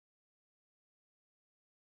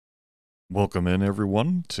Welcome in,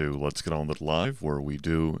 everyone, to Let's Get On With Live, where we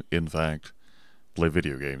do, in fact, play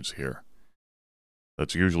video games here.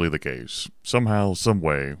 That's usually the case. Somehow, some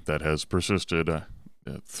way, that has persisted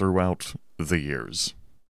throughout the years.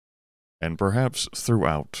 And perhaps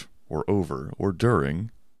throughout, or over, or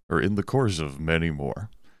during, or in the course of many more.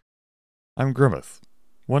 I'm Grimith.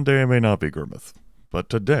 One day I may not be Grimith, but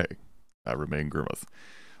today I remain Grimith.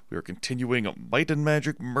 We are continuing Might and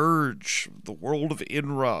Magic Merge, the world of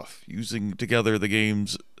Inroth, using together the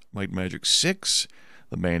games Might and Magic 6,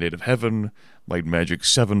 The Mandate of Heaven, Might and Magic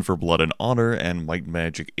 7 for Blood and Honor, and Might and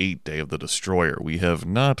Magic 8 Day of the Destroyer. We have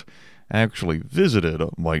not actually visited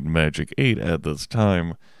Might and Magic 8 at this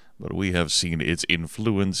time, but we have seen its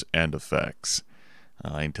influence and effects.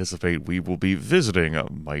 I anticipate we will be visiting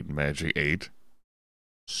Might and Magic 8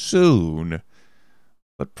 soon,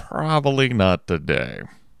 but probably not today.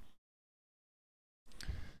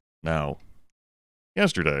 Now,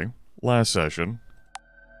 yesterday, last session,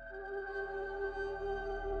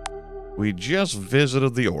 we just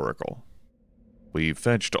visited the Oracle. We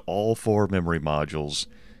fetched all 4 memory modules,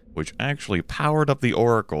 which actually powered up the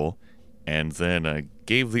Oracle, and then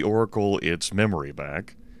gave the Oracle its memory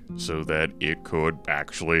back, so that it could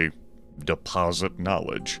actually deposit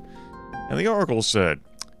knowledge. And the Oracle said,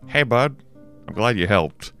 "Hey bud, I'm glad you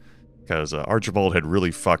helped, because Archibald had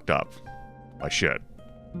really fucked up my shit.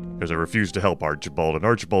 Because I refused to help Archibald, and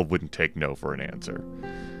Archibald wouldn't take no for an answer.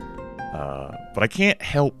 But I can't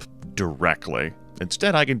help directly.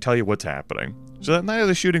 Instead, I can tell you what's happening. So that Night of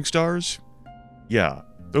the Shooting Stars? Yeah,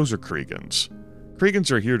 those are Kriegans. Kriegans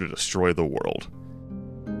are here to destroy the world.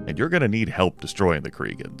 And you're going to need help destroying the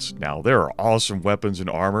Kriegans. Now, there are awesome weapons and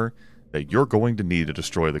armor that you're going to need to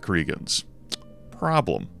destroy the Kriegans.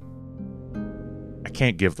 Problem. I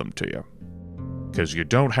can't give them to you. Because you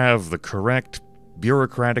don't have the correct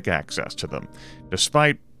bureaucratic access to them.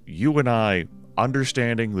 Despite you and I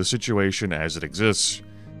understanding the situation as it exists,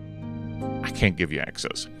 I can't give you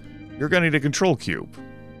access. You're going to need a control cube.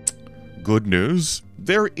 Good news,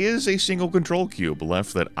 there is a single control cube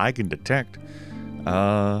left that I can detect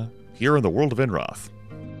here in the world of Inroth.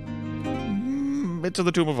 It's in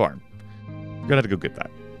the Tomb of VARN. You're going to have to go get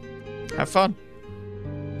that. Have fun.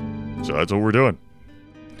 So that's what we're doing.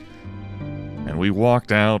 And we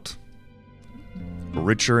walked out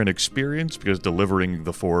richer in experience, because delivering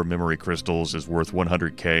the 4 memory crystals is worth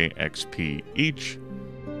 100k XP each,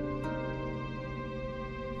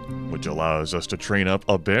 which allows us to train up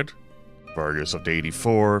a bit. Vargas up to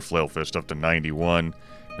 84, Flailfist up to 91,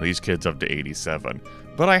 and these kids up to 87.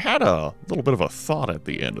 But I had a little bit of a thought at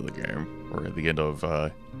the end of the game, or at the end of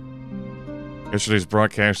yesterday's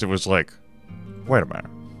broadcast. It was like, wait a minute.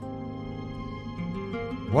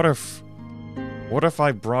 What if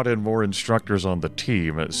I brought in more instructors on the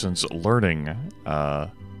team, since learning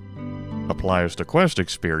applies to quest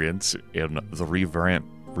experience in the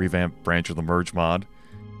Revamp branch of the Merge mod,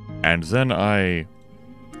 and then I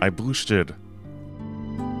boosted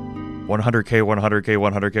 100k, 100k,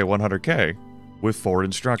 100k, 100k with 4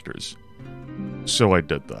 instructors. So I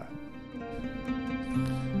did that.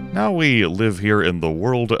 Now we live here in the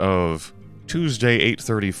world of Tuesday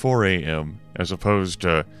 8:34 a.m. as opposed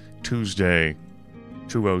to Tuesday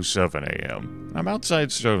 2:07 a.m. I'm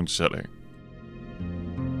outside Stone City.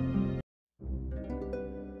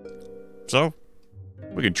 So,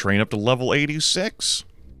 we can train up to level 86.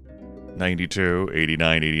 92,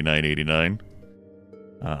 89, 89, 89.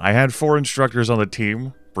 I had 4 instructors on the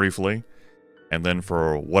team, briefly. And then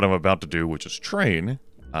for what I'm about to do, which is train,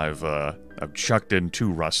 I've chucked in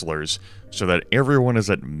 2 wrestlers, so that everyone is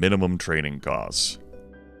at minimum training costs.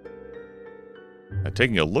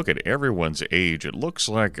 Taking a look at everyone's age, it looks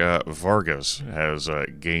like Vargas has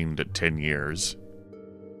gained 10 years.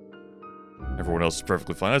 Everyone else is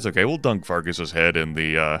perfectly fine. That's okay. We'll dunk Vargas's head in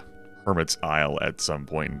the Hermit's Isle at some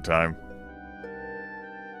point in time.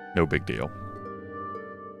 No big deal.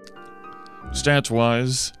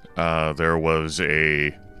 Stats-wise, there was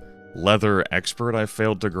a leather expert I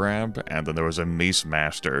failed to grab, and then there was a mace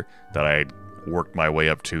master that I had worked my way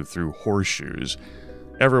up to through horseshoes.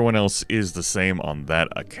 Everyone else is the same on that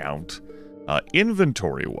account.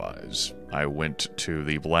 Inventory-wise, I went to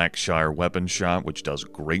the Blackshire Weapon Shop, which does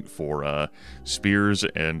great for spears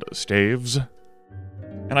and staves.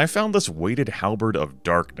 And I found this Weighted Halberd of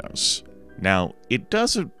Darkness. Now, it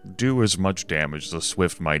doesn't do as much damage as the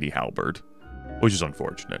Swift Mighty Halberd, which is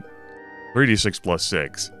unfortunate. 3d6 plus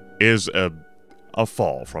 6 is a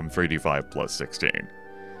fall from 3d5 plus 16.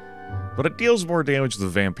 But it deals more damage to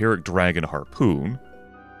the Vampiric Dragon Harpoon,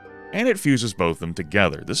 and it fuses both of them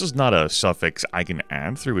together. This is not a suffix I can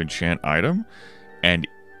add through enchant item, and,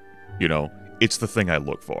 you know, it's the thing I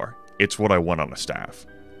look for. it's what I want on a staff.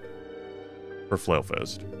 For Flail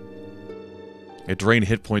Fist. It drains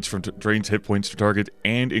hit points to target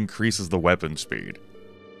and increases the weapon speed.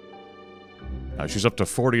 She's up to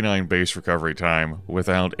 49 base recovery time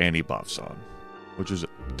without any buffs on, which is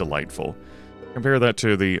delightful. Compare that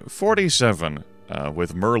to the 47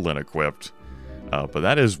 with Merlin equipped, but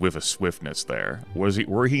that is with a swiftness there.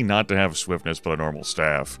 Were he not to have swiftness but a normal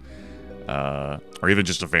staff, or even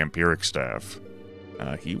just a vampiric staff,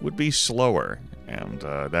 he would be slower, and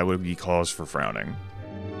that would be cause for frowning.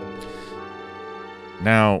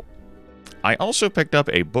 Now, I also picked up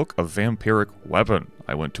a book of vampiric weapon.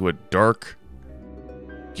 I went to a dark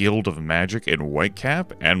Guild of Magic in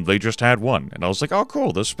Whitecap, and they just had one. And I was like, oh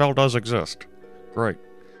cool, this spell does exist. Great.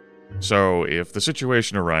 So, if the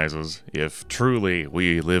situation arises, if truly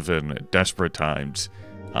we live in desperate times,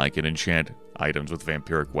 I can enchant items with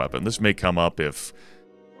vampiric weapon. This may come up if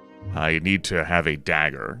I need to have a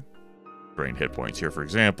dagger. Drain hit points here, for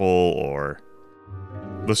example, or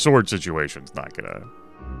the sword situation's not gonna...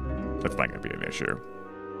 That's not gonna be an issue.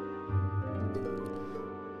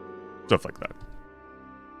 Stuff like that.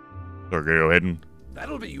 So we're gonna go ahead and...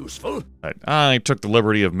 That'll be useful. I took the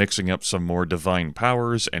liberty of mixing up some more divine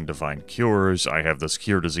powers and divine cures. I have this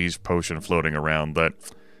cure disease potion floating around that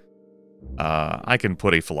I can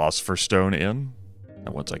put a philosopher's stone in.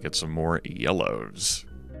 And once I get some more yellows.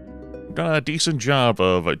 I've done a decent job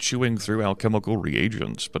of chewing through alchemical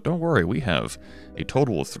reagents, but don't worry, we have a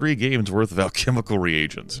total of 3 games worth of alchemical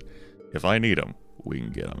reagents. If I need them, we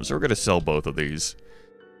can get them. So we're gonna sell both of these.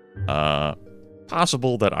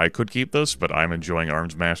 Possible that I could keep this, but I'm enjoying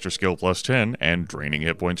Arms Master skill plus 10 and draining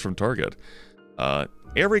hit points from target.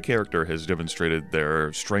 Every character has demonstrated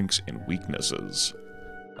their strengths and weaknesses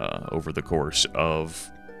over the course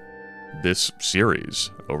of this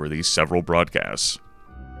series, over these several broadcasts.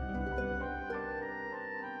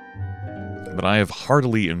 But I have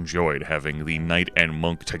heartily enjoyed having the Knight and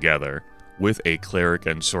Monk together with a Cleric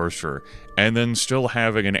and Sorcerer, and then still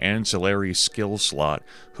having an ancillary skill slot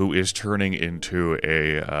who is turning into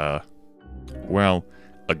a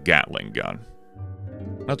Gatling gun.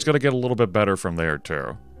 That's gonna get a little bit better from there,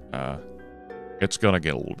 too. It's gonna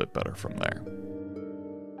get a little bit better from there.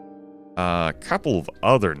 A couple of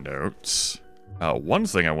other notes. One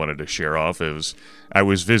thing I wanted to share off is I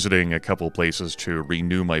was visiting a couple places to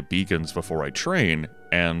renew my beacons before I train,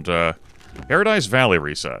 and Paradise Valley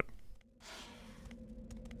reset.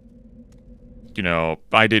 You know,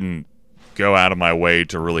 I didn't go out of my way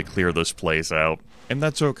to really clear this place out, and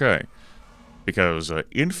that's okay. Because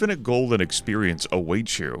infinite gold and experience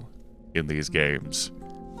awaits you in these games.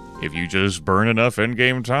 If you just burn enough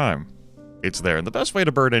in-game time, it's there. And the best way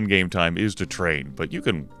to burn in-game time is to train, but you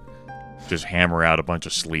can just hammer out a bunch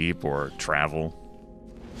of sleep or travel.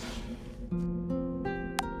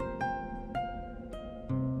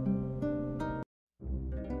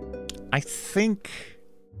 I think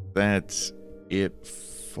that's it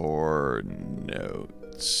for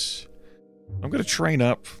notes. I'm going to train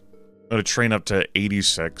up. I'm going to train up to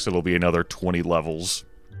 86. It'll be another 20 levels.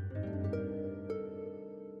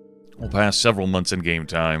 We'll pass several months in game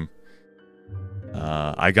time.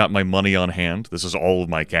 I got my money on hand. This is all of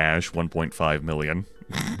my cash, 1.5 million.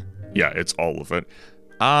 Yeah, it's all of it.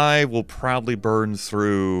 I will probably burn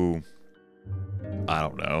through, I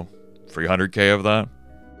don't know, 300k of that.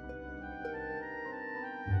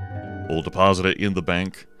 We'll deposit it in the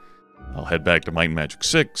bank. I'll head back to Might and Magic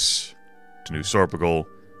 6, to New Sorpigal,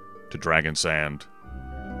 to Dragon Sand.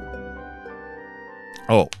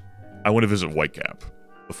 Oh, I want to visit Whitecap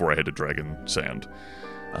before I head to Dragon Sand.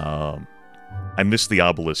 I missed the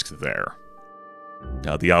obelisk there.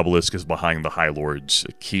 The obelisk is behind the High Lord's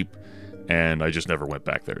keep, and I just never went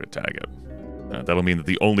back there to tag it. That'll mean that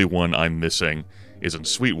the only one I'm missing is in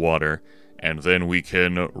Sweetwater, and then we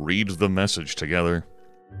can read the message together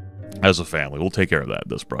as a family. We'll take care of that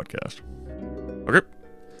this broadcast. Okay,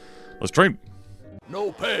 let's train.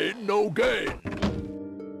 No pain, no gain.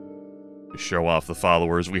 To show off the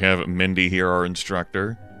followers, we have Mindy here, our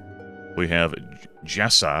instructor. We have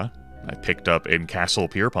Jessa, I picked up in Castle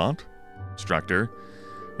Pierpont, instructor.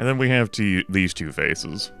 And then we have these two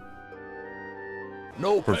faces.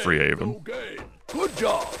 No for pain, Freehaven. No gain. Good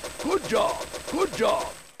job, good job, good job,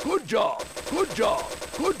 good job, good job,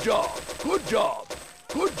 good job, good job,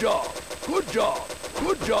 good job, good job,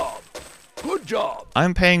 good job, good job.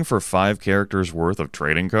 I'm paying for 5 characters worth of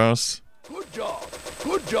trading costs. Good job,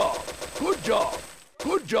 good job, good job,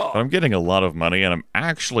 good job. But I'm getting a lot of money, and I'm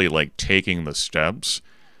actually, like, taking the steps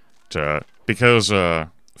to... Because,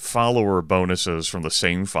 follower bonuses from the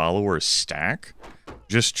same follower stack,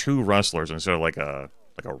 just 2 wrestlers instead of, like a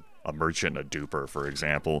a merchant and a duper, for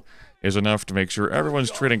example, is enough to make sure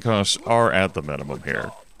everyone's trading costs are at the minimum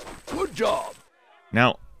here. Good job.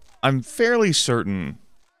 Now, I'm fairly certain,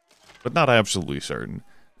 but not absolutely certain,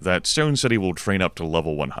 that Stone City will train up to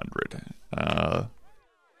level 100.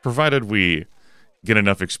 Provided we get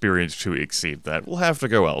enough experience to exceed that, we'll have to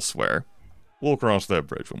go elsewhere. We'll cross that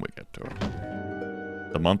bridge when we get to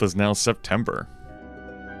it. The month is now September,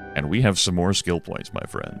 and we have some more skill points, my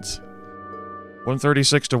friends.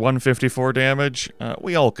 136 to 154 damage,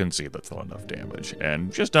 we all can see that's not enough damage,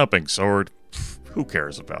 and just upping sword, who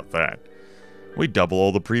cares about that? We double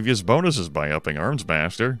all the previous bonuses by upping Arms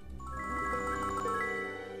Master.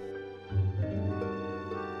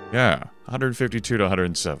 Yeah, 152 to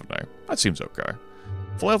 170. That seems okay.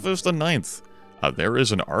 Flailfist the 9th. There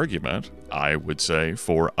is an argument, I would say,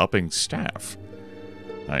 for upping Staff.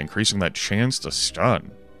 Increasing that chance to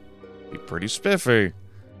stun. Be pretty spiffy.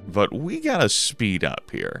 But we gotta speed up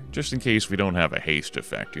here, just in case we don't have a haste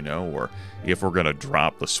effect, you know, or if we're gonna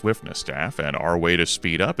drop the Swiftness Staff, and our way to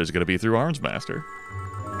speed up is gonna be through Arms Master.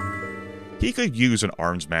 He could use an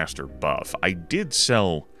Arms Master buff. I did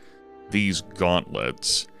sell these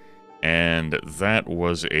gauntlets, and that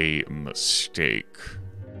was a mistake.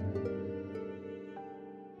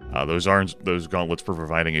 Those gauntlets were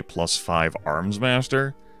providing a +5 Arms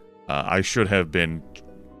Master. I should have been,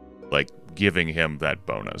 like, giving him that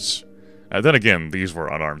bonus. Then again, these were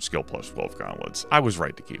unarmed skill +12 gauntlets. I was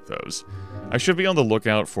right to keep those. I should be on the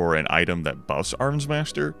lookout for an item that buffs Arms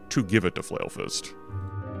Master to give it to Flailfist.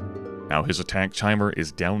 Now his attack timer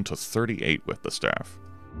is down to 38 with the staff.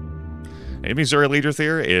 Amy Zuri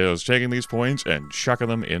Legiothere is taking these points and chucking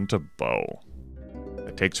them into Bow.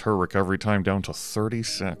 It takes her recovery time down to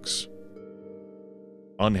 36.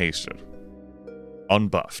 Unhasted.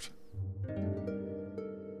 Unbuffed.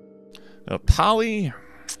 Polly...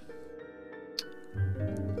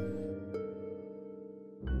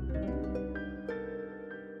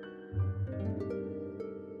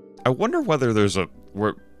 I wonder whether there's a...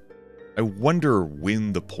 I wonder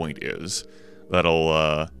when the point is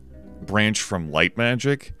that'll branch from light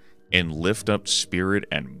magic and lift up spirit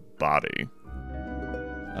and body.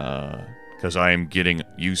 Because I am getting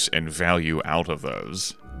use and value out of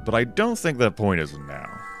those. But I don't think that point is now.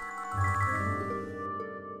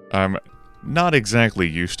 I'm not exactly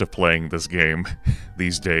used to playing this game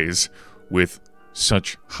these days with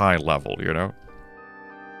such high level, you know?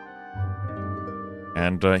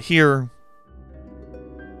 And here,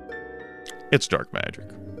 it's Dark Magic.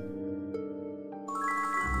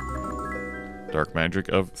 Dark Magic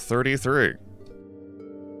of 33.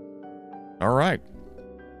 Alright.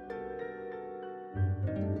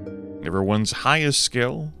 Everyone's highest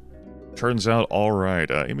skill turns out alright.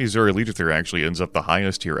 Amy Zuri Legiothere actually ends up the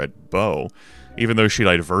highest here at Bow, even though she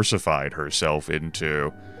diversified herself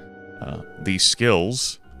into these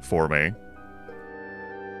skills for me.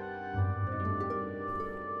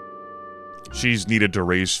 She's needed to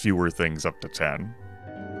raise fewer things up to 10.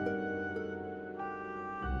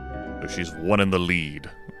 So she's one in the lead.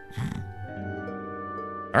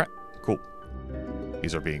 Alright, cool.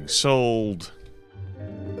 These are being sold.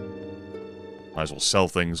 Might as well sell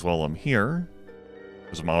things while I'm here.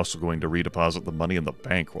 Because I'm also going to redeposit the money in the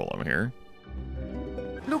bank while I'm here.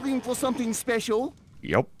 Looking for something special?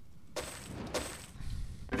 Yep.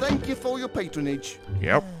 Thank you for your patronage.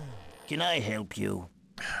 Yep. Can I help you?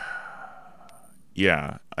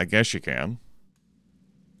 Yeah, I guess you can.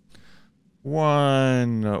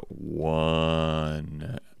 1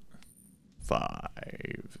 1 5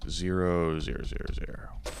 0 0 0 0.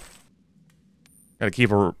 Gotta keep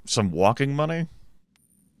her some walking money.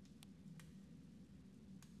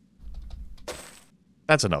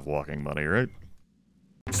 That's enough walking money, right?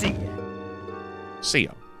 See ya. See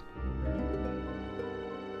ya.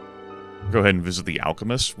 Go ahead and visit the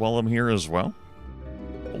alchemist while I'm here as well.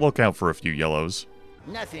 Look out for a few yellows.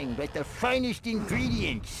 Nothing but the finest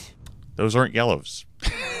ingredients. Those aren't yellows.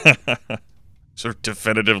 Those are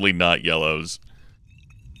definitively not yellows.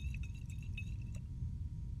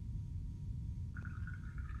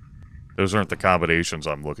 Those aren't the combinations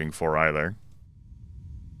I'm looking for either.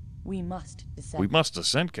 We must descend. We must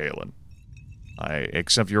descend, Kaelin. I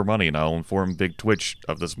accept your money and I'll inform Big Twitch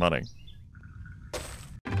of this money.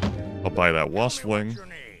 I'll buy that wasp wing.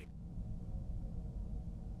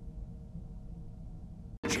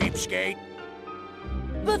 Cheapskate.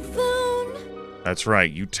 Buffoon! That's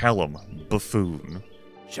right, you tell him, buffoon.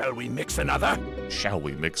 Shall we mix another? Shall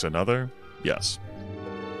we mix another? Yes.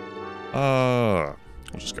 We'll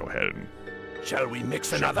just go ahead and Shall we mix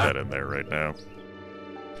shove another? that in there right now.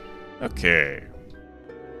 Okay.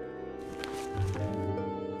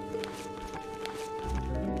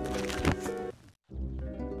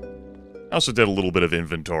 I also did a little bit of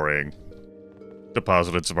inventorying.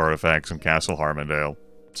 Deposited some artifacts in Castle Harmondale.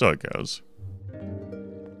 So it goes.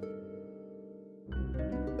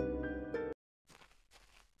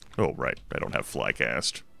 Oh, right. I don't have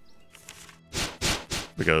Flycast.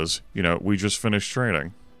 Because, you know, we just finished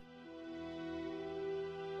training.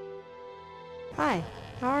 Hi,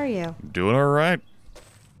 how are you? Doing alright.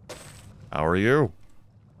 How are you?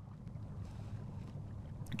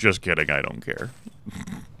 Just kidding, I don't care.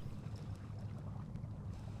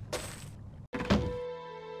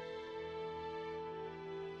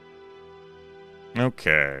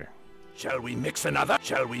 Okay. Shall we mix another?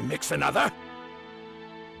 Shall we mix another?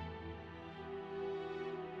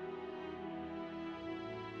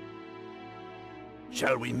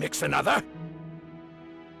 Shall we mix another?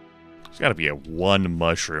 There's gotta be one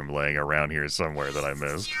mushroom laying around here somewhere that I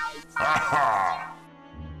missed. Aha!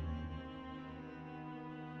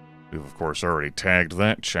 We've, of course, already tagged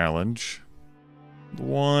that challenge.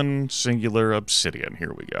 One singular obsidian.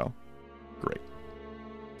 Here we go. Great.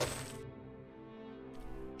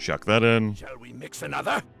 Chuck that in. Shall we mix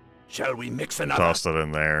another? Shall we mix another? Toss that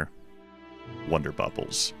in there. Wonder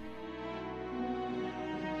bubbles.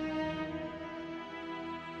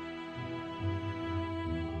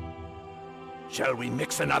 Shall we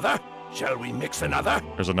mix another? Shall we mix another?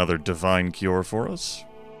 There's another divine cure for us.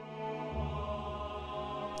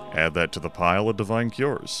 Add that to the pile of divine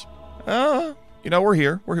cures. You know, we're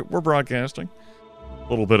here. We're broadcasting. A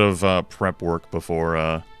little bit of prep work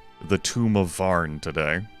before the Tomb of VARN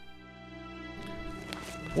today.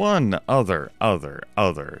 One other note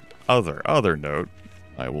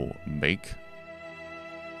I will make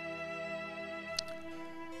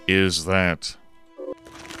is that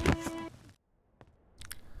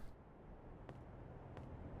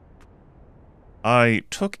I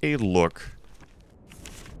took a look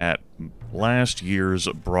at last year's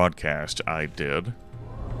broadcast I did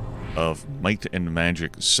of Might and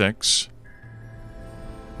Magic 6.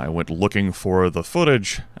 I went looking for the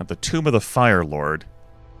footage at the Tomb of the Fire Lord,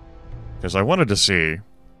 because I wanted to see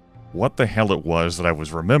what the hell it was that I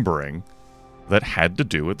was remembering that had to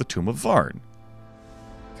do with the Tomb of VARN.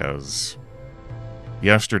 Because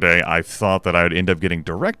yesterday I thought that I would end up getting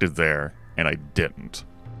directed there, and I didn't.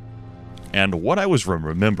 And what I was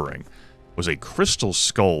remembering was a crystal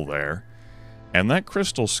skull there, and that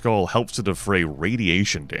crystal skull helps to defray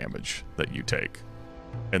radiation damage that you take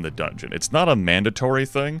in the dungeon. It's not a mandatory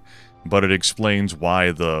thing, but it explains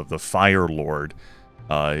why the Fire Lord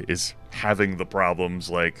is having the problems,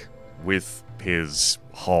 like, with his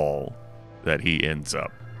haul that he ends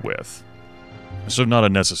up with. So not a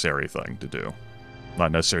necessary thing to do.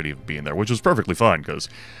 Not necessary to even be in there, which was perfectly fine, because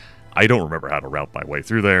I don't remember how to route my way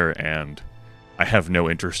through there, and I have no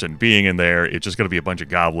interest in being in there. It's just going to be a bunch of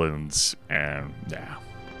goblins, and, yeah,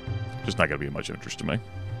 just not going to be much interest to me.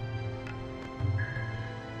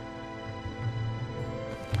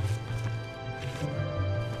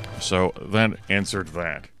 So that answered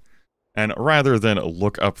that. And rather than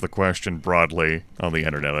look up the question broadly on the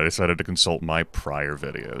internet, I decided to consult my prior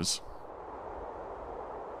videos.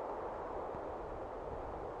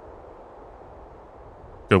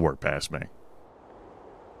 Good work, past me.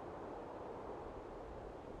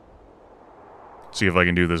 See if I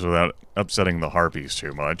can do this without upsetting the harpies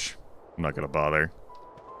too much. I'm not going to bother.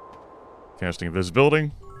 Casting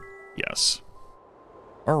invisibility? Yes.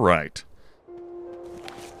 Alright.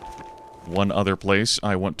 One other place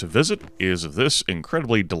I want to visit is this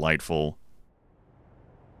incredibly delightful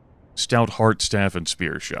Stout Heart Staff and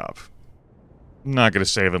Spear shop. I'm not going to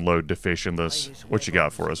save and load to fish in this. What you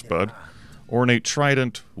got for us, bud? Ornate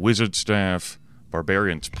Trident, Wizard Staff,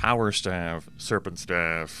 Barbarian's Power Staff, Serpent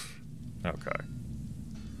Staff. Okay.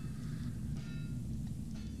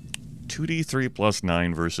 2d3 plus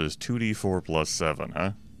 9 versus 2d4 plus 7,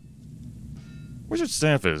 huh? Wizard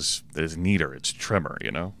Staff is neater, it's trimmer,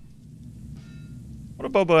 you know? What do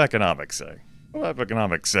Bobo Economics say? Bobo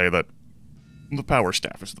Economics say that the Power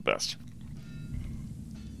Staff is the best.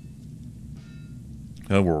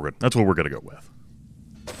 That's what we're gonna go with.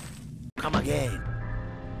 Come again.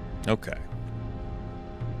 Okay.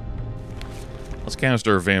 Let's cast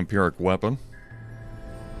our vampiric weapon.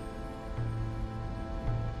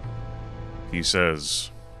 He says...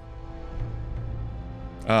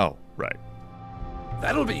 Oh, right.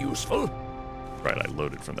 That'll be useful. Right, I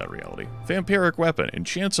loaded from that reality. Vampiric weapon.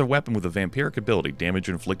 Enchants a weapon with a vampiric ability. Damage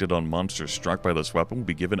inflicted on monsters struck by this weapon will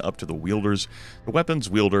be given up to the weapon's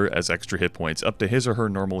wielder as extra hit points, up to his or her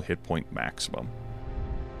normal hit point maximum.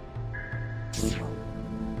 Ooh.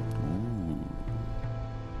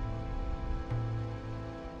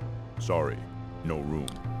 Sorry, no room.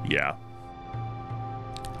 Yeah.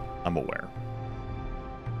 I'm aware.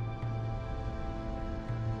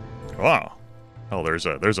 Wow. Oh, there's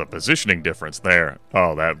a positioning difference there.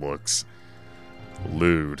 Oh, that looks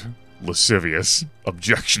lewd, lascivious,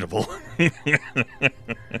 objectionable.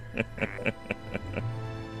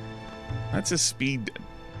 That's a speed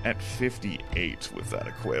at 58 with that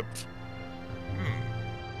equipped.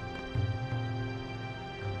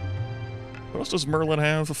 What else does Merlin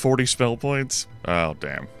have? 40 spell points? Oh,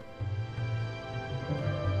 damn.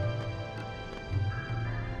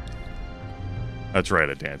 That's right,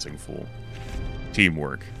 a dancing fool.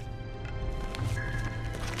 Teamwork.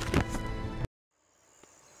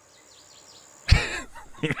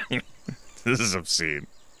 This is obscene.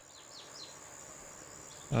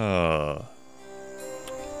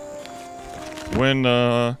 When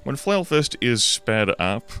Flailfist is sped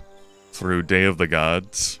up through Day of the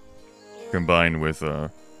Gods, combined with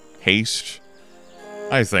haste,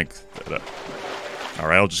 I think that. All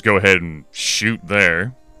right, I'll just go ahead and shoot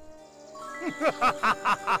there.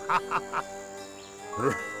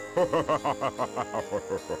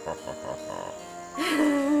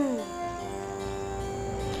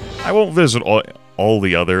 I won't visit all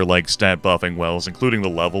the other, like, stat buffing wells, including the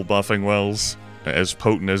level buffing wells, as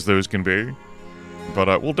potent as those can be.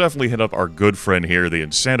 But we'll definitely hit up our good friend here, the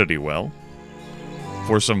Insanity Well,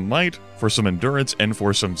 for some might, for some endurance, and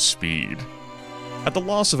for some speed. At the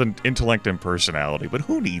loss of an intellect and personality, but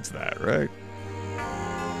who needs that, right?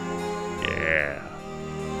 Yeah.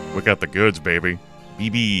 We got the goods, baby.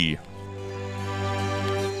 BB.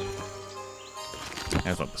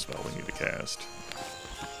 That's not the spell we need to cast.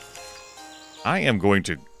 I am going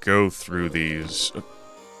to go through these.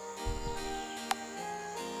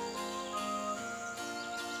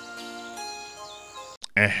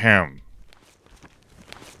 Ahem.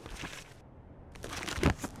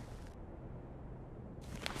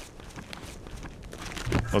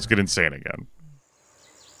 Let's get insane again.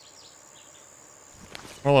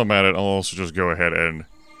 While I'm at it, I'll also just go ahead and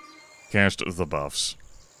cast the buffs.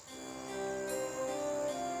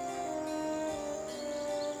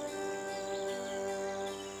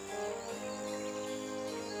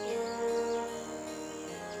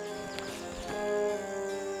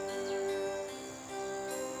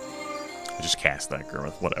 I just cast that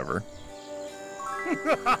Grimith, whatever.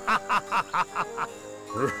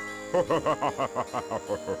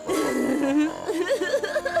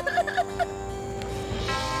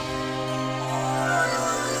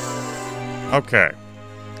 Okay.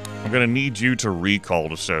 I'm gonna need you to recall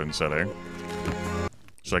to Stone City,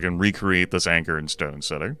 so I can recreate this anchor in Stone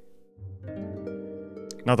City.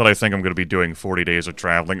 Not that I think I'm gonna be doing 40 days of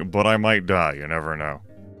traveling, but I might die, you never know.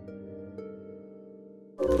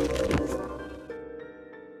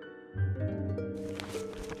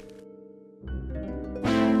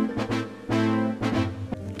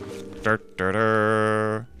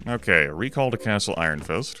 Okay, recall to Castle Iron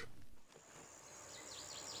Fist.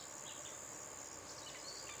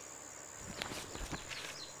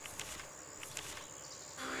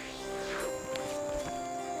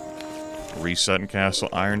 Reset in Castle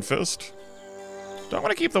Iron Fist. Do I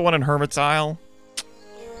want to keep the one in Hermit's Isle?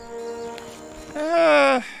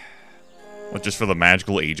 Just for the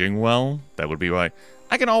magical aging well? That would be why.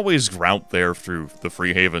 I can always route there through the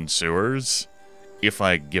Freehaven sewers, if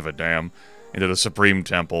I give a damn, into the Supreme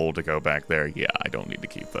Temple to go back there. Yeah, I don't need to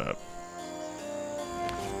keep that.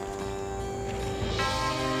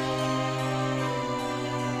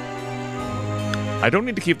 I don't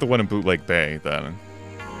need to keep the one in Bootleg Bay, then.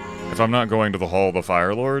 If I'm not going to the Hall of the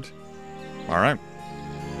Fire Lord, alright.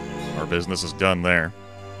 Our business is done there.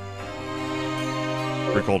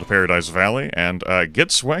 Recall to Paradise Valley, and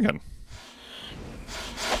get swinging.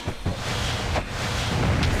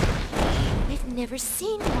 I've never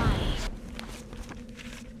seen one.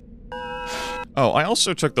 Oh, I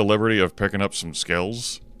also took the liberty of picking up some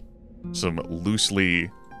skills. Some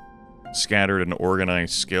loosely scattered and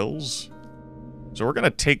organized skills. So we're gonna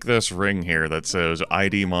take this ring here that says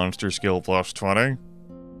ID monster skill plus 20.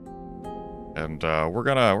 And we're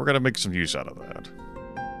gonna make some use out of that.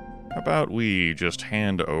 How about we just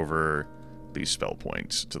hand over these spell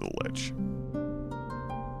points to the Lich?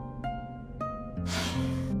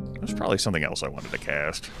 There's probably something else I wanted to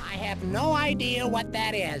cast. I have no idea what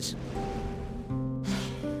that is.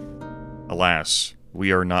 Alas,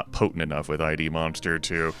 we are not potent enough with ID Monster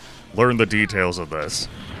to learn the details of this.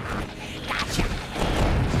 Gotcha.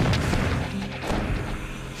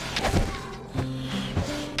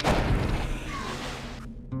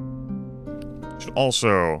 Should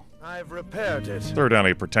also I've repaired it. throw down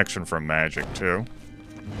a protection from magic, too.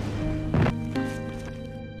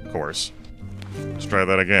 Of course. Let's try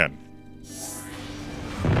that again.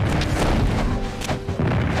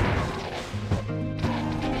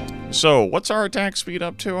 So, what's our attack speed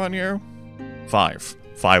up to on you? 5.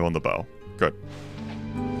 5 on the bow. Good.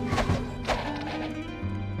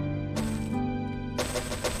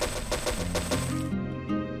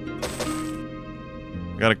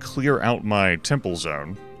 Gotta clear out my temple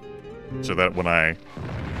zone so that when I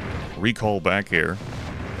recall back here,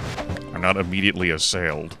 I'm not immediately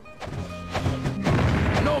assailed.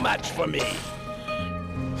 No match for me.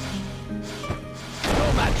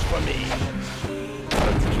 No match for me.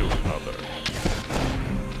 Let's kill another.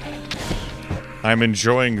 I'm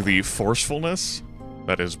enjoying the forcefulness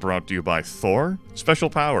that is brought to you by Thor. Special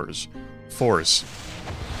powers. Force.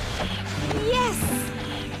 Yes!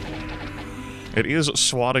 It is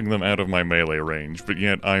swatting them out of my melee range, but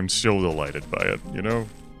yet I'm still delighted by it, you know?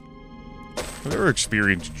 Have you ever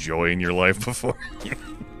experienced joy in your life before?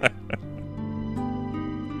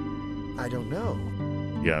 I don't know.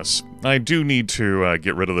 Yes. I do need to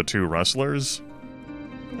get rid of the 2 rustlers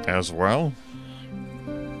as well.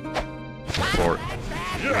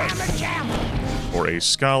 For a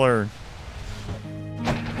scholar.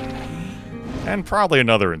 And probably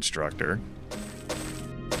another instructor.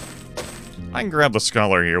 I can grab the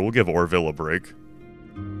scholar here. We'll give Orville a break.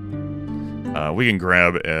 We can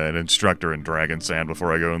grab an instructor in Dragon Sand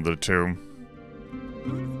before I go into the tomb.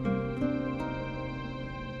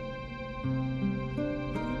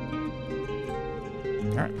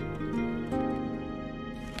 Alright.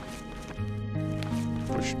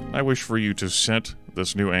 I wish for you to set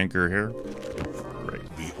this new anchor here. Great.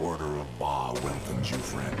 The Order of Ba welcomes you,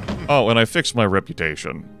 friend. Oh, and I fixed my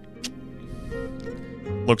reputation.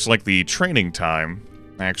 Looks like the training time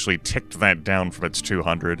actually ticked that down from its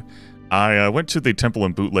 200. I went to the temple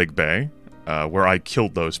in Bootleg Bay, where I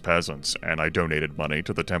killed those peasants, and I donated money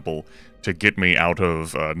to the temple to get me out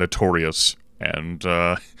of Notorious, and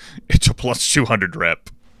it's a plus 200 rep.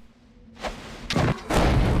 I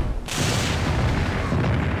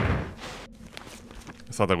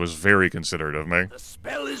thought that was very considerate of me. The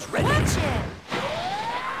spell is ready. Watch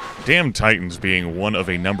it! Damn Titans being one of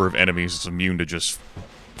a number of enemies that's immune to just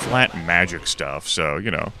flat magic stuff, so,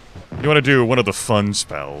 you know, you want to do one of the fun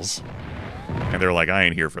spells. And they're like, I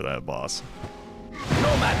ain't here for that, boss.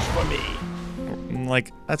 No match for me.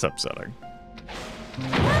 Like, that's upsetting.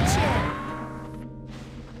 Watch it!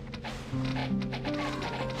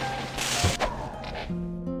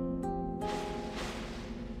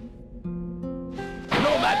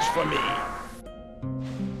 No match for me.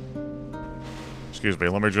 Excuse me,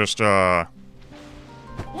 let me just, Watch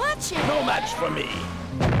it! No match for me.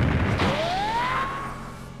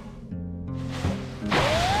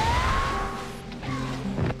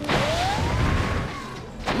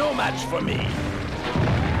 No match for me.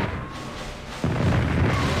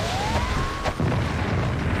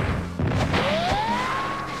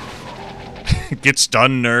 Get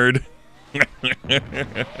stunned, nerd.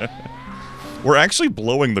 We're actually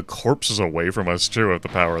blowing the corpses away from us, too, with the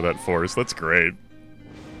power of that force. That's great.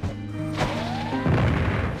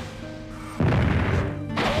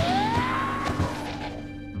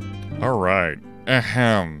 Alright.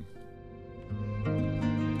 Ahem.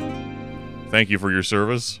 Thank you for your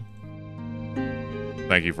service.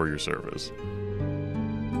 Thank you for your service.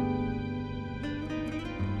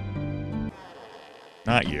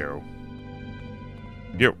 Not you.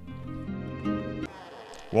 You.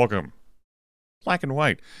 Welcome. Black and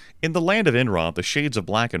white. In the land of Inra, the shades of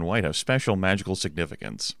black and white have special magical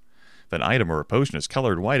significance. If an item or a potion is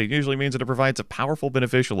colored white, it usually means that it provides a powerful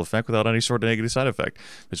beneficial effect without any sort of negative side effect.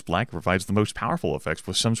 This black provides the most powerful effects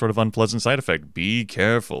with some sort of unpleasant side effect. Be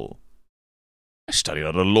careful. I studied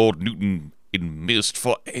under Lord Newton in Mist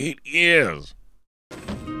for 8 years.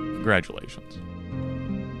 Congratulations.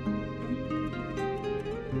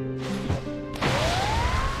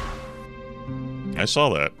 I saw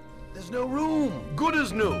that. There's no room. Good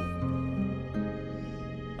as new.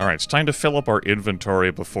 Alright, it's time to fill up our inventory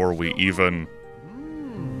before we even...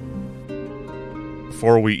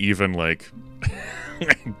 like,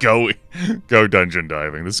 go dungeon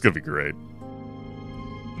diving. This is gonna be great.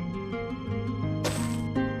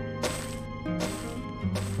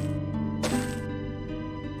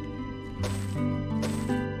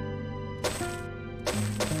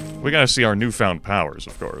 We gotta see our newfound powers,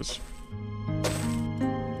 of course.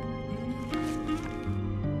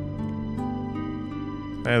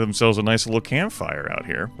 They had themselves a nice little campfire out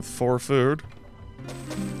here with 4 food.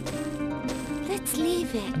 Let's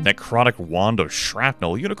leave it. Necrotic wand of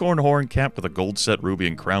shrapnel, unicorn horn capped with a gold set ruby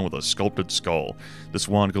and crowned with a sculpted skull. This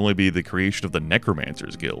wand can only be the creation of the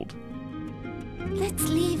Necromancers Guild. Let's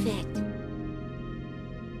leave it.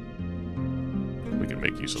 We can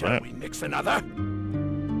make use of Shall that. we mix another?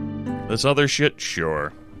 This other shit,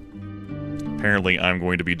 sure. apparently I'm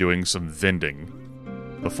going to be doing some vending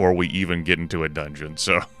before we even get into a dungeon,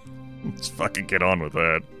 so let's fucking get on with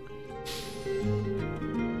that.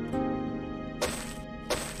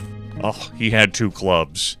 Oh, he had 2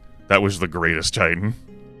 clubs. That was the greatest Titan.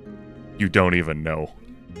 You don't even know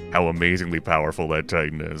how amazingly powerful that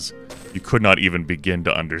Titan is. You could not even begin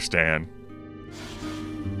to understand.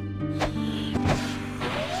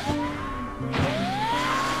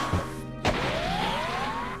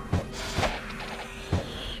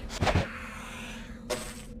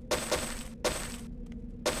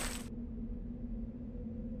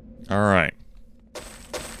 Alright.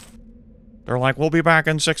 They're like, we'll be back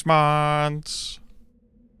in 6 months.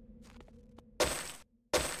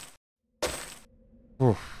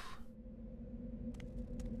 Oof.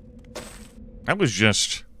 That was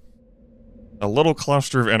just a little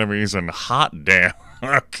cluster of enemies and hot damn.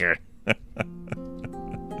 Okay.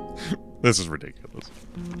 This is ridiculous.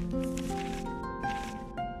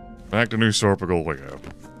 Back to New Sorpigal we go.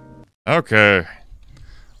 Okay.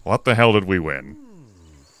 What the hell did we win?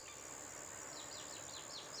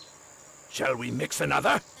 Shall we mix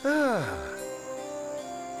another?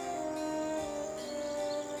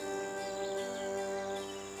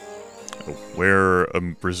 We're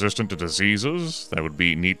resistant to diseases. That would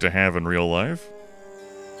be neat to have in real life.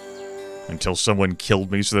 Until someone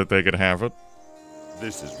killed me so that they could have it.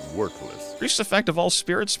 This is worthless. Increased effect of all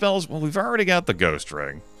spirit spells? Well, we've already got the Ghost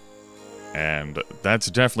Ring. And that's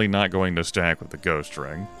definitely not going to stack with the Ghost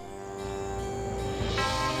Ring.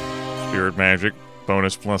 Spirit magic,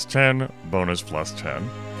 bonus +10, bonus +10.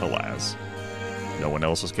 Alas. No one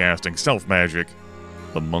else is casting stealth magic.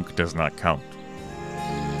 The monk does not count.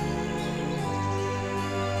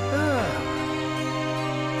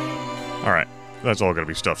 Alright, that's all gonna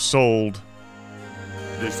be stuff sold.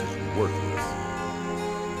 This is worthless.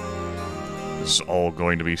 This is all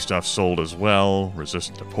going to be stuff sold as well.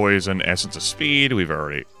 Resistant to poison, essence of speed, we've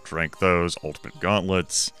already drank those. Ultimate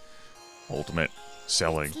gauntlets. Ultimate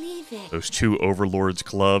selling. Leave it. Those 2 Overlord's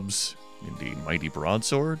clubs. Indeed, mighty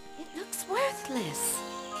broadsword. It looks worthless.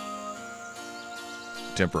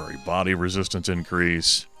 Temporary body resistance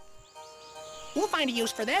increase. We'll find a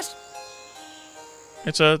use for this.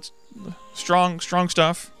 It's a strong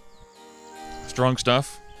stuff. Strong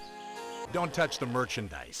stuff. Don't touch the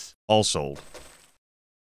merchandise. All sold.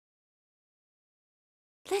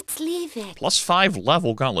 Let's leave it. +5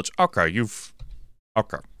 level gauntlets. Okay,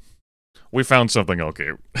 okay. We found something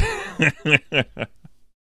okay.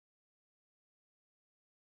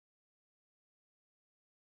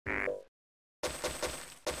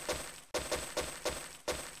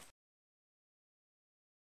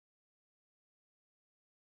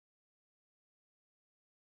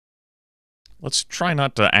 Let's try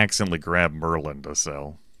not to accidentally grab Merlin to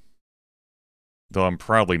sell. Though I'm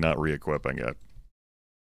probably not re-equipping it.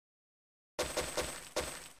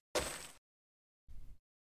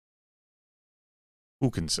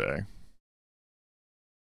 Who can say?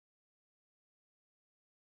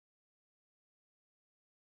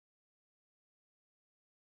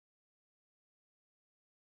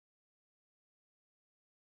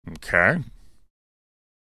 Okay.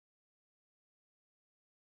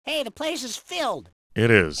 Hey, the place is filled. It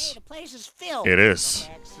is. Hey, the place is filled. It is.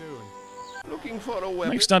 Back soon. Looking for a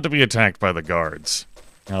weapon. Nice not to be attacked by the guards.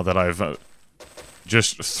 Now that I've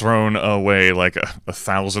just thrown away like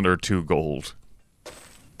 1,000 or 2 gold.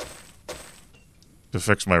 To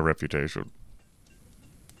fix my reputation.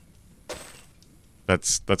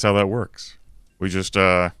 That's how that works. We just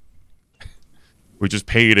paid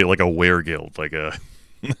it like a wereguild, like a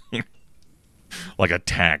like a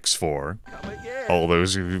tax for all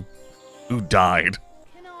those who died.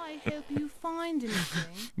 Can I help you find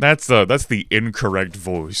anything? That's the incorrect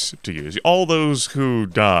voice to use. All those who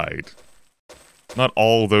died. Not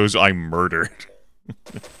all those I murdered.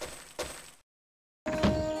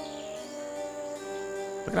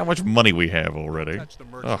 Look at how much money we have already. Touch the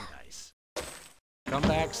merchandise. Come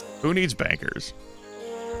back. Who needs bankers?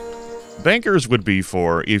 Bankers would be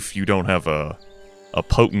for if you don't have a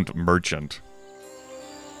potent merchant.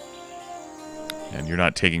 And you're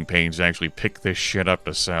not taking pains to actually pick this shit up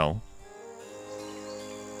to sell.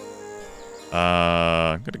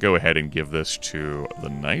 I'm gonna go ahead and give this to the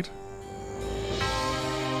knight.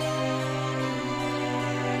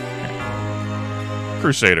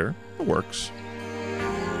 Crusader. It works.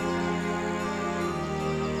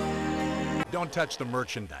 Don't touch the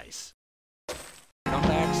merchandise. Come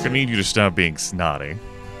back. I need you to stop being snotty.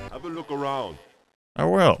 Have a look around. I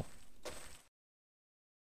will.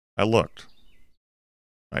 I looked.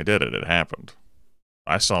 I did it. It happened.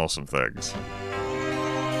 I saw some things.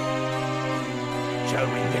 Shall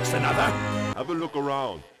we mix another? Have a look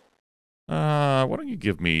around. Why don't you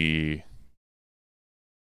give me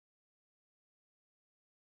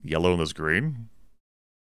yellow and this green?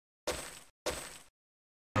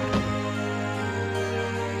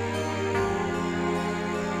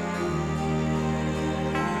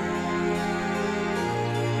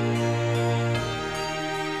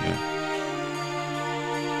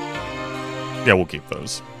 Yeah, we'll keep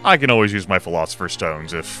those. I can always use my Philosopher's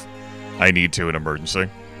Stones if I need to in emergency.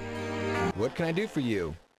 What can I do for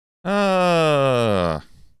you? I'm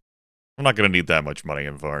not gonna need that much money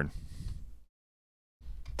in Varn.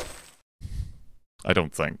 I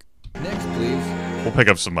don't think. Next, please. We'll pick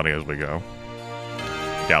up some money as we go.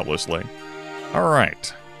 Doubtlessly.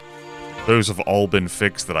 Alright. Those have all been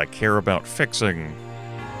fixed that I care about fixing.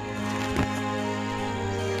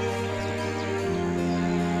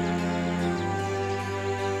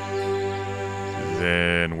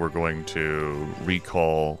 Then we're going to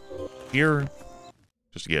recall here,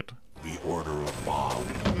 just to get The Order of Bomb.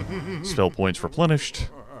 spell points replenished.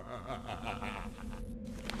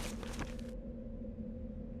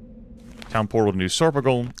 Town portal to New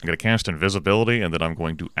Sorpigal. I'm going to cast invisibility, and then I'm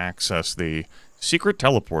going to access the secret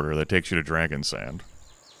teleporter that takes you to Dragon Sand.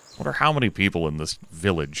 I wonder how many people in this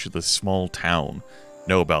village, this small town,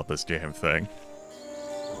 know about this damn thing.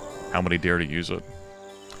 How many dare to use it?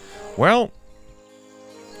 Well,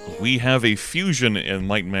 we have a fusion in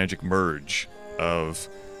Might and Magic Merge of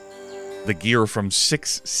the gear from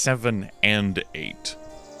 6, 7, and 8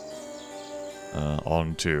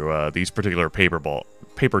 onto these particular paper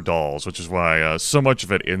dolls, which is why so much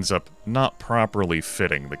of it ends up not properly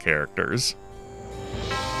fitting the characters.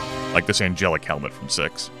 Like this angelic helmet from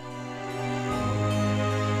 6.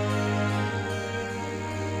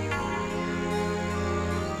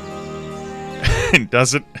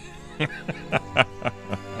 Does it?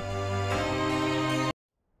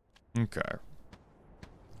 Okay.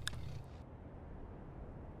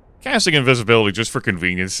 Casting invisibility just for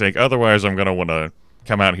convenience sake, otherwise I'm going to want to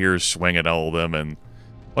come out here, swing at all of them, and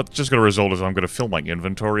what's just going to result is I'm going to fill my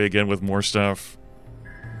inventory again with more stuff.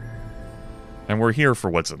 And we're here for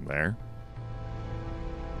what's in there.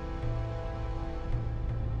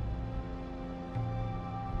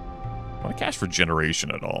 Want to cast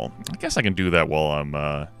Regeneration at all? I guess I can do that while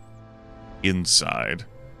I'm inside.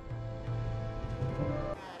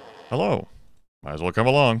 Hello. Might as well come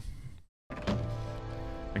along.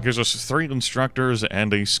 It gives us 3 instructors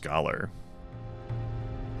and a scholar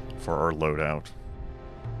for our loadout.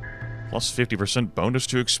 Plus 50% bonus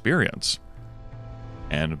to experience.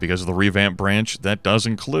 And because of the Revamp branch, that does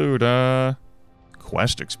include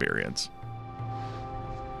quest experience.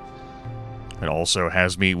 It also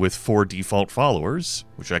has me with 4 default followers,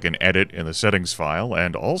 which I can edit in the settings file,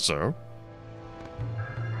 and also...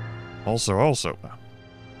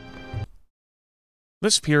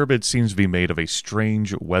 This pyramid seems to be made of a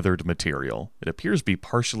strange, weathered material. It appears to be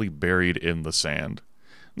partially buried in the sand.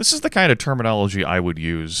 This is the kind of terminology I would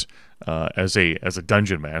use as a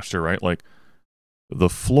dungeon master, right? Like, the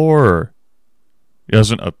floor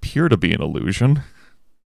doesn't appear to be an illusion.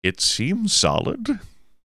 It seems solid.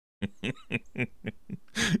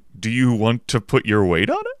 Do you want to put your weight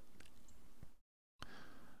on it?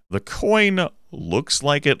 The coin looks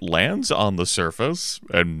like it lands on the surface,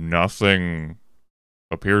 and nothing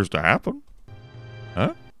appears to happen.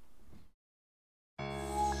 Huh?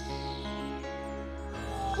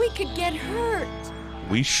 We could get hurt.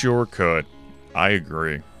 We sure could. I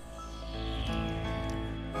agree.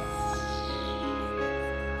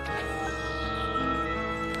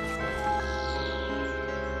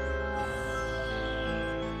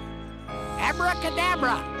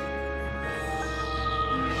 Abracadabra!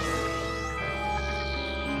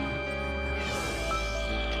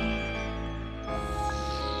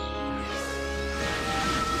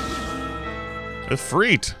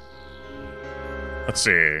 Efreet! Let's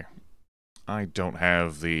see. I don't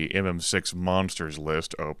have the MM6 monsters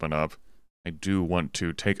list open up. I do want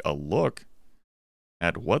to take a look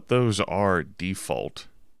at what those are default.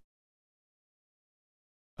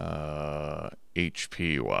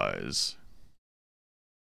 HP-wise.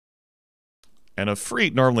 And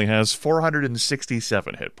Efreet normally has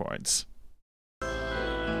 467 hit points.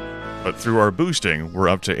 But through our boosting, we're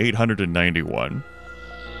up to 891.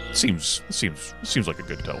 Seems like a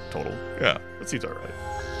good total. Yeah, that seems alright.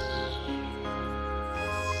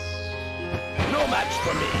 No match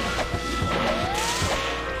for me.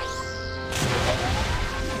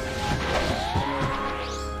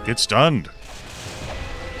 Get stunned.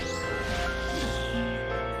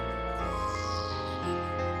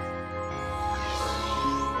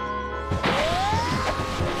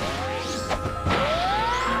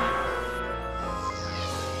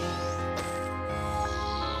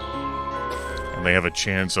 And they have a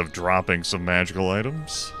chance of dropping some magical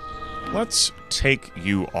items. Let's take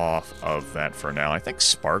you off of that for now. I think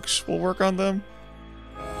sparks will work on them.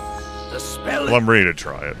 The spell Well, I'm ready to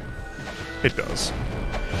try it. It does.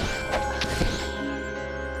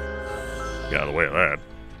 Get out of the way of that.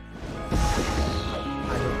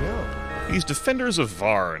 I don't know. These defenders of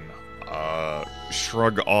Varn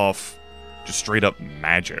shrug off just straight up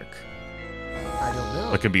magic I don't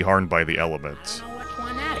know. that can be harmed by the elements. I don't know which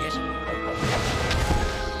one that is.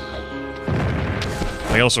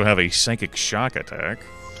 They also have a psychic shock attack.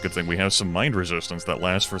 It's a good thing we have some mind resistance that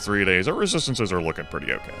lasts for 3 days. Our resistances are looking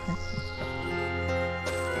pretty okay.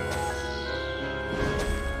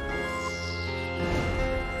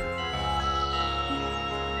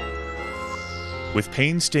 With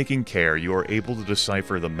painstaking care, you are able to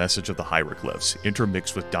decipher the message of the hieroglyphs,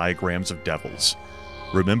 intermixed with diagrams of devils.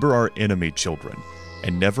 Remember our enemy, children,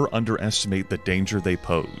 and never underestimate the danger they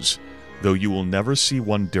pose. Though you will never see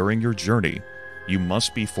one during your journey, you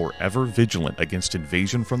must be forever vigilant against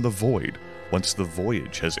invasion from the void once the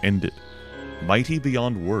voyage has ended. Mighty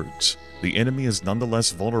beyond words, the enemy is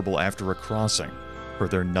nonetheless vulnerable after a crossing, for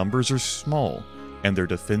their numbers are small and their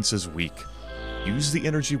defense is weak. Use the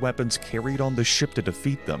energy weapons carried on the ship to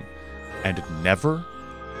defeat them, and never,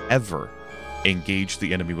 ever engage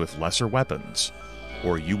the enemy with lesser weapons,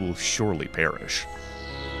 or you will surely perish.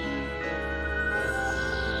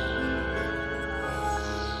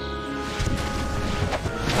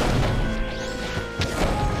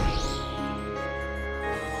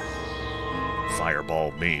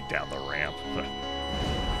 Fireball me down the ramp.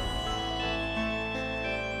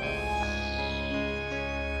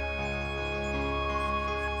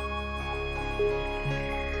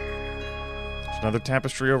 Another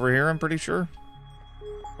tapestry over here, I'm pretty sure.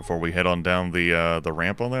 Before we head on down the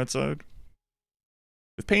ramp on that side.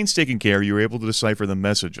 With painstaking care, you are able to decipher the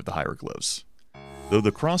message of the hieroglyphs. Though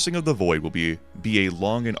the crossing of the void will be a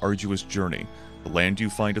long and arduous journey, the land you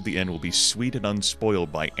find at the end will be sweet and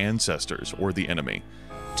unspoiled by ancestors or the enemy.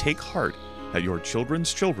 Take heart that your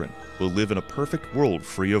children's children will live in a perfect world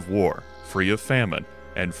free of war, free of famine,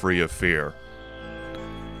 and free of fear.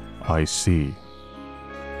 I see.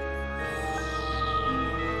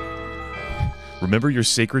 Remember your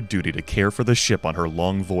sacred duty to care for the ship on her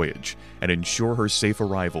long voyage and ensure her safe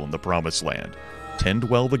arrival in the Promised Land. Tend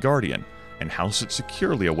well the Guardian and house it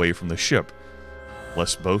securely away from the ship,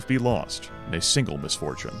 lest both be lost in a single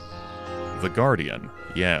misfortune. The Guardian,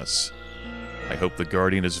 yes. I hope the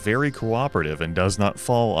Guardian is very cooperative and does not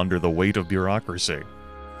fall under the weight of bureaucracy.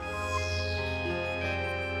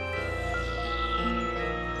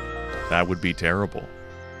 That would be terrible.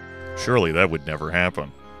 Surely that would never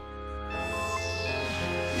happen.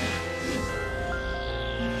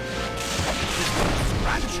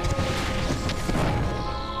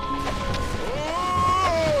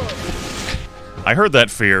 I heard that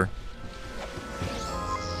fear.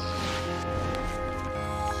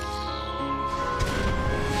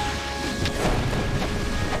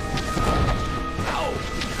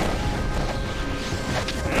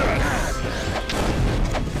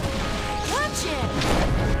 Watch it!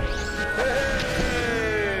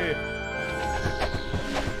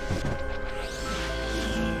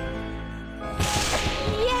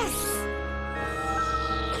 Yes!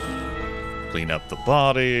 Clean up the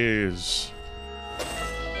bodies.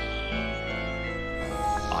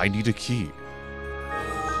 I need a key.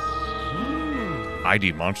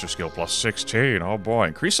 ID monster skill plus 16. Oh boy.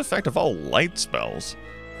 Increase effect of all light spells.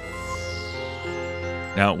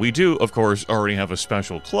 Now, we do, of course, already have a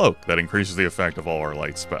special cloak that increases the effect of all our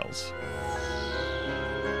light spells.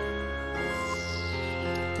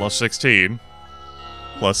 Plus 16.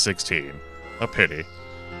 Plus 16. A pity.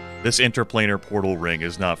 This interplanar portal ring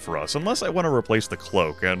is not for us, unless I want to replace the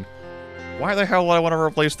cloak, and why the hell would I want to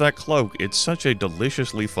replace that cloak? It's such a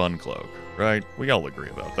deliciously fun cloak, right? We all agree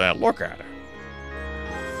about that. Look at it.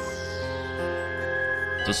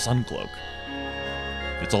 It's a sun cloak.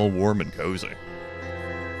 It's all warm and cozy.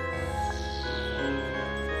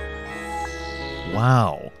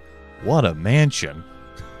 Wow. What a mansion.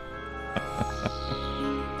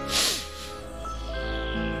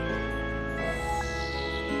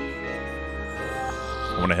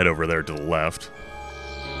 I want to head over there to the left.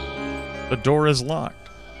 The door is locked.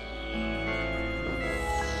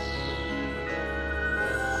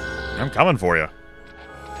 I'm coming for you.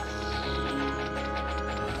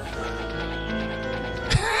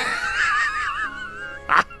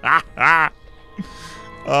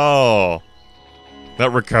 Oh.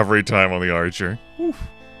 That recovery time on the archer. Whew.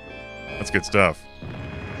 That's good stuff.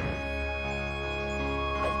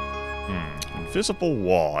 Invisible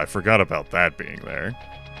wall. I forgot about that being there.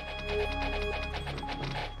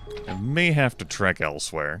 may have to trek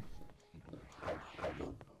elsewhere.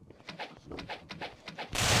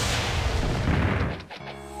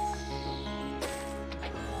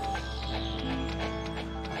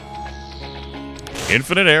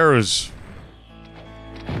 Infinite arrows.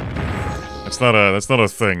 That's not a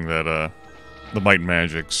thing that the Might and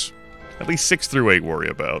Magics, at least 6 through 8, worry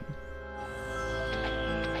about.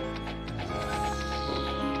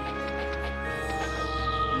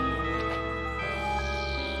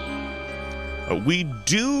 We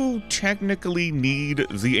do technically need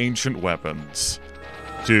the ancient weapons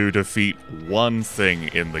to defeat one thing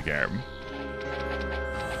in the game.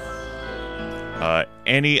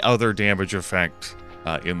 Any other damage effect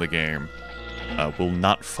in the game will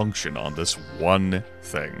not function on this one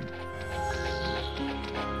thing.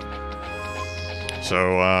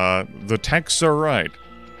 So, the texts are right,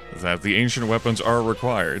 that the ancient weapons are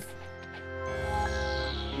required.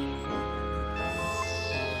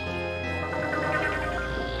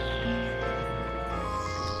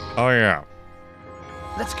 Oh yeah.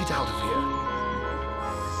 Let's get out of here.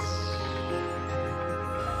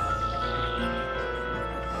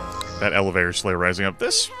 That elevator slowly rising up.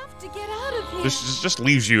 This Have to get out of here. This just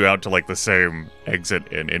leaves you out to, like, the same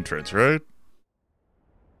exit and entrance, right?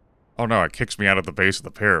 Oh no, it kicks me out of the base of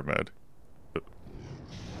the pyramid.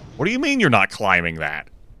 What do you mean you're not climbing that?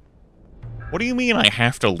 What do you mean I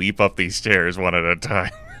have to leap up these stairs one at a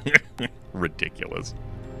time? Ridiculous.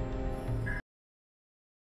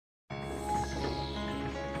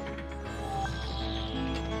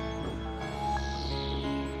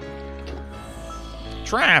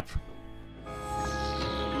 Trap!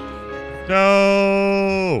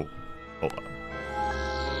 No! Hold on.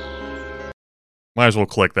 Might as well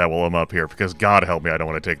click that while I'm up here, because God help me, I don't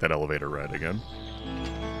want to take that elevator ride again.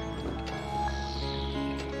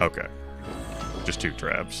 Okay. Just 2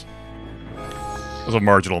 traps. There's a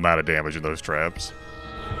marginal amount of damage in those traps.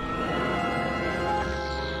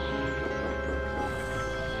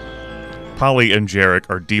 Polly and Jarek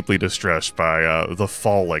are deeply distressed by the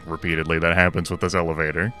falling repeatedly that happens with this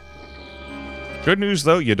elevator. Good news,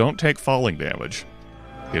 though, you don't take falling damage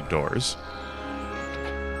indoors.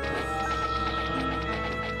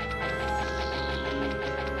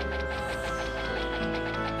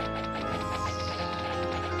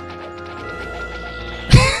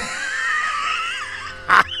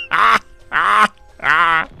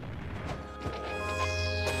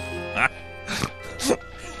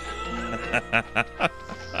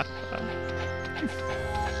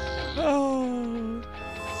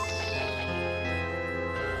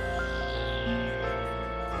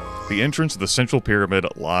 The entrance to the central pyramid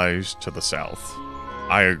lies to the south.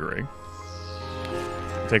 I agree.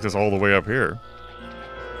 It takes us all the way up here.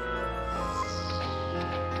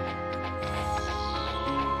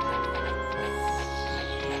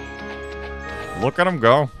 Look at him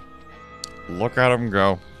go. Look at him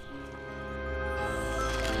go.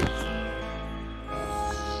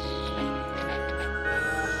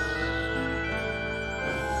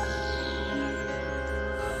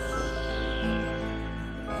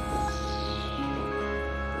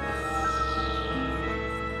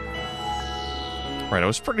 Right, I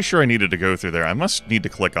was pretty sure I needed to go through there. I must need to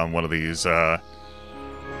click on one of these,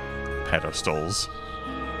 pedestals.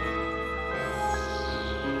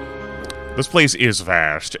 This place is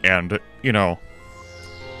vast, and, you know,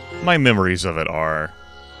 my memories of it are...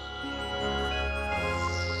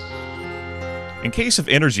 In case of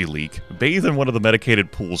energy leak, bathe in one of the medicated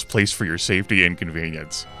pools placed for your safety and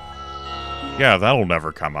convenience. Yeah, that'll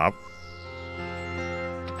never come up.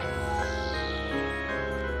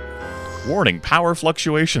 Warning, power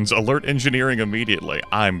fluctuations, alert engineering immediately.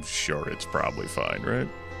 I'm sure it's probably fine, right?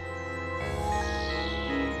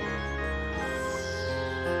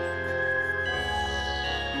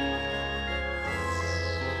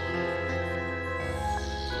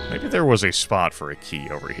 Maybe there was a spot for a key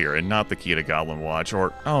over here, and not the key to Goblin Watch,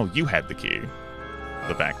 or... Oh, you had the key.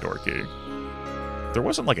 The backdoor key. There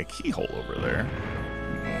wasn't, like, a keyhole over there.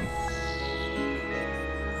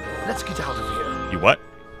 Let's get out of here. You what?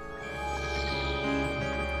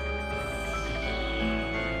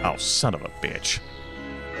 Oh, son of a bitch.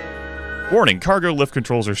 Warning, cargo lift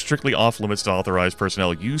controls are strictly off-limits to authorized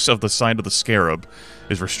personnel. Use of the sign of the Scarab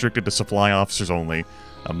is restricted to supply officers only.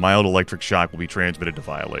 A mild electric shock will be transmitted to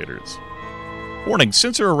violators. Warning,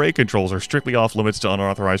 sensor array controls are strictly off-limits to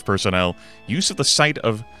unauthorized personnel. Use of the sign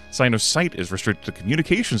of sight is restricted to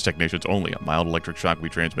communications technicians only. A mild electric shock will be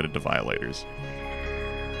transmitted to violators.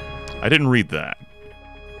 I didn't read that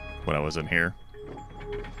when I was in here.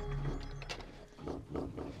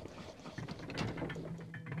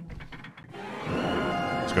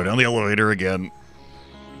 Let's go down the elevator again.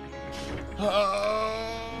 Sure.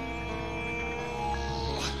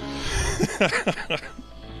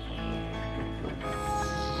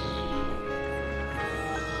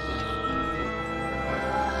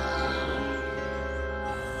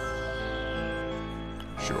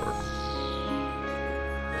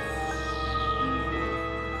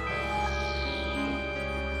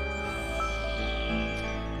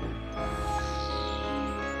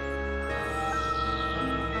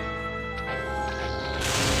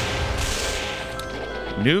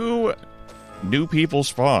 New people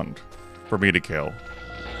spawned for me to kill.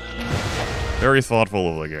 Very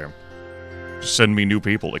thoughtful of the game. Just send me new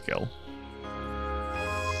people to kill.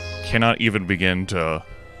 Cannot even begin to...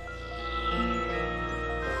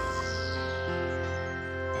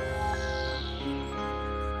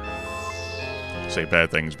 say bad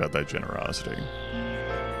things about that generosity.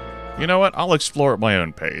 You know what? I'll explore at my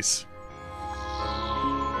own pace.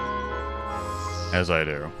 As I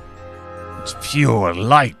do. It's pure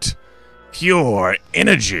light. Pure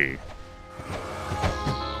energy.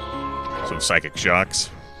 Some psychic shocks.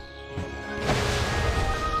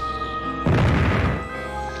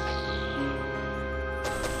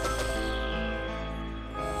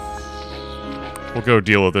 We'll go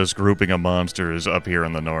deal with this grouping of monsters up here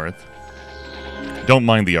in the north. Don't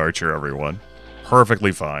mind the archer, everyone.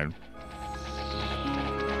 Perfectly fine.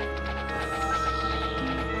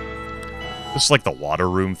 This is like the water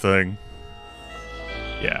room thing.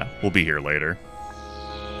 Yeah, we'll be here later.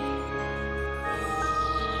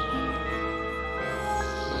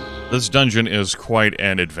 This dungeon is quite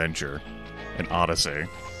an adventure. An odyssey.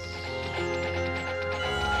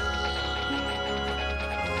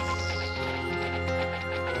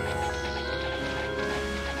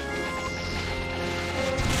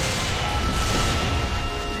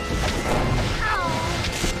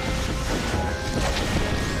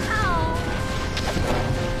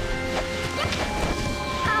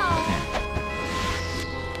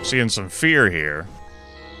 Seeing some fear here.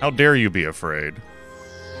 How dare you be afraid?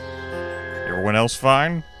 Everyone else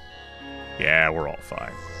fine? Yeah, we're all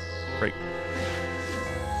fine. Great.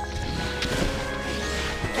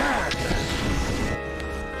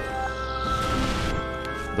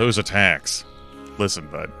 Those attacks. Listen,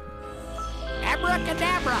 bud.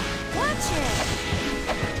 Abracadabra! Watch it!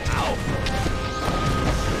 Ow!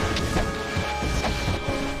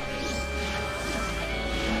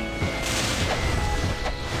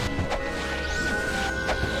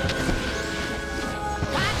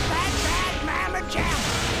 Bad mama jam!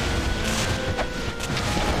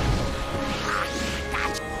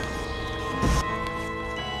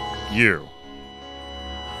 You.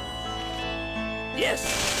 Yes!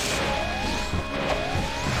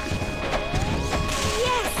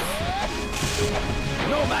 Yes!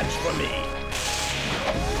 No match for me!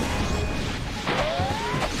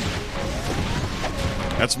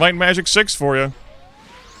 That's Might and Magic 6 for you.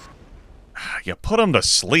 You put him to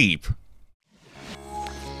sleep.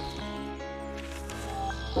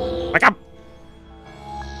 Wake up!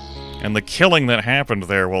 And the killing that happened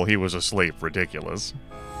there while he was asleep, ridiculous.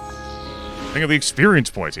 Think of the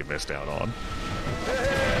experience points he missed out on.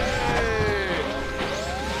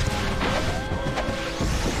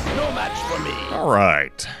 No match for me!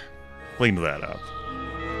 Alright. Cleaned that up.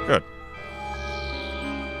 Good.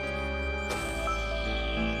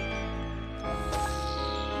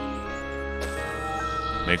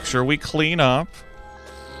 Make sure we clean up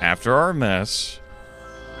after our mess.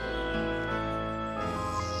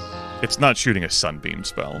 It's not shooting a sunbeam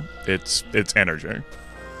spell. It's energy.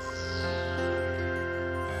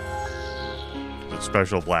 It's a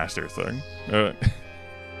special blaster thing.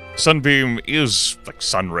 Sunbeam is like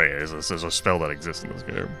sun rays. This is a spell that exists in this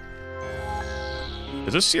game.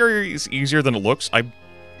 Is this series easier than it looks? I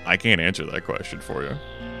can't answer that question for you.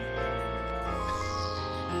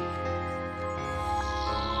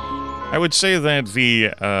 I would say that the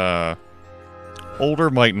older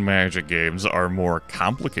Might and Magic games are more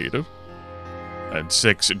complicated, and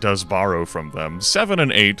 6 does borrow from them. 7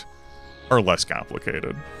 and 8 are less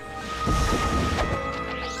complicated.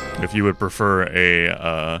 If you would prefer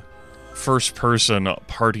a first-person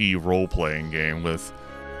party role-playing game with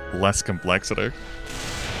less complexity.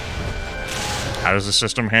 How does the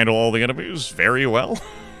system handle all the enemies? Very well.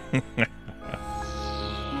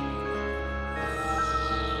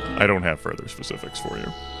 I don't have further specifics for you.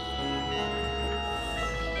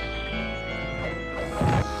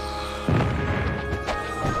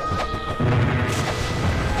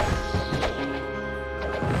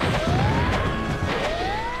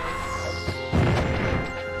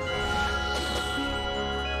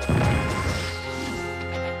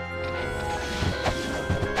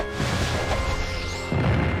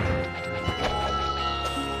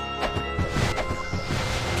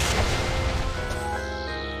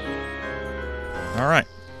 Alright.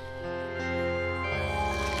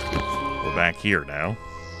 We're back here now.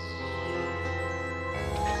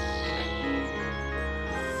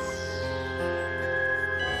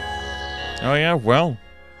 Oh yeah, well,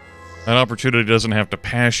 that opportunity doesn't have to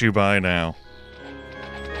pass you by now.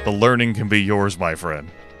 The learning can be yours, my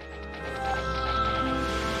friend.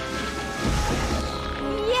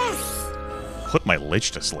 Yes! Put my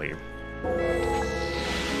lich to sleep.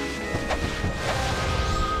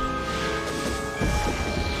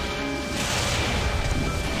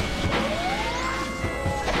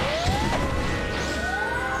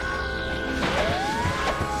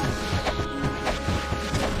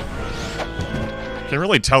 Can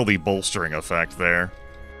really tell the bolstering effect there.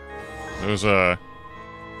 Those,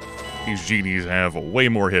 these genies have way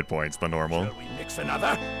more hit points than normal. Shall we mix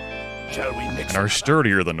another? Shall we mix And are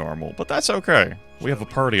sturdier than normal, but that's okay. We have a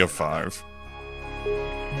party of 5.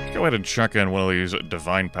 Let's go ahead and chuck in one of these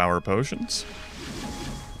divine power potions.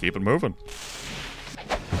 Keep it moving.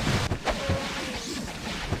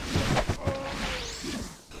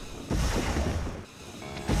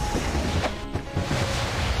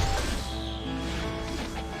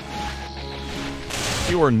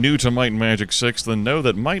 If you are new to Might and Magic 6, then know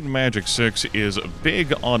that Might and Magic 6 is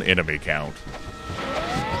big on enemy count.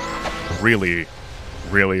 Really,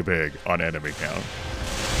 really big on enemy count.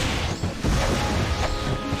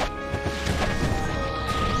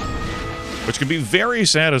 Which can be very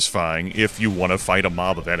satisfying if you want to fight a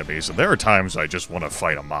mob of enemies. And there are times I just want to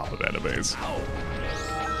fight a mob of enemies.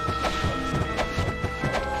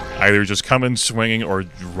 Either just come in swinging or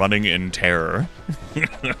running in terror.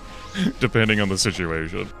 Depending on the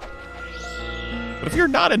situation. But if you're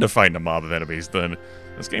not into fighting a mob of enemies, then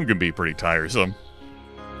this game can be pretty tiresome.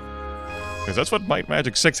 Because that's what Might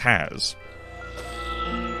Magic 6 has.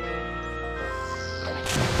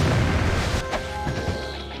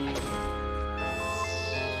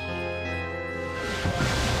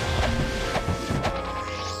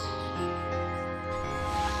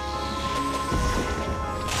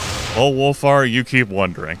 Oh, Wolfar, you keep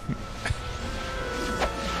wondering.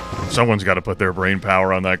 Someone's got to put their brain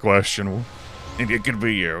power on that question, and it could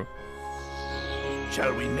be you.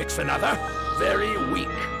 Shall we mix another? Very weak.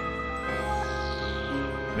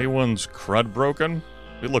 Anyone's crud broken?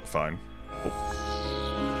 We look fine.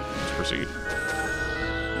 Oh. Let's proceed.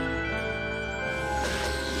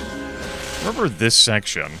 Remember this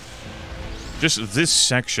section. Just this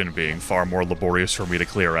section being far more laborious for me to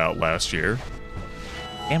clear out last year.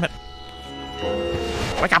 Damn it.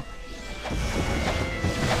 Wake up!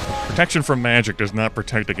 Protection from magic does not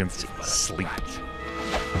protect against sleep.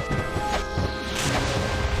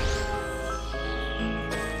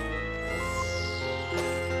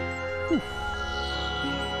 Whew.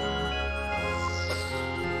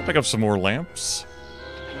 I'll pick up some more lamps.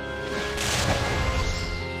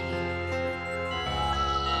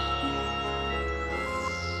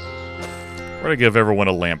 We're gonna give everyone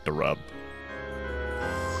a lamp to rub.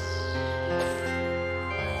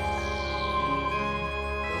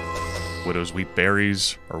 Widow's Weep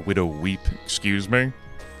berries, or Widow Weep, excuse me.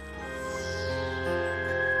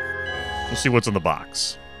 We'll see what's in the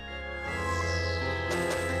box.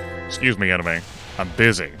 Excuse me, enemy. I'm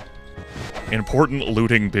busy. Important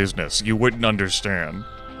looting business. You wouldn't understand.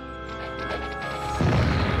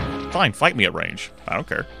 Fine, fight me at range. I don't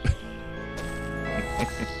care.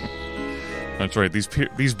 That's right,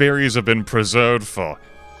 these berries have been preserved for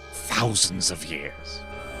thousands of years.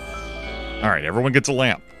 Alright, everyone gets a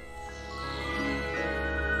lamp.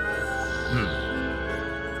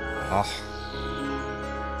 Oh.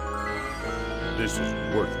 This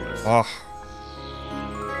is worthless. Oh.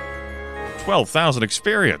 12,000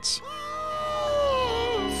 experience.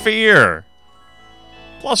 Fear.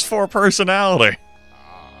 +4 personality.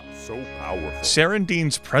 So powerful.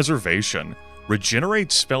 Serendine's Preservation.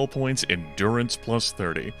 Regenerates spell points, endurance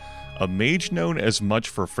 +30. A mage known as much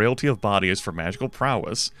for frailty of body as for magical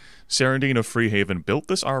prowess, Serendine of Freehaven built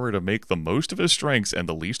this armor to make the most of his strengths and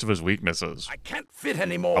the least of his weaknesses. I can't fit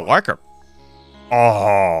anymore. I like her.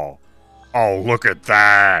 Oh. Oh, look at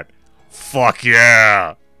that. Fuck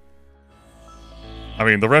yeah. I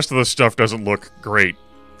mean, the rest of the stuff doesn't look great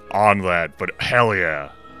on that, but hell yeah.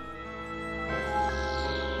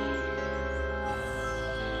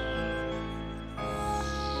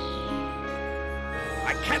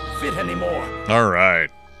 I can't fit anymore. Alright.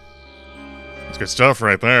 That's good stuff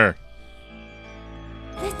right there.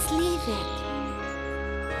 Let's leave it.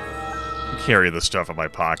 Carry the stuff in my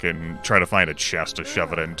pocket and try to find a chest to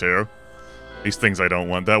shove it into. These things I don't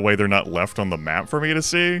want. That way they're not left on the map for me to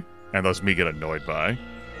see, and thus me get annoyed by.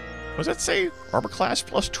 What does that say? Armor class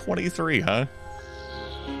 +23, huh?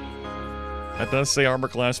 That does say armor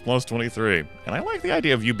class plus 23. And I like the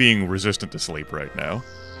idea of you being resistant to sleep right now.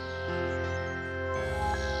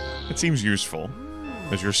 It seems useful,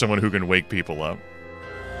 as you're someone who can wake people up.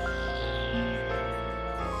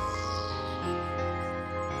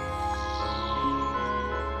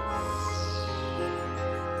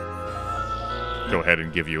 Go ahead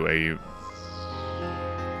and give you a...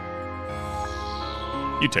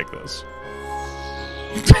 You take this.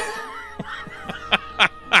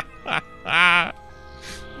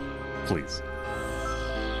 Please.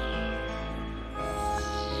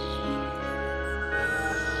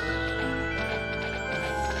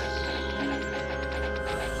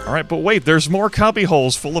 Alright, but wait, there's more cubby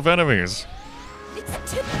holes full of enemies.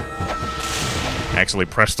 Actually,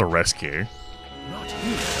 press the rest key. Not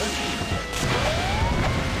here.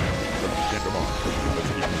 Come on. Let's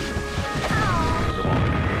keep moving. Come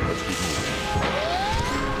on. Let's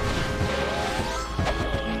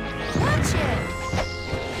keep moving.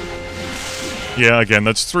 Yeah, again,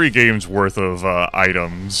 that's 3 games worth of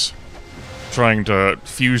items trying to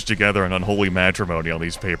fuse together an unholy matrimony on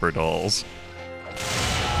these paper dolls.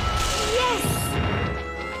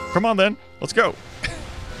 Yes! Come on then, let's go.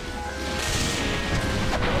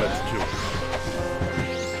 Let's kill him.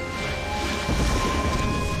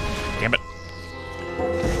 Damn it.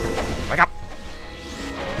 Wake up.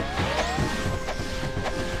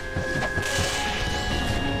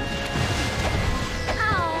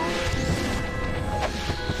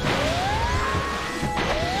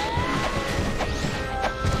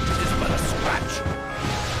 It's but a scratch.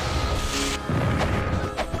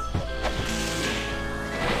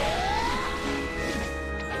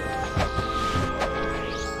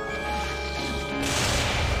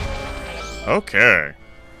 Okay.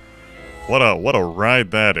 What a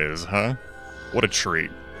ride that is, huh? What a treat.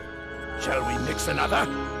 Shall we mix another?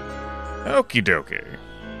 Okie dokie.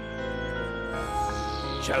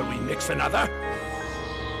 Shall we mix another?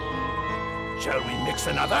 Shall we mix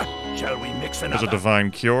another? Shall we mix There's another? a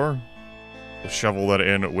divine cure. We'll shovel that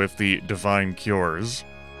in with the divine cures.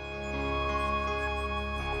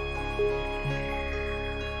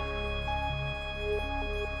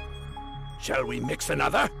 Shall we mix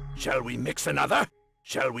another? Shall we mix another?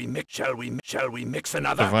 Shall we mix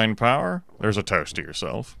another? Divine power? There's a toast to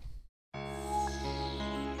yourself.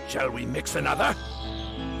 Shall we mix another?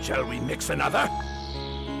 Shall we mix another?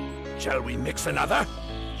 Shall we mix another?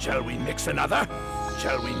 Shall we mix another?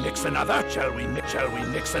 Shall we mix another? Shall we mix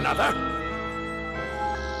another?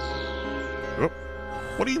 Oop.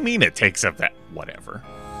 What do you mean it takes up that? Whatever.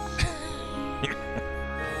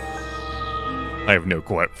 I have no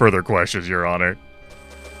further questions, Your Honor.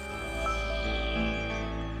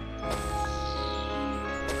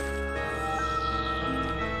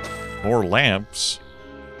 More lamps.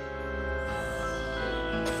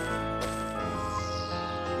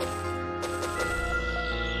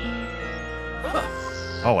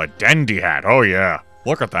 Oh, a dandy hat. Oh yeah.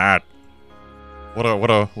 Look at that. What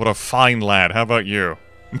a fine lad. How about you?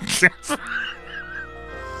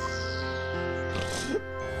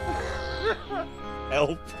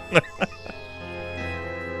 Help.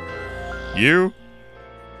 You?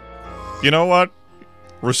 You know what?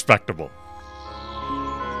 Respectable.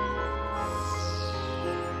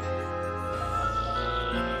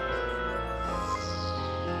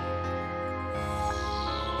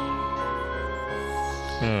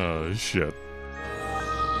 Oh, shit.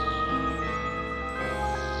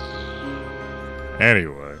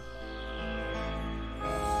 Anyway.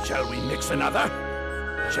 Shall we mix another?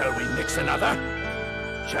 Shall we mix another?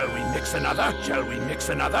 Shall we mix another? Shall we mix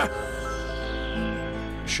another?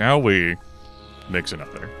 Shall we mix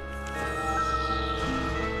another?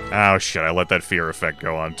 Oh, shit, I let that fear effect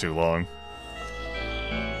go on too long.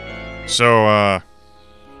 So,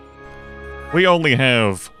 we only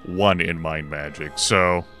have one in Mind Magic,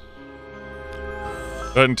 so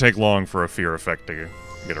doesn't take long for a fear effect to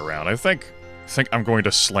get around. I think I'm going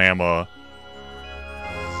to slam a...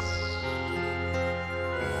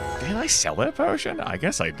 Did I sell that potion? I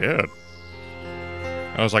guess I did.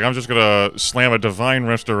 I was like, I'm just gonna slam a Divine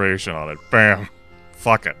Restoration on it. Bam.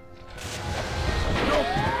 Fuck it.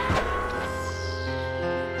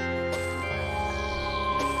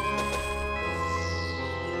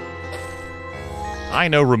 I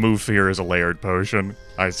know Remove Fear is a layered potion.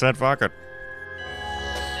 I said fuck it.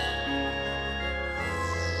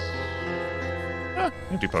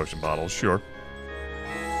 Empty potion bottles, sure.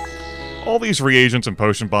 All these reagents and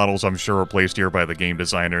potion bottles, I'm sure, are placed here by the game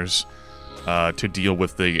designers to deal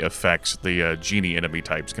with the effects the genie enemy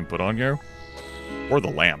types can put on you. Or the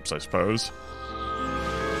lamps, I suppose.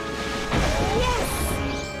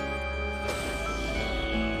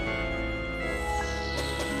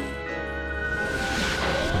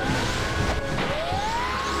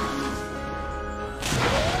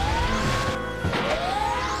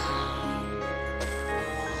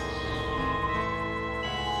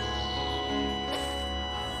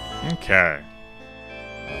 Okay.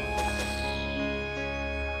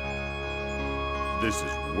 This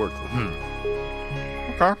is worthless.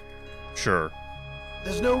 Okay. Sure.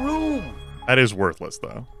 There's no room. That is worthless,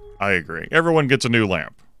 though. I agree. Everyone gets a new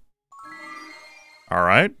lamp.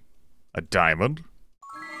 Alright. A diamond.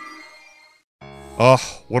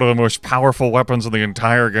 Oh, one of the most powerful weapons in the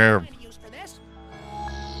entire game.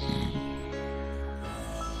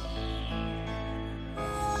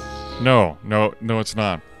 No, it's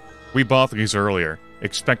not. We bought these earlier,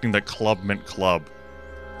 expecting that club meant club.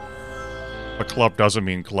 But club doesn't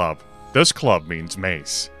mean club. This club means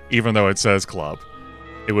mace, even though it says club.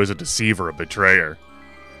 It was a deceiver, a betrayer.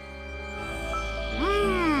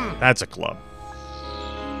 That's a club.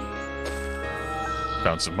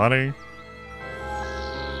 Found some money.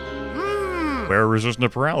 Wear resistant to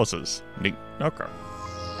paralysis. Neat. Okay.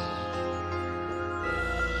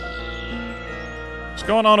 What's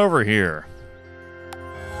going on over here?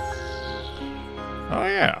 Oh,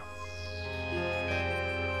 yeah.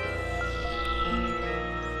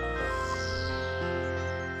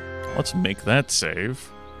 Let's make that save.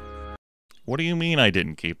 What do you mean I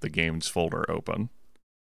didn't keep the games folder open?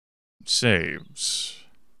 Saves.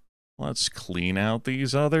 Let's clean out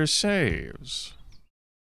these other saves.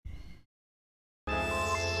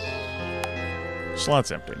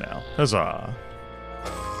 Slot's empty now. Huzzah.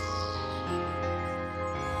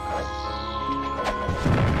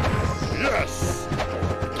 Yes!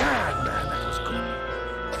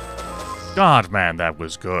 God, man, that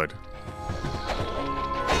was good.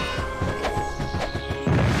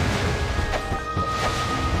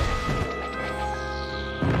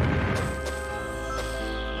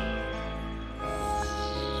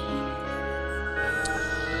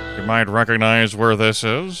 You might recognize where this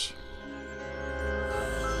is.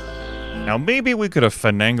 Now, maybe we could have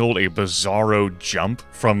finagled a bizarro jump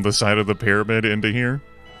from the side of the pyramid into here.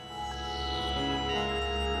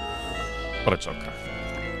 But it's okay.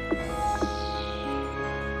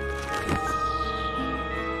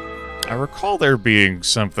 I recall there being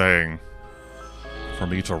something for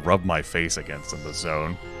me to rub my face against in the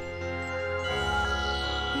zone.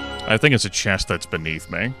 I think it's a chest that's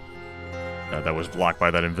beneath me. That was blocked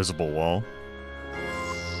by that invisible wall.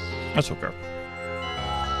 That's okay.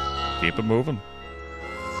 Keep it moving.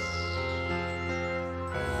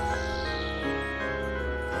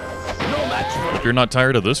 No match for If you're not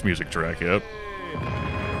tired of this music track yet.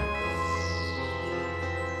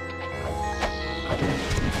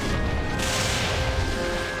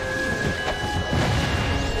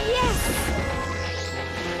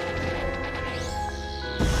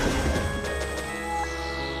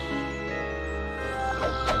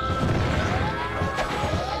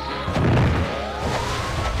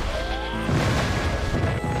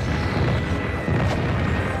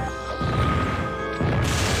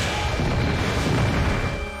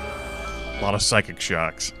 A lot of psychic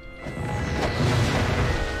shocks.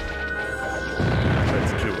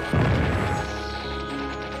 Let's do it.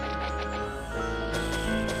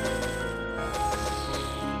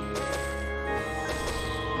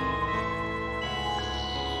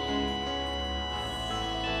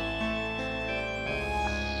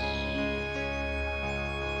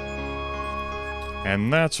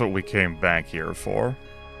 And that's what we came back here for.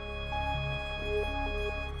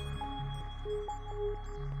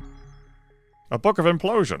 A book of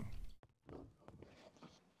implosion.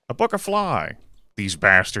 A book of fly. These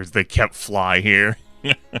bastards, they kept fly here.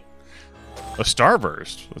 A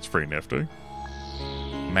starburst. That's pretty nifty.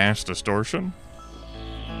 Mass distortion.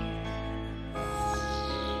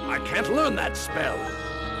 I can't learn that spell.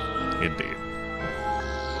 Indeed.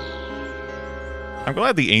 I'm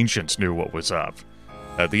glad the ancients knew what was up.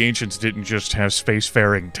 The ancients didn't just have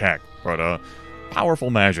spacefaring tech, but powerful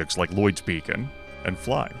magics like Lloyd's Beacon and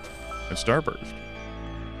fly. And starburst.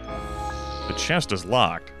 The chest is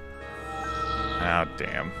locked. Ah,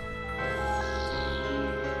 damn.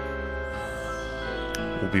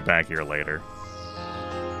 We'll be back here later.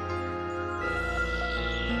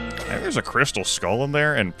 And there's a crystal skull in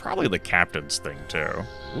there, and probably the captain's thing, too.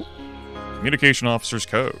 Ooh. Communication officer's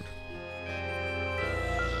code.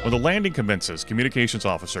 When the landing commences, communications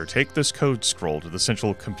officer, take this code scroll to the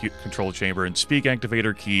central compute control chamber and speak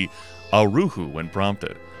activator key Aruhu when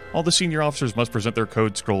prompted. All the senior officers must present their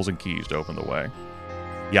code scrolls and keys to open the way.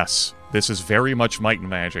 Yes, this is very much Might and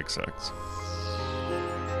Magic 6.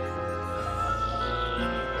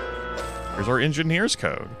 Here's our engineer's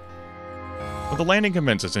code. When the landing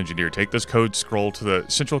commences, engineer, take this code scroll to the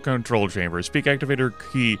central control chamber, speak activator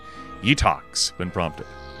key Yetox when prompted.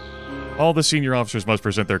 All the senior officers must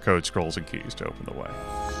present their code scrolls and keys to open the way.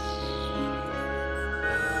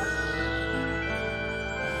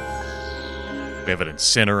 We have an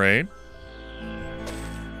incinerate.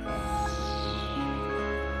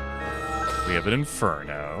 We have an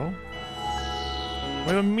inferno. We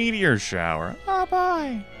have a meteor shower. Oh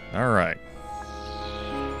boy. Alright.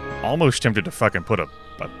 Almost tempted to fucking put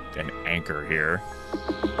an anchor here.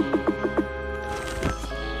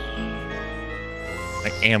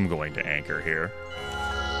 I am going to anchor here.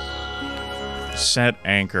 Set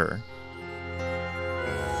anchor.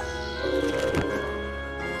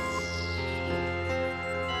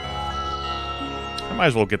 I might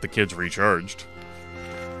as well get the kids recharged.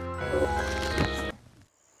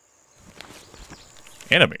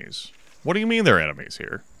 Enemies? What do you mean they're enemies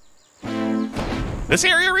here? This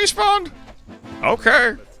area respawned?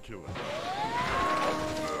 Okay.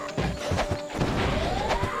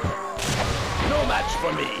 No match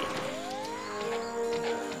for me.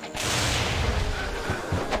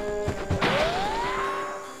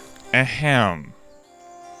 Ahem.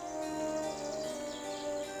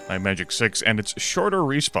 My Magic 6 and its shorter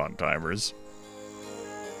respawn timers.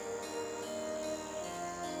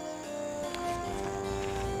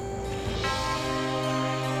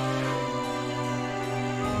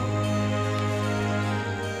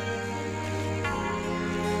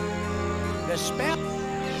 The spell.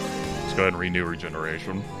 Let's go ahead and renew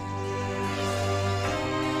regeneration.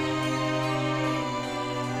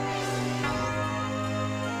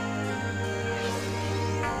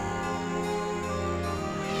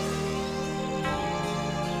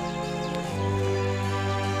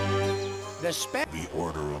 The spell. The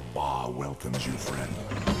Order of Ba welcomes you, friend.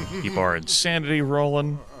 Keep our insanity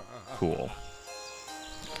rolling. Cool.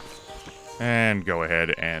 And go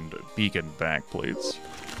ahead and beacon back, please.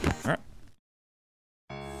 Alright.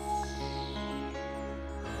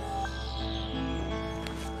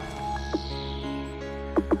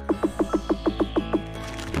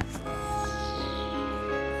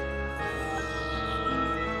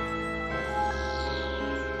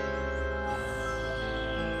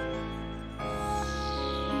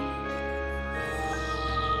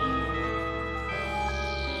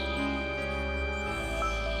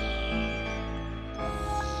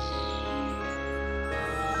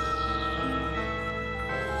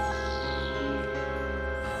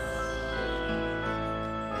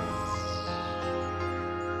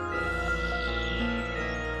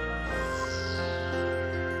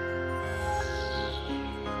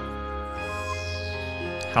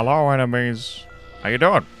 Hello, enemies. How you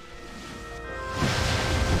doing?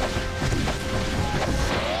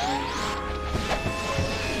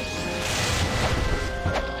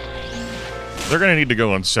 They're gonna need to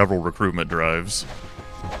go on several recruitment drives.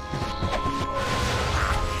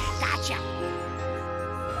 Gotcha.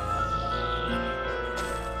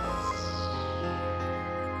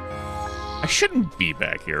 I shouldn't be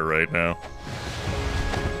back here right now.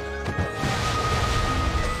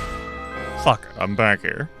 Fuck it, I'm back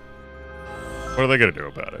here. What are they gonna do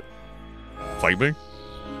about it? Fight me?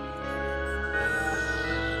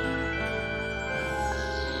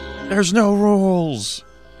 There's no rules!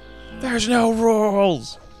 There's no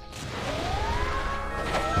rules!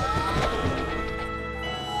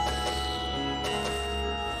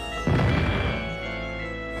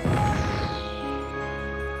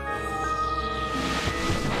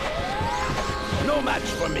 No match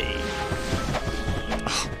for me.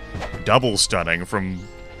 Double stunning from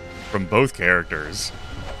both characters.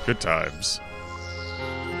 Good times.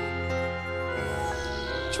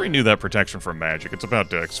 Let's renew that protection from magic. It's about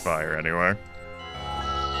to expire anyway.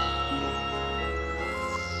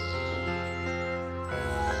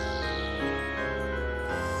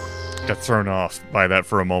 Got thrown off by that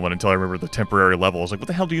for a moment until I remember the temporary level. I was like, what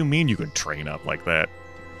the hell do you mean you can train up like that?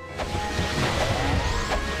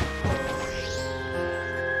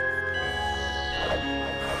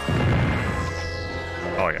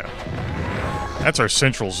 Oh yeah. That's our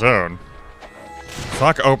central zone.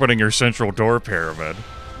 Fuck opening your central door pyramid.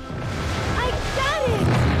 I got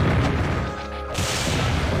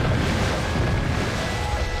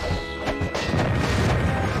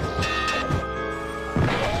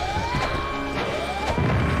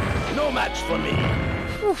it! No match for me.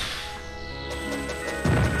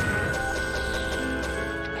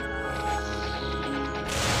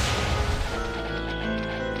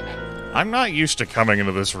 I'm not used to coming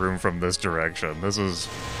into this room from this direction. This is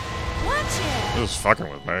fucking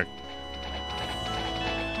with me.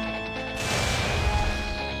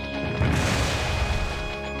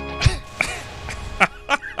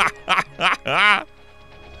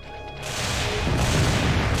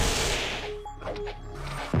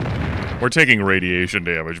 We're taking radiation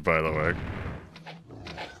damage, by the way.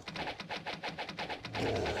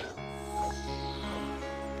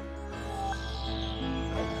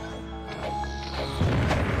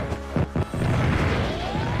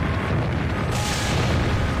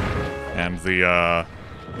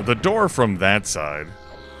 the door from that side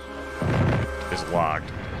is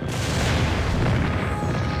locked.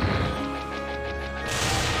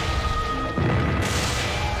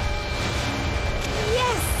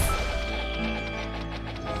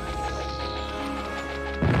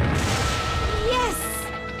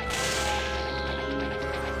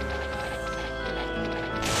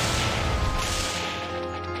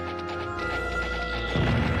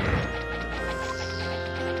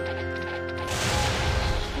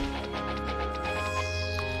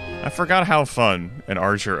 I forgot how fun an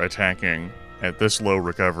archer attacking at this low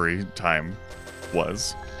recovery time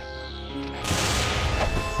was.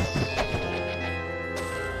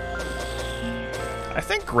 I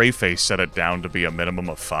think Greyface set it down to be a minimum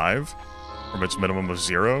of 5 from its minimum of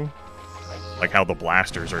 0. Like how the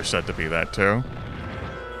blasters are said to be that too.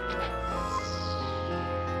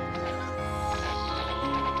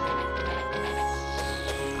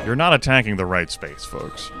 You're not attacking the right space,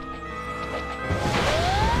 folks.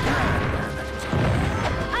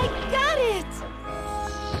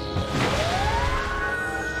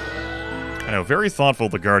 I know, very thoughtful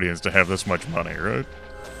of the Guardians to have this much money, right?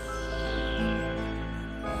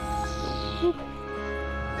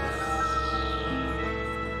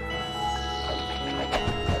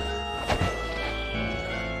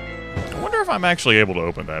 I wonder if I'm actually able to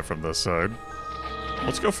open that from this side.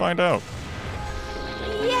 Let's go find out.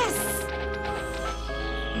 Yes!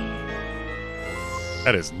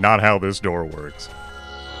 That is not how this door works.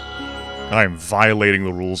 I am violating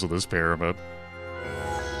the rules of this pyramid.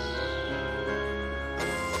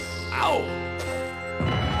 Ow!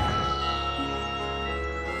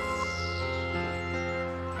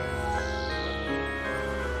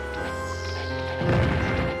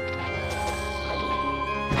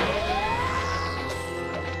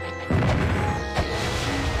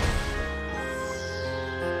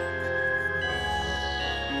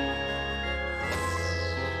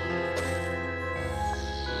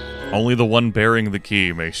 Only the one bearing the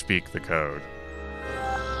key may speak the code.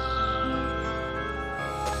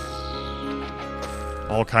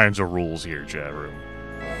 All kinds of rules here, chat room.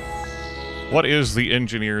 What is the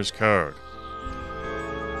engineer's code?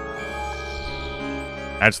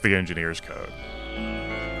 That's the engineer's code.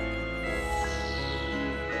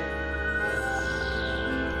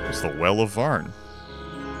 It's the Well of VARN.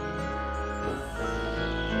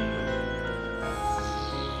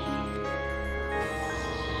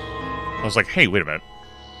 I was like, hey, wait a minute.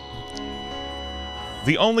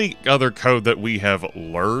 The only other code that we have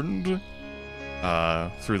learned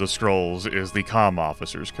through the scrolls is the comm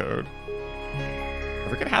officer's code. I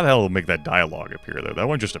forget how the hell to make that dialogue appear, though. That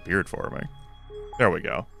one just appeared for me. There we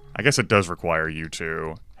go. I guess it does require you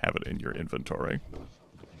to have it in your inventory.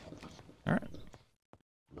 Alright.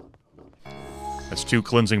 That's 2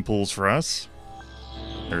 cleansing pools for us.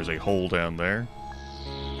 There's a hole down there.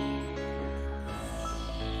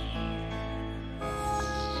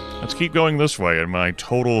 Let's keep going this way in my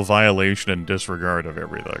total violation and disregard of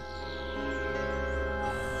everything.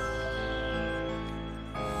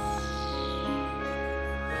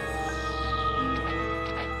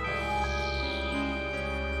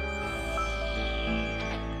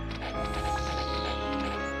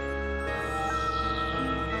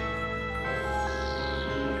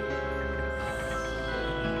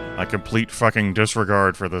 My complete fucking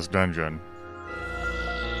disregard for this dungeon.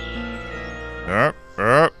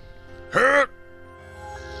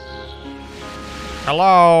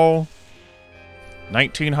 Hello?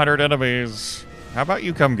 1,900 enemies. How about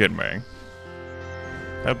you come get me?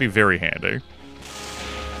 That'd be very handy.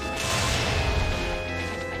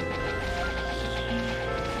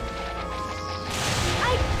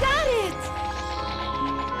 I got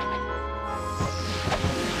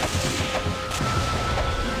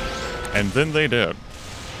it! And then they did.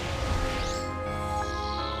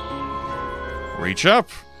 Reach up,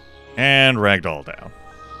 and ragdoll down.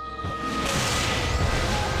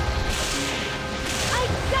 I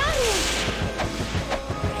got it!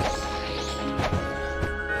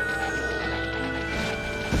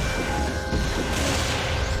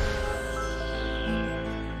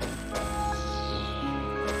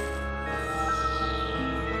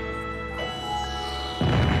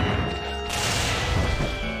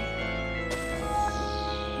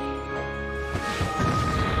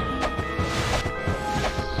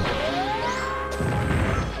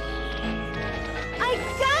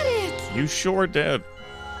 You sure did.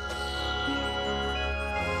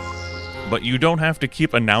 But you don't have to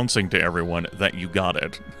keep announcing to everyone that you got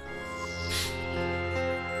it.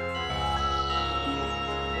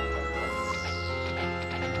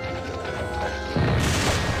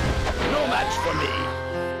 No match for me.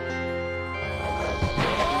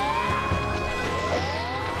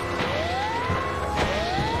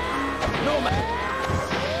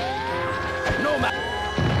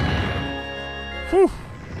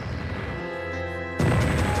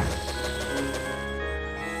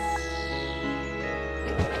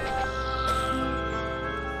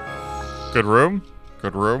 Good room.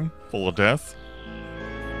 Good room. Full of death.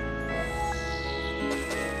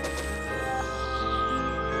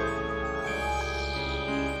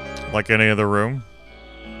 Like any other room.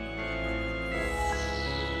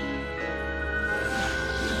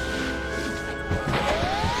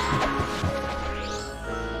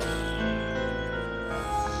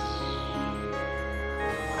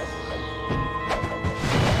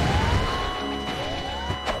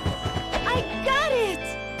 I got it!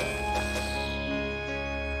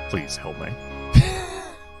 Please help me.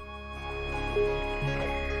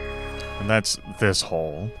 And that's this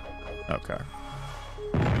hole. Okay.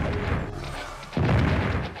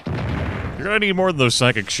 You're gonna need more than those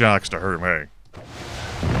psychic shocks to hurt me.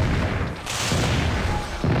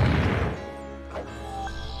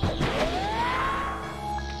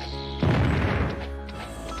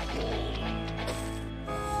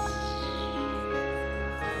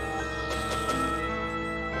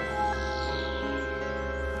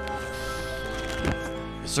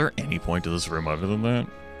 Is there any point to this room other than that?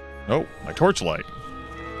 Oh, my torchlight.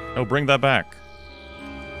 Oh, bring that back.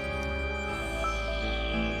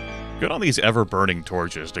 Good on these ever-burning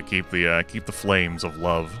torches to keep the flames of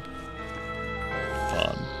love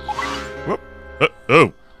on. Whoop!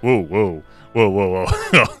 Oh! Whoa! Whoa! Whoa! Whoa!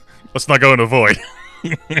 Whoa! Let's not go in a void.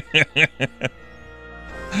 This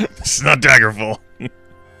is not Daggerfall.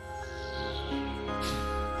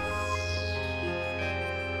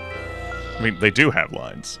 I mean, they do have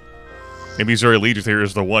lines. Maybe Zuri Legith here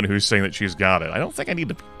is the one who's saying that she's got it. I don't think I need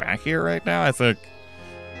to be back here right now. I think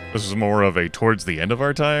this is more of a towards the end of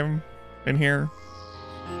our time in here.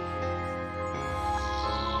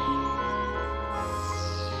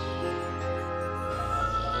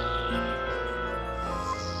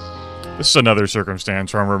 This is another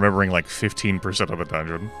circumstance where I'm remembering like 15% of the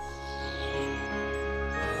dungeon.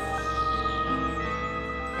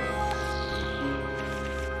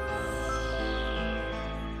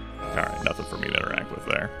 Alright, nothing for me to interact with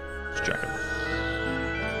there. Just checking.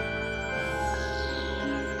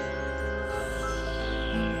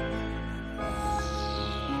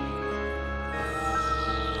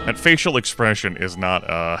 That facial expression is not,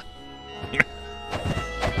 I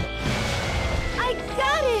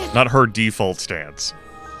got it! not her default stance.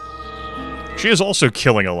 She is also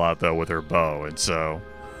killing a lot, though, with her bow, and so...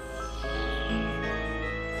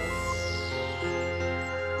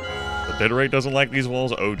 The bitrate doesn't like these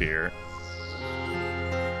walls? Oh, dear.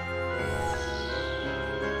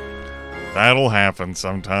 That'll happen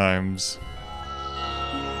sometimes.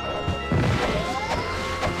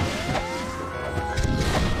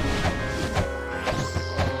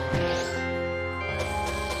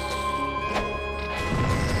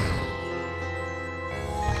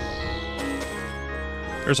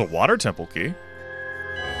 There's a water temple key.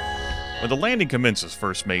 When the landing commences,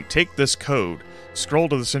 first mate, take this code, scroll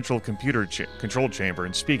to the central computer control chamber,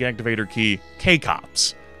 and speak activator key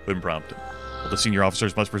KCOPS when prompted. All the senior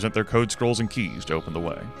officers must present their code scrolls and keys to open the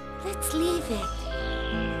way. Let's leave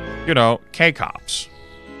it. You know, KCOPS.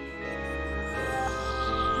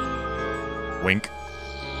 Wink.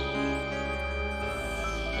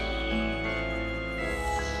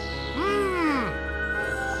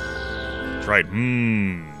 That's right, It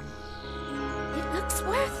looks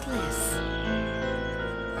worthless.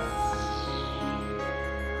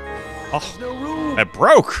 Oh, No room. that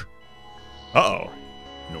broke! Uh-oh.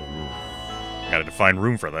 No room. Gotta define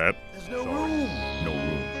room for that. There's no room. No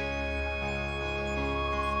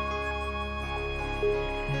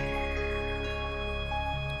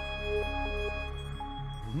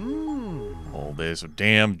room. All this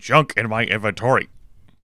damn junk in my inventory.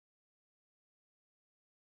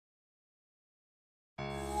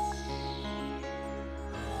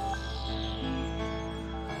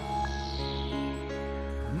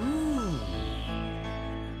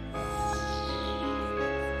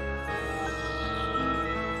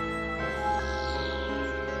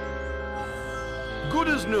 Good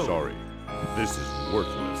as new. Sorry. This is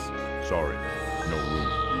worthless. Sorry. No room.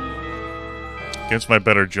 Against my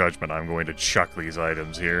better judgment, I'm going to chuck these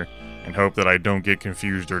items here and hope that I don't get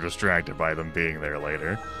confused or distracted by them being there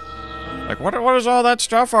later. Like, what is all that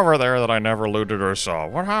stuff over there that I never looted or saw?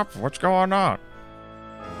 What happened? What's going on?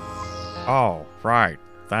 Oh, right.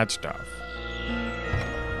 That stuff.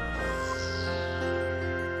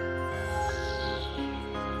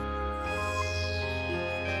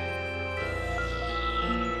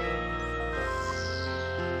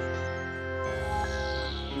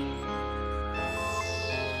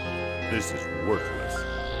 This is worthless.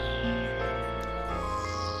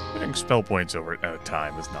 Getting spell points over at a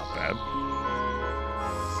time is not bad.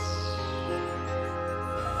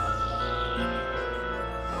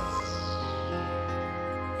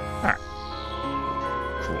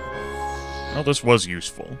 Well, this was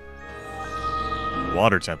useful.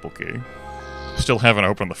 Water temple key. Still haven't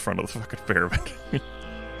opened the front of the fucking pyramid.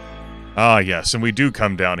 Ah, yes, and we do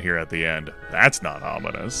come down here at the end. That's not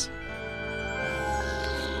ominous.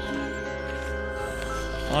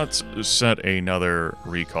 Let's set another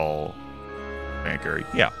recall anchor.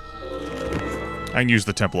 Yeah. I can use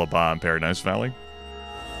the Temple of Ba in Paradise Valley.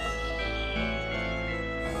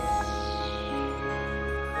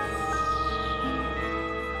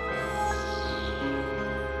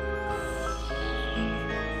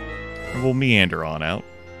 And we'll meander on out.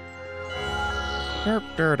 You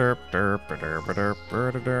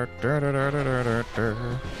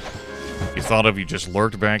thought if you just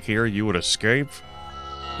lurked back here, you would escape?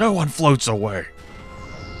 No one floats away.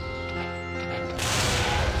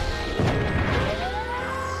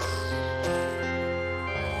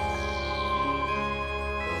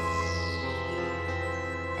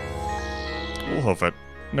 We'll hoof it.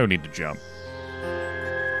 No need to jump.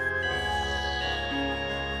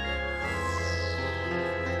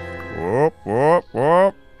 Whoop, whoop,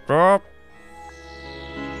 whoop, whoop.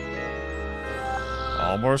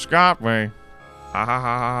 Almost got me. Ha ha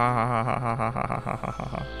ha ha ha ha ha ha ha ha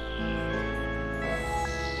ha.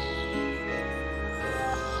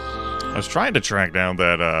 I was trying to track down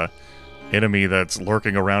that enemy that's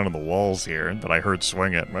lurking around in the walls here that I heard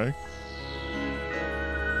swing at me.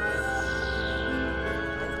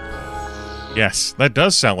 Yes, that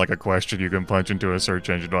does sound like a question you can punch into a search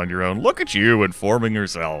engine on your own. Look at you informing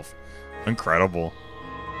yourself. Incredible.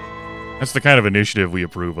 That's the kind of initiative we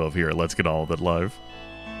approve of here. Let's Get On With It Live.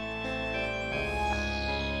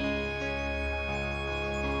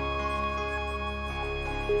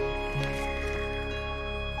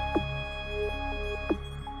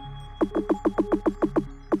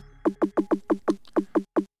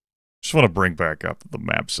 Just want to bring back up the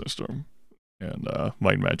map system. And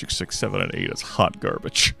Might and Magic 6, 7, and 8 is hot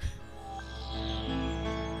garbage.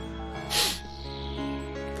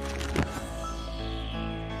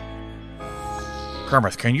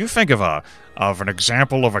 Grimith, can you think of an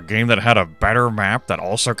example of a game that had a better map that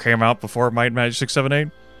also came out before Might and Magic 6, 7, 8?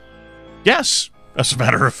 Yes, as a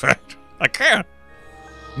matter of fact. I can.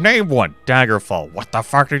 Name one. Daggerfall. What the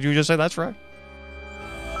fuck did you just say? That's right.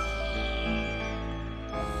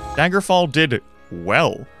 Daggerfall did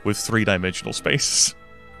well with three-dimensional spaces.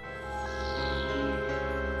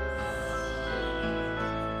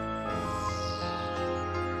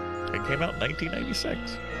 It came out in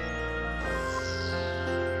 1996.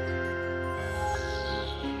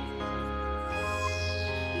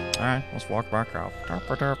 Alright, let's walk back out. Let's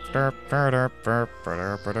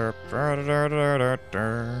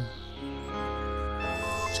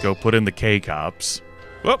go put in the K-Cops.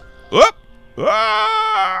 Whoop! Whoop!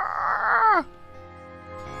 Ah!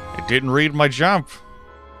 It didn't read my jump.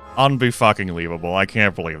 Unbe-fucking-leavable. I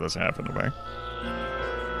can't believe this happened to me.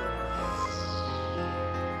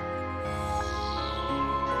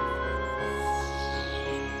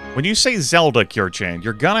 When you say Zelda, Cure-chan,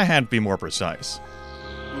 you're gonna have to be more precise.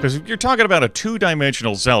 Because if you're talking about a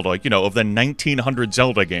two-dimensional Zelda, you know, of the 1900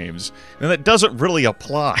 Zelda games, then that doesn't really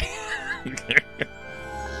apply. It's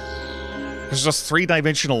just a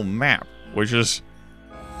three-dimensional map, which is...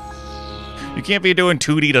 You can't be doing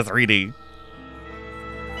 2D to 3D.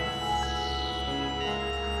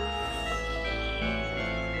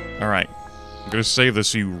 Alright. I'm gonna save this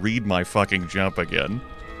so you read my fucking jump again.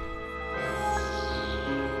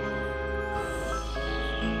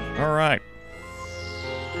 Alright.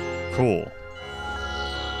 Cool.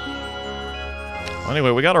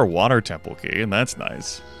 Anyway, we got our water temple key, and that's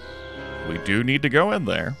nice. We do need to go in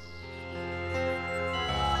there.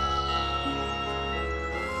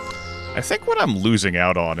 I think what I'm losing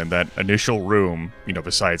out on in that initial room, you know,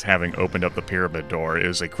 besides having opened up the pyramid door,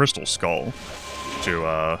 is a crystal skull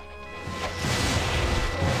to,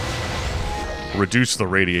 reduce the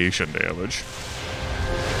radiation damage.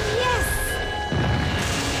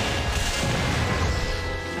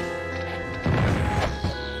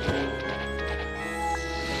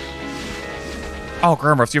 Oh,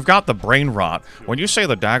 Grimith, you've got the brain rot. When you say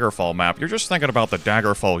the Daggerfall map, you're just thinking about the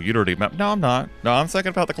Daggerfall Unity map. No, I'm not. No, I'm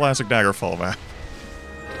thinking about the classic Daggerfall map.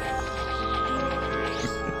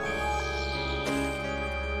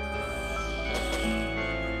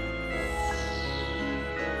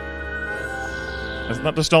 There's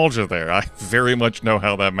not nostalgia there. I very much know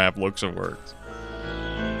how that map looks and works.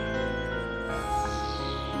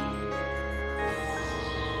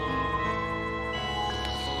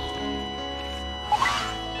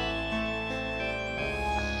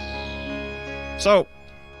 So,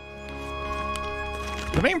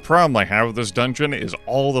 the main problem I have with this dungeon is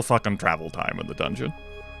all the fucking travel time in the dungeon.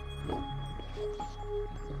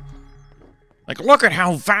 Like, look at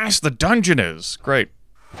how vast the dungeon is. Great.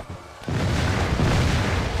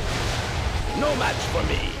 No match for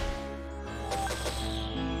me.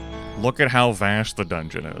 Look at how vast the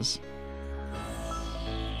dungeon is.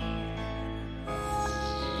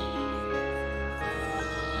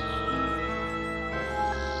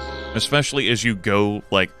 Especially as you go,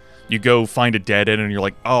 like, you go find a dead end and you're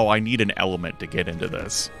like, oh, I need an element to get into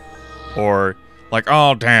this. Or, like,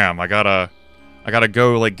 oh, damn, I gotta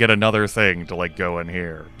go, like, get another thing to, like, go in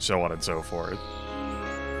here. So on and so forth.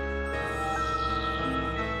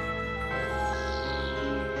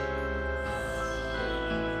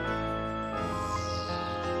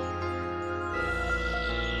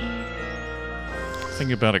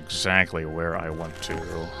 Thinking about exactly where I want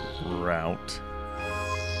to route.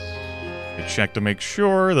 You check to make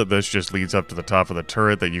sure that this just leads up to the top of the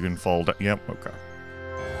turret that you can fall down. Yep, okay.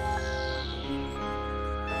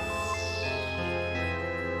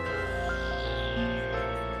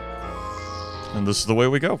 And this is the way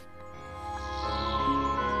we go.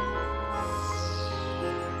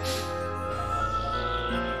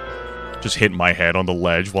 Just hitting my head on the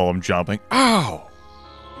ledge while I'm jumping. Ow!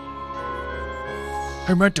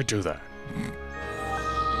 I meant to do that.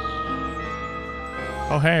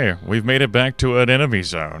 Oh hey, we've made it back to an enemy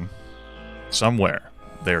zone. Somewhere.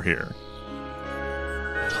 They're here.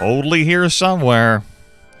 Totally here somewhere.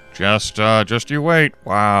 Just you wait.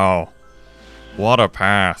 Wow. What a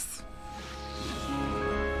path.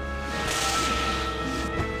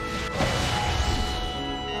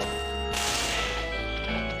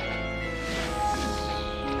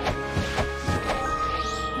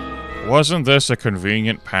 Wasn't this a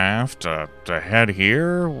convenient path to head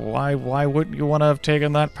here? Why wouldn't you want to have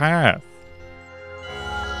taken that path?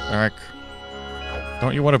 Like,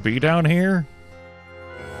 don't you want to be down here?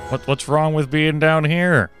 What's wrong with being down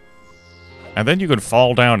here? And then you can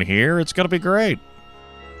fall down here? It's gonna be great.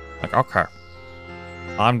 Like, okay.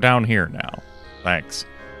 I'm down here now. Thanks.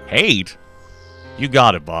 Hate? You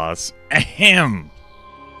got it, boss. Ahem.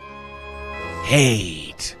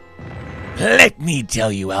 Hate. Let me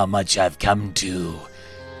tell you how much I've come to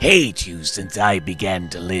hate you since I began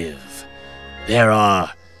to live. There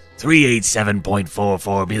are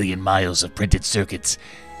 387.44 billion miles of printed circuits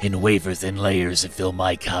in wafer-thin layers that fill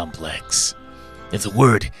my complex. If the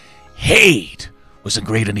word hate was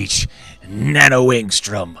engraved on each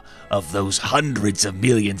nano-angstrom of those hundreds of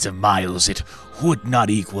millions of miles, it would not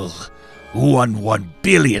equal 1/1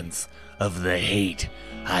 billionth of the hate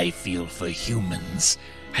I feel for humans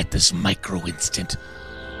at this micro-instant.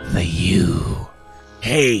 The you.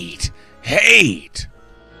 Hate. Hate!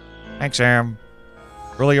 Thanks, Sam.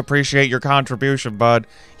 Really appreciate your contribution, bud.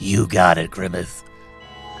 You got it, Grimith.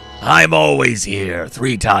 I'm always here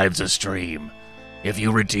 3 times a stream, if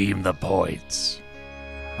you redeem the points.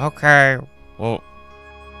 Okay. Well,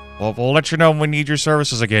 we'll let you know when we need your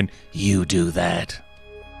services again. You do that.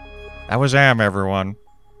 That was Am, everyone.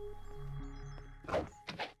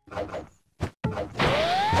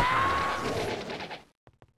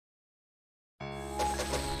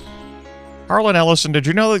 Harlan Ellison, did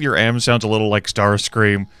you know that your M sounds a little like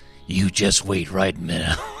Starscream? You just wait right a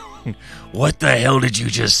minute. What the hell did you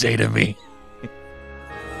just say to me?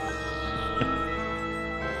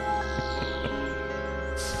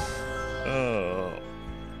 Oh.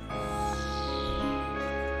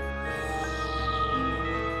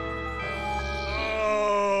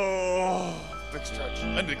 Big stretch.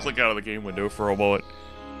 I need to click out of the game window for a moment.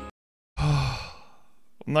 I'm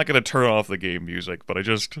not going to turn off the game music, but I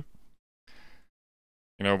just...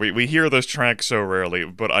 You know, we hear this track so rarely,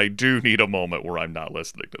 but I do need a moment where I'm not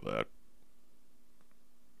listening to that.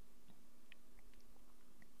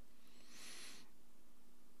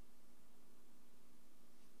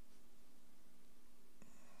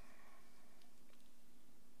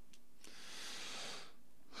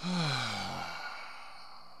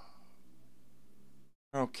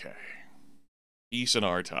 Okay. Peace in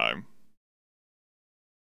our time.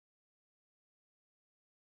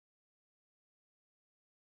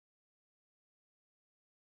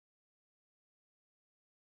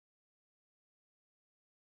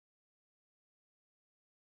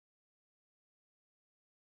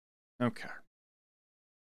 Okay.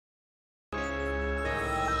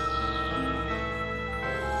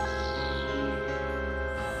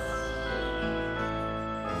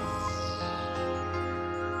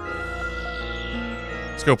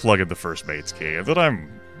 Let's go plug in the first mate's key. I think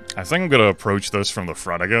I'm gonna approach this from the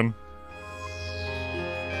front again.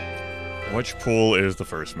 Which pool is the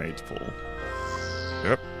first mate's pool?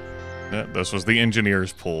 Yep. Yeah, this was the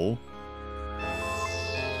engineer's pool.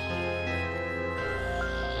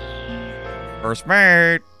 First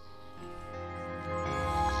mate!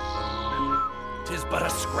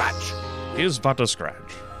 is but a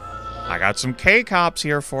scratch. I got some K-cops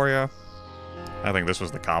here for you. I think this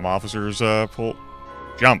was the comm officer's pull.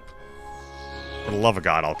 Jump. For the love of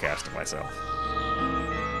God, I'll cast it myself.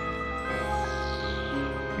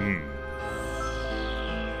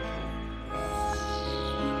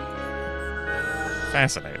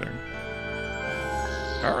 Fascinating.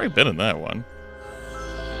 I've already been in that one.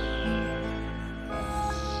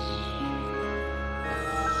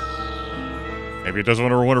 Maybe it doesn't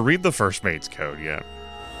want to read the first mate's code yet.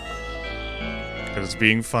 Because it's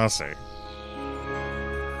being fussy.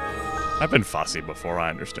 I've been fussy before, I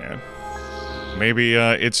understand. Maybe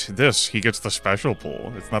it's this. He gets the special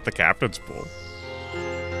pull. It's not the captain's pull.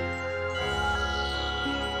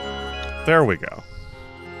 There we go.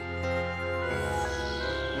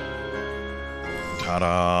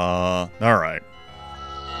 Ta-da! Alright.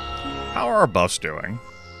 How are our buffs doing?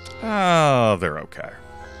 They're okay.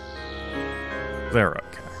 They're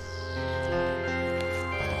okay.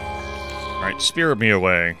 Alright, spirit me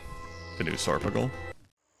away to do Sorpigal.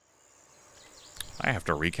 I have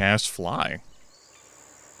to recast Fly.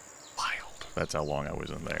 Wild. That's how long I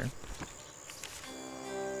was in there.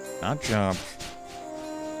 Not jump.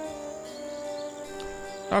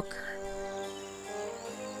 Okay.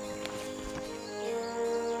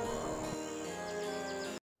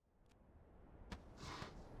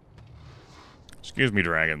 Excuse me,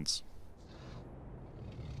 dragons.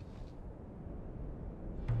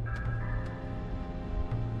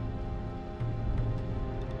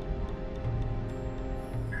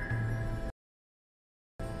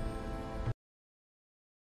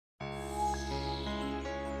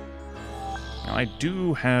 Now, I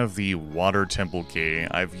do have the Water Temple key.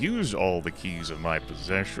 I've used all the keys in my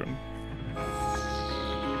possession.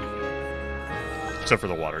 Except for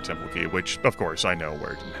the Water Temple key, which, of course, I know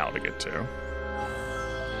where and how to get to.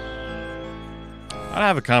 I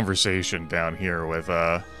have a conversation down here with,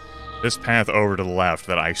 this path over to the left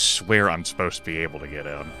that I swear I'm supposed to be able to get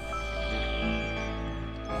in.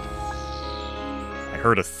 I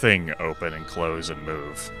heard a thing open and close and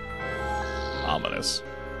move. Ominous.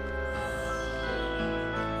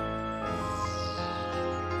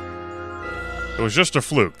 It was just a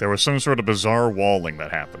fluke. There was some sort of bizarre walling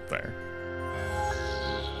that happened there.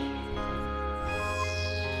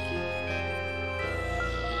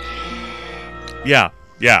 Yeah.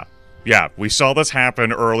 We saw this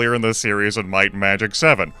happen earlier in the series in Might and Magic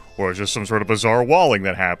 7, where it was just some sort of bizarre walling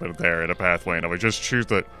that happened there in a pathway, and I would just choose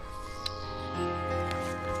the...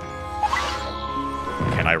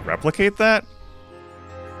 Can I replicate that?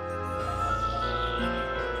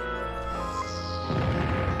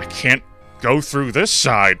 I can't go through this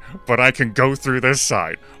side, but I can go through this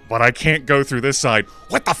side. But I can't go through this side.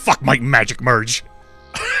 What the fuck, Might and Magic Merge?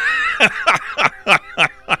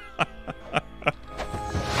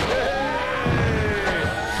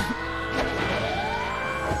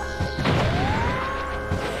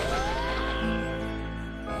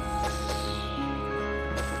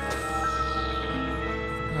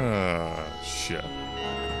 Shit.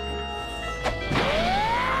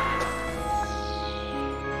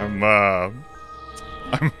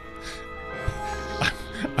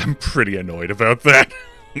 I'm pretty annoyed about that,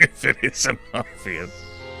 if it isn't obvious.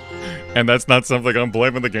 And that's not something I'm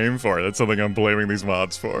blaming the game for, that's something I'm blaming these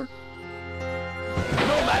mods for. No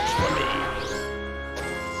match for me.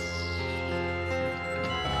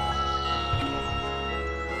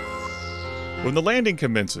 When the landing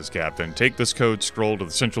commences, Captain, take this code scroll to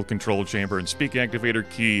the central control chamber and speak activator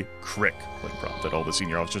key CRIC when prompted. All the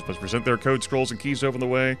senior officers must present their code scrolls and keys to open the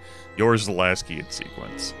way. Yours is the last key in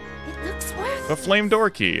sequence. It looks worth A flame door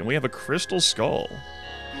key, and we have a crystal skull.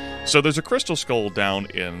 So there's a crystal skull down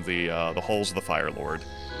in the halls of the Fire Lord,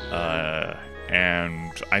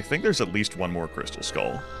 and I think there's at least one more crystal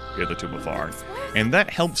skull in the Tomb of VARN, and that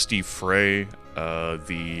helps defray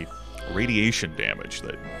the radiation damage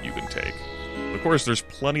that you can take. Of course, there's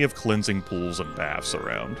plenty of cleansing pools and baths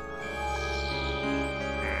around.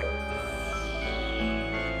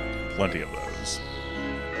 Plenty of those.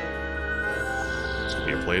 This could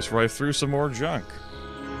be a place where I threw some more junk.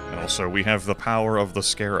 And also, we have the power of the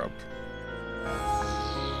scarab.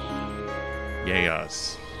 Yay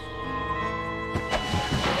us.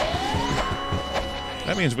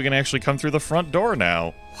 That means we can actually come through the front door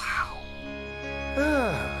now. Wow.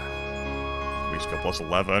 Skill plus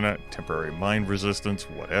 11, temporary mind resistance,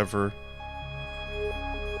 whatever.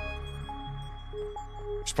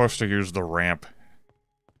 We're supposed to use the ramp.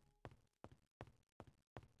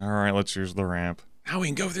 Alright, let's use the ramp. Now we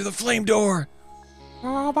can go through the flame door.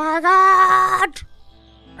 Oh my god!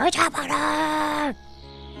 It's happening!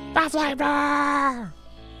 The flame door!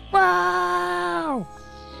 Whoa!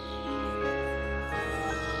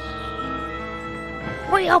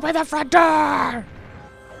 We open the front door!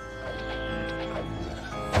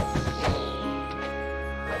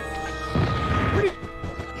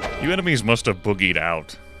 You enemies must have boogied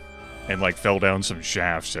out and, like, fell down some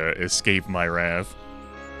shafts to escape my wrath.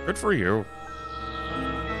 Good for you.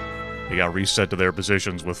 They got reset to their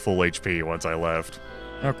positions with full HP once I left.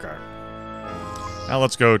 Okay. Now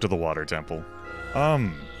let's go to the water temple.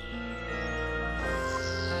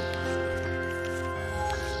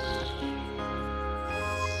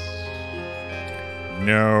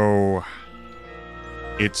 No.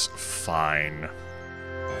 It's fine.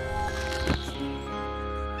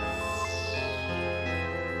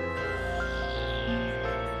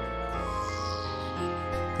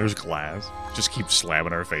 There's glass. Just keep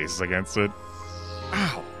slamming our faces against it.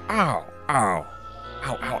 Ow! Ow! Ow!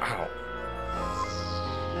 Ow! Ow! Ow!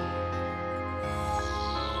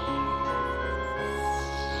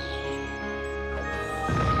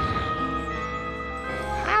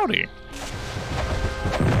 Howdy!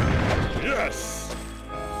 Yes!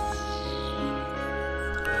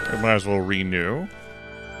 We might as well renew.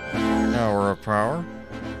 Hour of power.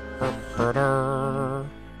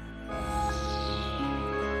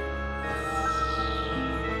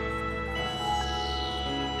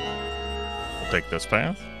 Take this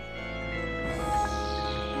path.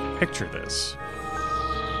 Picture this.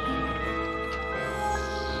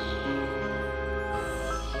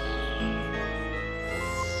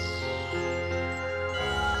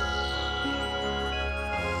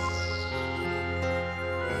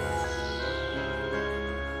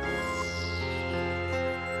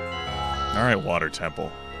 All right, water temple.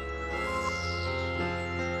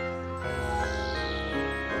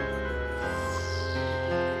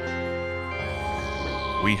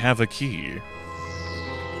 We have a key.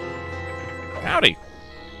 Howdy. How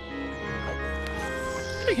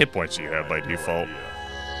many hit points do you have by default?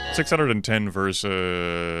 610 versus...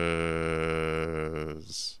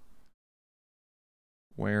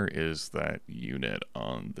 Where is that unit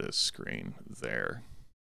on this screen? There.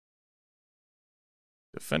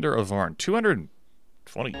 Defender of VARN.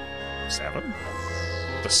 227?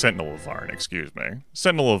 The Sentinel of VARN, excuse me.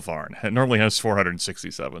 Sentinel of VARN normally has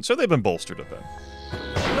 467, so they've been bolstered a bit.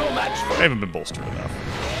 No match for They haven't been bolstered enough.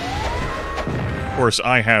 Of course,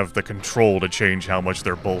 I have the control to change how much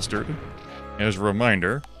they're bolstered. As a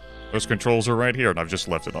reminder, those controls are right here, and I've just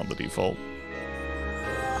left it on the default.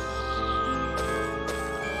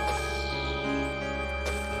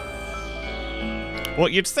 Well,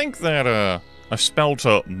 you'd think that a spell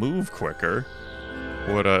to move quicker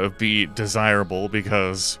would be desirable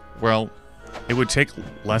because, well, it would take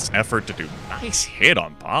less effort to do. Nice hit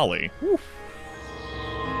on Polly.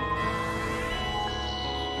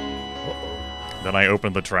 Then I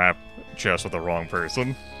opened the trap chest with the wrong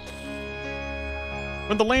person.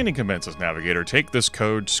 When the landing commences, Navigator, take this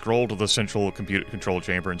code, scroll to the central computer control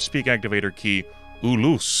chamber, and speak activator key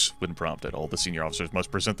Ulus when prompted. All the senior officers must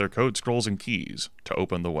present their code, scrolls, and keys to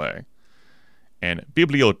open the way. And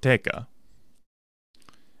Biblioteca.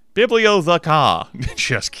 Bibliotheca!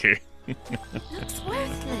 Just kidding. Looks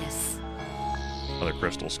worthless. Another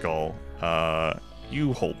crystal skull.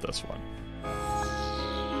 You hold this one.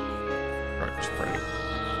 Alright, just pray.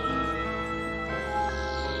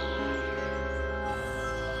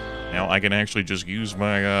 Now I can actually just use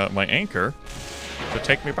my my anchor to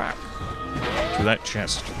take me back to that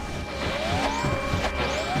chest.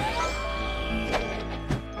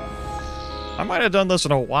 I might have done this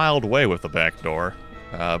in a wild way with the back door,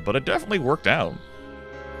 but it definitely worked out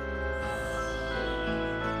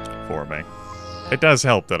for me. It does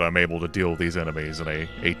help that I'm able to deal with these enemies in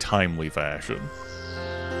a timely fashion.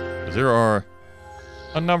 There are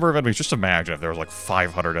a number of enemies. Just imagine if there was like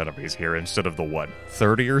 500 enemies here instead of the, what,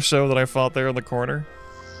 30 or so that I fought there in the corner?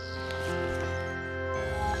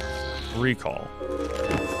 Recall.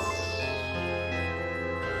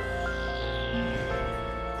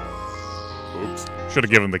 Oops. Should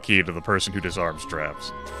have given the key to the person who disarms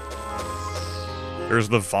traps. There's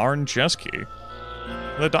the VARN chest key.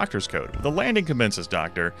 The doctor's code. The landing commences,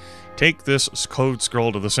 Doctor. Take this code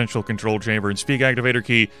scroll to the central control chamber and speak activator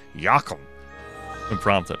key Yakum. When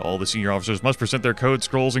prompted, all the senior officers must present their code,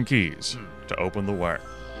 scrolls, and keys to open the way.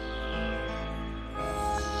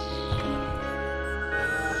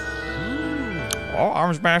 Oh,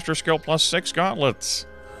 Arms Master skill plus 6 gauntlets.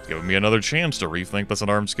 Giving me another chance to rethink this an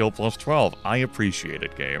arm skill plus 12. I appreciate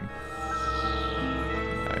it, game.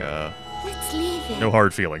 Let's leave it. No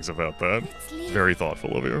hard feelings about that. Let's leave Very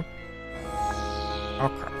thoughtful of you.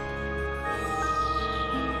 Okay.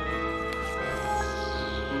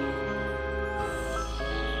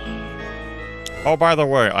 Oh, by the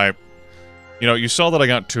way, You know, you saw that I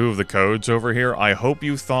got 2 of the codes over here. I hope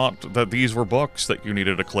you thought that these were books that you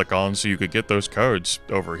needed to click on so you could get those codes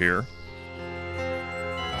over here.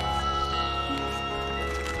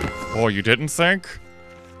 Oh, you didn't think?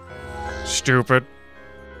 Stupid.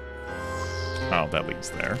 Oh, that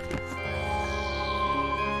leads there.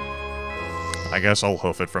 I guess I'll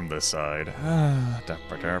hoof it from this side.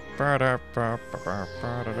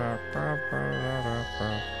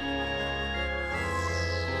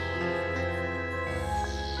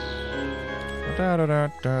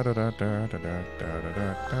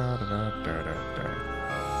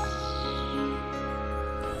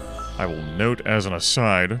 I will note as an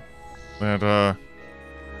aside that,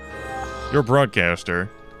 your broadcaster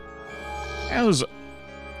has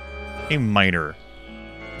a minor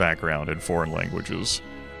background in foreign languages.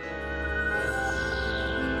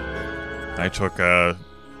 I took,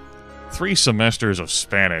 3 semesters of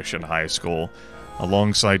Spanish in high school,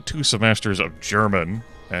 alongside 2 semesters of German,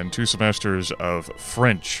 and 2 semesters of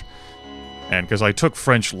French. And because I took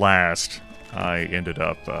French last, I ended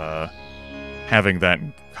up, having that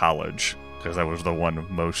in college, because that was the one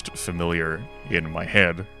most familiar in my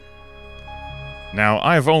head. Now,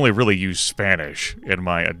 I've only really used Spanish in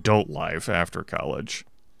my adult life after college.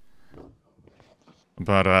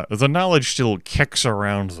 But, the knowledge still kicks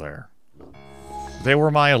around there. They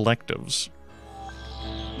were my electives.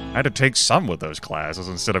 I had to take some with those classes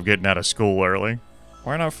instead of getting out of school early.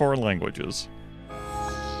 Why not foreign languages?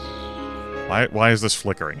 Why is this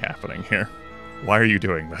flickering happening here? Why are you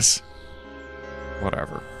doing this?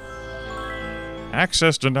 Whatever.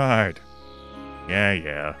 Access denied.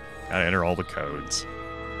 Yeah. Gotta enter all the codes.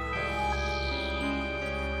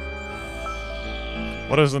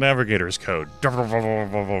 What is the navigator's code? We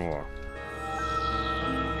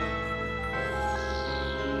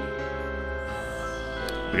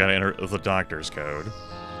gotta enter the doctor's code.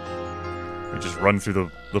 We just run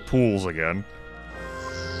through the pools again.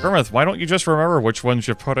 Grimith, why don't you just remember which ones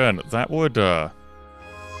you put in? That would,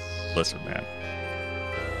 listen, man.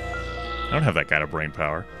 I don't have that kind of brain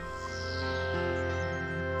power.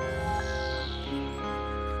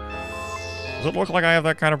 Does it look like I have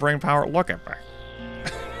that kind of brain power? Look at me.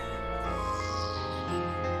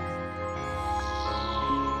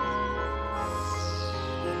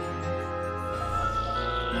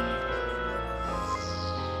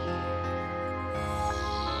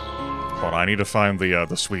 Hold on, I need to find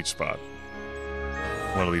the sweet spot.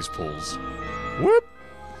 One of these pools. Whoop!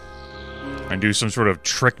 And do some sort of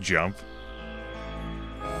trick jump.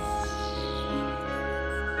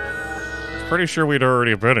 Pretty sure we'd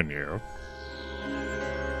already been in you.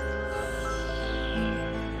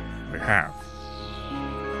 We have.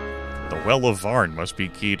 The Well of VARN must be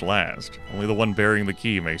keyed last. Only the one bearing the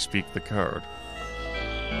key may speak the code.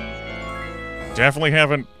 Definitely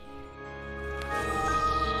haven't...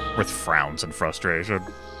 With frowns and frustration.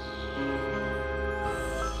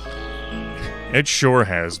 It sure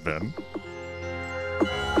has been.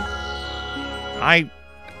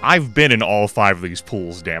 I've been in all 5 of these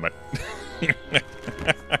pools, damn it.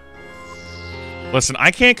 Listen,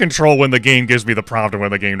 I can't control when the game gives me the prompt and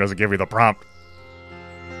when the game doesn't give me the prompt.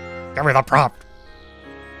 Give me the prompt.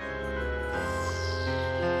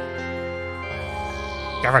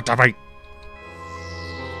 Give it to me.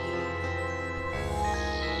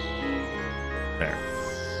 There.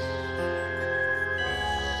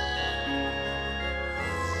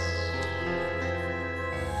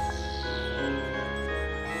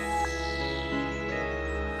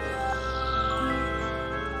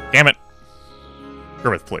 Damn it.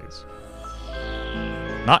 Grimith, please.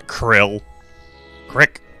 Not Krill.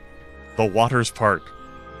 Crick. The water's part.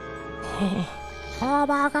 Oh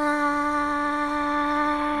my god!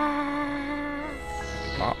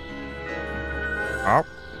 Oh.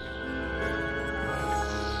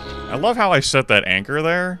 I love how I set that anchor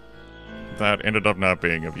there. That ended up not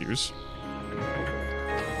being of use.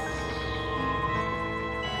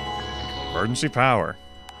 Emergency power.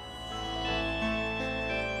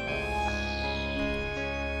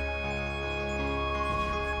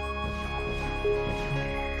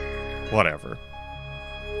 Whatever.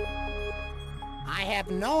 I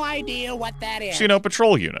have no idea what that is. Casino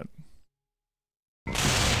patrol unit. I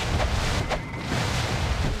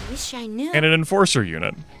wish I knew. And an enforcer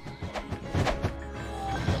unit.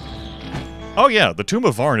 Oh yeah, the Tomb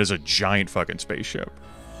of VARN is a giant fucking spaceship.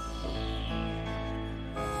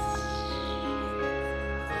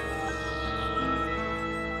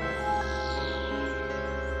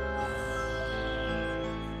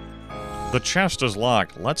 The chest is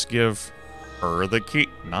locked. Let's give her the key.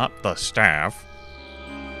 Not the staff.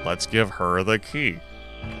 Let's give her the key.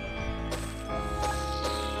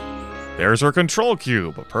 There's our control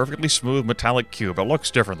cube, a perfectly smooth metallic cube. It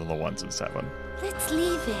looks different than the ones in 7. Let's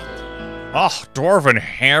leave it. Oh, Dwarven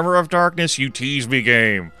Hammer of Darkness, you tease me,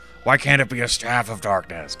 game. Why can't it be a Staff of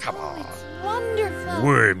Darkness? Come on. It's wonderful.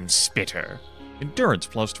 Worm Spitter. Endurance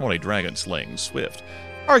plus 20, Dragon Slaying, Swift.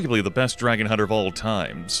 Arguably the best dragon hunter of all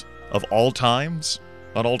times. Of all times?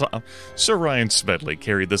 On all time. Sir Ryan Smedley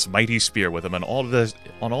carried this mighty spear with him on all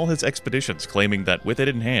his expeditions, claiming that with it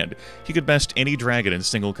in hand, he could best any dragon in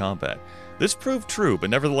single combat. This proved true, but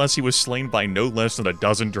nevertheless he was slain by no less than a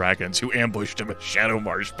dozen dragons who ambushed him at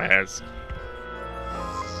Shadowmarsh Pass.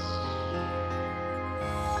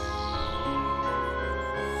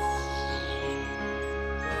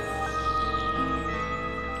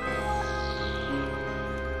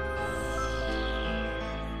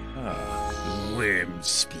 Worm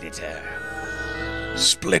Splitter.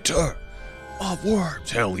 Splitter of worms.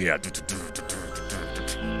 Hell yeah.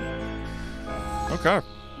 Okay.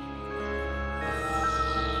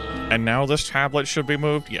 And now this tablet should be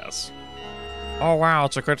moved? Yes. Oh wow,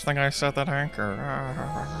 it's a good thing I set that anchor.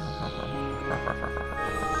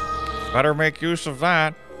 Better make use of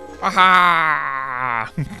that.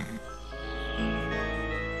 Aha!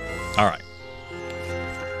 Alright.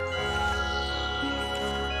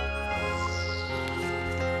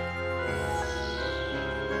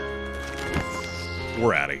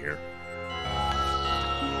 We're out of here.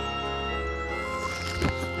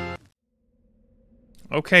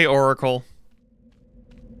 Okay, Oracle.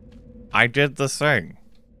 I did the thing.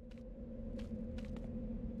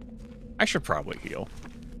 I should probably heal.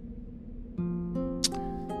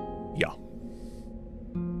 Yeah.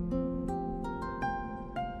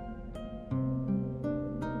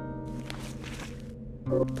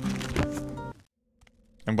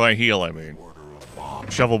 And by heal, I mean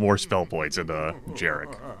shovel more spell points into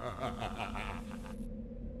Jarek.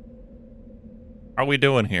 How are we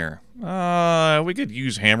doing here? We could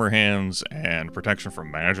use hammer hands and protection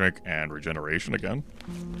from magic and regeneration again.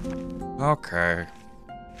 Okay.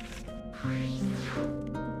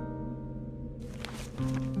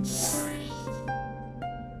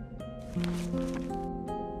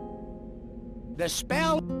 The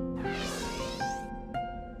spell.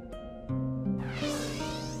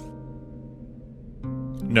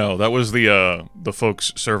 No, that was the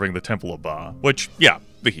folks serving the Temple of Ba, which, yeah,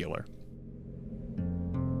 the healer.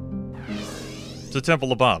 It's the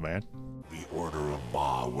Temple of Ba, man. The Order of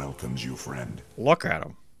Ba welcomes you, friend. Look at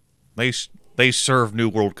them. They serve New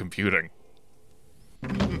World computing.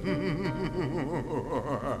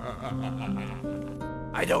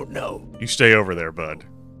 I don't know. You stay over there, bud.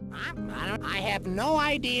 I have no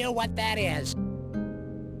idea what that is.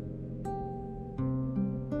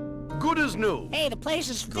 Good as new. Hey, the place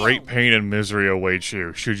is filled. Great pain and misery awaits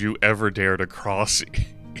you, should you ever dare to cross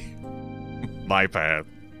my path.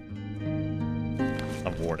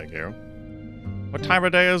 I'm warning you. What time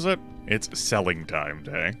of day is it? It's selling time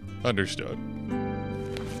day. Understood.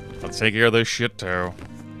 Let's take care of this shit, too.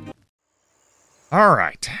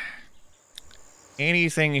 Alright.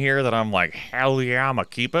 Anything here that I'm like, hell yeah, I'm gonna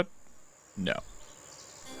keep it? No.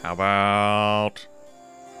 How about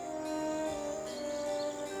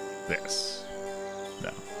this?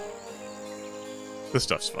 No. This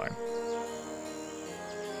stuff's fine.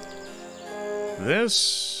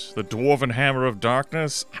 This, the Dwarven Hammer of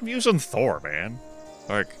Darkness, I'm using Thor, man.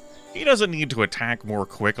 Like, he doesn't need to attack more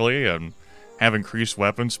quickly and have increased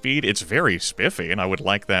weapon speed. It's very spiffy, and I would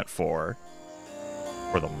like that for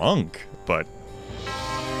the monk, but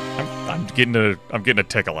I'm getting a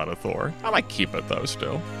tickle out of Thor. I might keep it though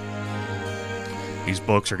still. These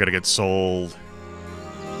books are gonna get sold.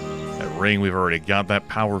 That ring, we've already got that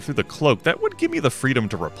power through the cloak. That would give me the freedom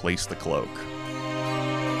to replace the cloak.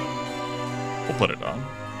 We'll put it on.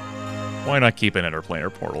 Why not keep an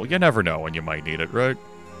interplanar portal? You never know when you might need it, right?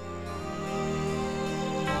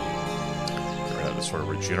 Get rid of this sort of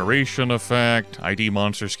regeneration effect. ID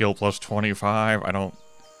monster skill plus 25. I don't.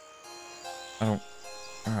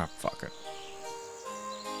 Ah, fuck it.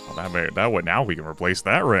 Well, that would, now we can replace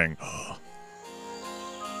that ring.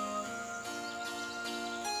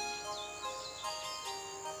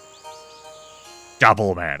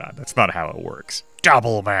 Double mana. That's not how it works.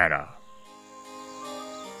 Double mana.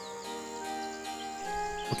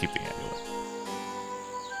 We'll keep the amulet.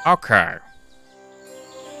 Okay.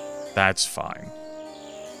 That's fine.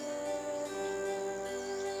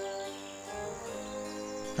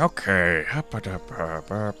 Okay.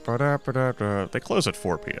 They close at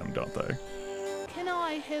 4 p.m., don't they? Can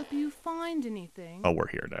I help you find anything? Oh, we're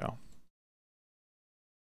here now.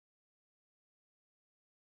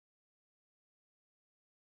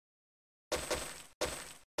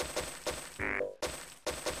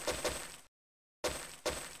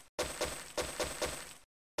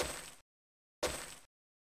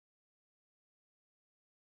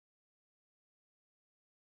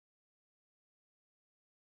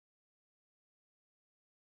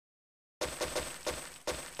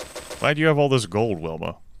 Glad you have all this gold,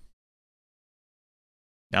 Wilma.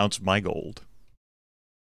 Now it's my gold.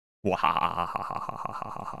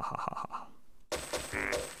 Wahahahahahahahaha.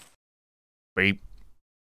 Beep.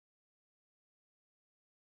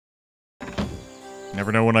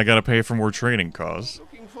 Never know when I gotta pay for more training costs.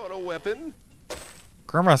 Looking for a weapon?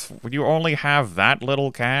 Grimith, would you only have that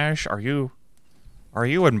little cash? Are you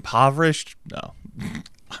impoverished? No.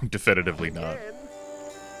 I'm definitively not.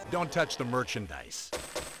 Don't touch the merchandise.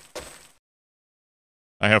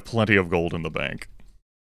 I have plenty of gold in the bank.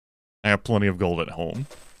 I have plenty of gold at home.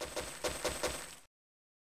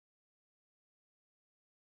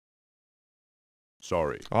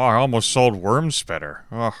 Sorry. Oh, I almost sold Worm Spitter.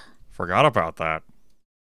 Oh, forgot about that.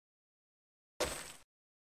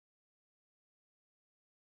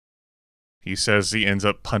 He says he ends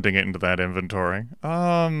up punting it into that inventory.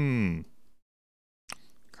 Kinda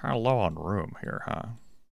low on room here, huh?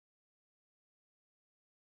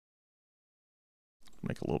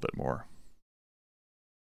 Make a little bit more.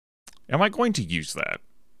 Am I going to use that?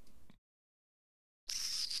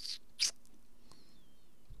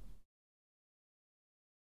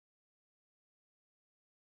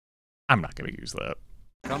 I'm not going to use that.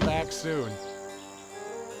 Come back soon.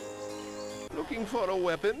 Looking for a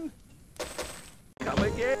weapon? Come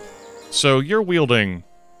again? So you're wielding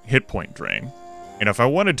hit point drain. And if I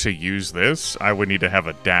wanted to use this, I would need to have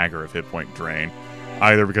a dagger of hit point drain.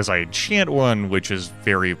 Either because I enchant one, which is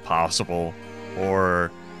very possible,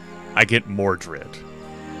 or I get Mordred,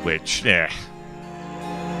 which,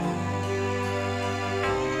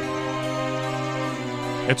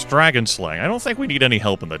 It's dragon slaying. I don't think we need any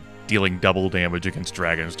help in the dealing double damage against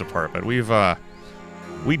dragons department. We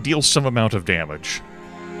deal some amount of damage.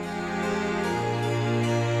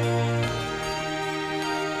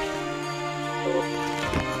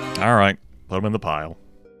 Alright, put them in the pile.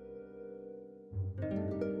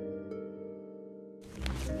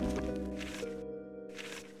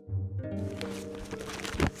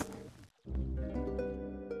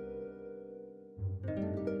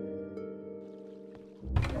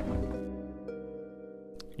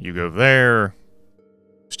 You go there.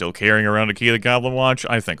 Still carrying around a key of the Goblin Watch?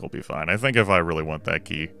 I think we'll be fine. I think if I really want that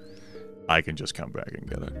key, I can just come back and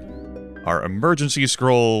get it. Our emergency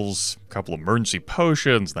scrolls, a couple emergency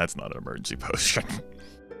potions. That's not an emergency potion.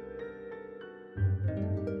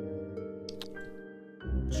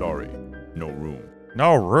 Sorry. No room.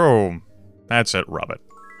 No room. That's it, rub it.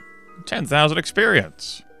 10,000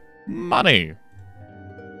 experience. Money.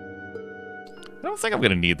 I don't think I'm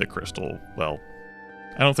gonna need the crystal. Well,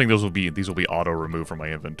 I don't think these will be auto removed from my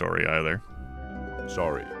inventory either.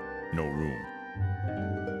 Sorry. No room.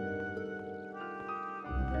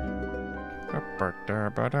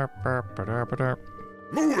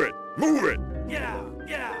 Move it! Move it! Yeah.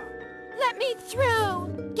 Let me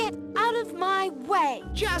through! Get out of my way!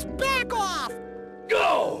 Just back off!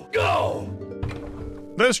 Go! Go!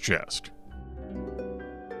 This chest.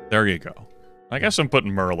 There you go. I guess I'm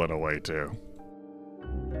putting Merlin away too.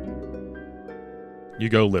 You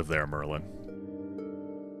go live there, Merlin.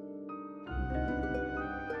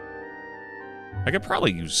 I could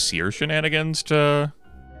probably use seer shenanigans to...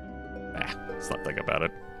 let's not think about it.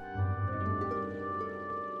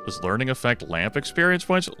 Does learning affect lamp experience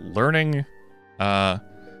points? Learning,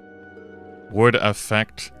 would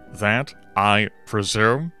affect that, I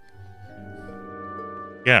presume?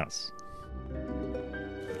 Yes.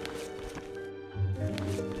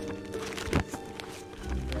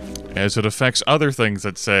 As it affects other things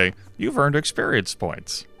that say, you've earned experience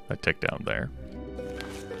points. That tick down there.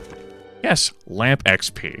 Yes, lamp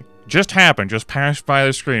XP. Just happened, just passed by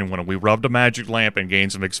the screen when we rubbed a magic lamp and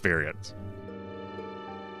gained some experience.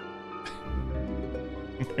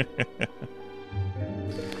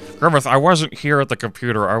 Grimith, I wasn't here at the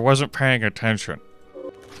computer. I wasn't paying attention.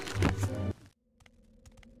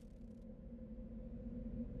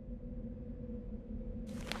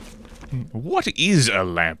 What is a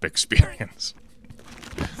lamp experience?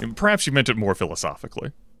 Perhaps you meant it more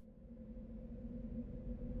philosophically.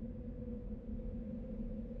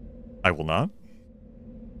 I will not.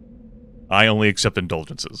 I only accept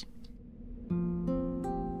indulgences.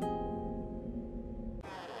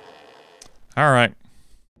 Alright.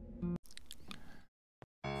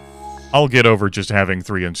 I'll get over just having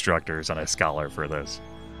 3 instructors and a scholar for this.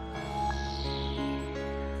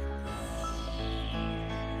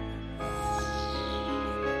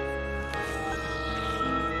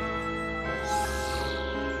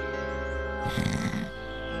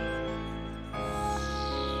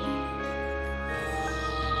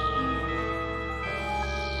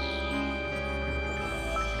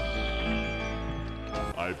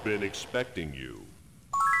 I've been expecting you.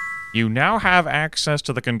 You now have access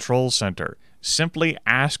to the control center. Simply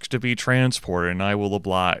ask to be transported and I will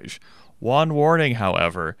oblige. One warning,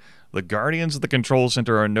 however. The guardians of the control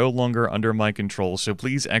center are no longer under my control, so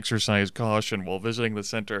please exercise caution while visiting the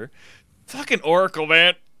center. Fucking Oracle,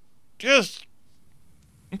 man. Just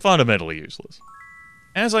fundamentally useless.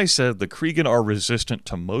 As I said, the Krigan are resistant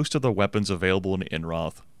to most of the weapons available in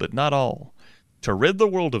Inroth, but not all. To rid the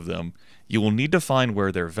world of them, you will need to find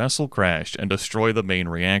where their vessel crashed and destroy the main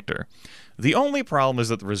reactor. The only problem is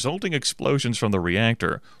that the resulting explosions from the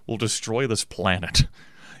reactor will destroy this planet.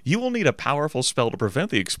 You will need a powerful spell to prevent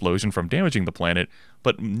the explosion from damaging the planet,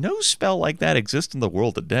 but no spell like that exists in the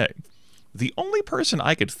world today. The only person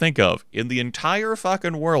I could think of in the entire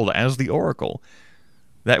fucking world as the Oracle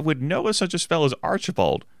that would know of such a spell is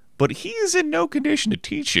Archibald, but he is in no condition to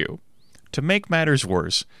teach you. To make matters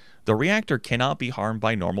worse, the reactor cannot be harmed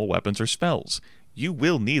by normal weapons or spells. You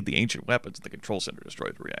will need the ancient weapons in the control center to destroy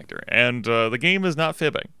the reactor, and the game is not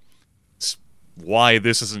fibbing. It's why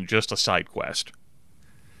this isn't just a side quest.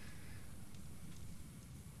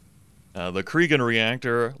 The Krigan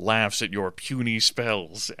reactor laughs at your puny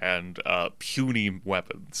spells and puny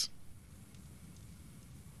weapons.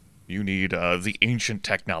 You need the ancient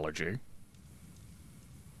technology.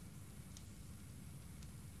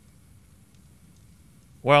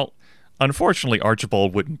 Well, unfortunately,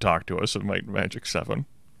 Archibald wouldn't talk to us in Might and Magic 7,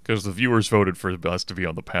 because the viewers voted for us to be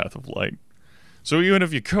on the path of light. So even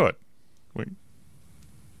if you could,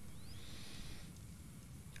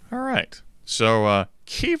 Alright, so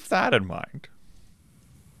keep that in mind.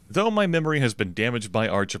 Though my memory has been damaged by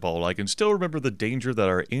Archibald, I can still remember the danger that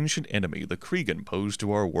our ancient enemy, the Krigan, posed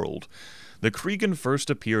to our world. The Krigan first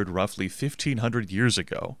appeared roughly 1,500 years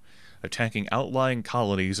ago, attacking outlying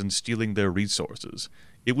colonies and stealing their resources.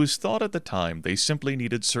 It was thought at the time they simply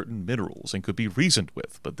needed certain minerals and could be reasoned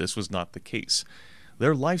with, but this was not the case.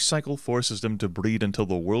 Their life cycle forces them to breed until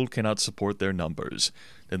the world cannot support their numbers.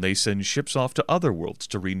 Then they send ships off to other worlds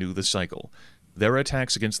to renew the cycle. Their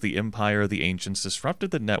attacks against the Empire of the Ancients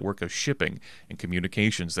disrupted the network of shipping and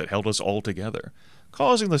communications that held us all together,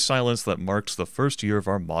 causing the silence that marks the first year of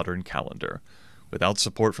our modern calendar. Without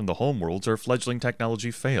support from the homeworlds, our fledgling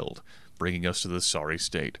technology failed, bringing us to this sorry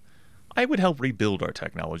state. I would help rebuild our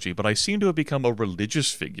technology, but I seem to have become a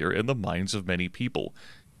religious figure in the minds of many people,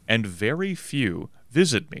 and very few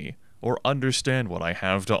visit me or understand what I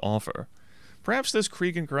have to offer. Perhaps this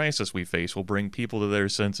Krigan crisis we face will bring people to their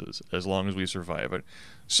senses, as long as we survive it.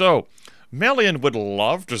 So, Melian would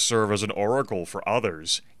love to serve as an oracle for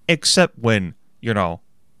others, except when, you know,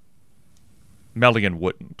 Melian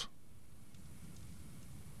wouldn't.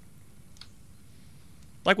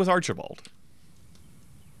 Like with Archibald.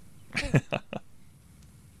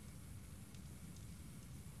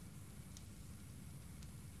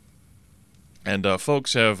 And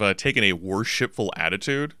folks have taken a worshipful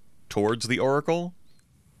attitude towards the Oracle,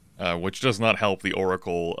 which does not help the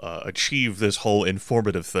Oracle achieve this whole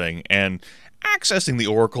informative thing, and accessing the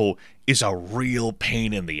Oracle is a real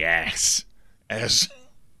pain in the ass, as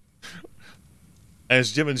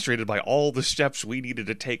demonstrated by all the steps we needed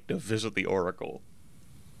to take to visit the Oracle.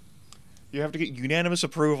 You have to get unanimous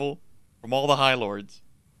approval from all the High Lords.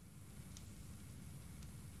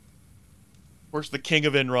 Of course, the King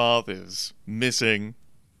of Inroth is missing.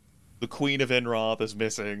 The Queen of Inroth is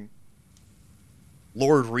missing.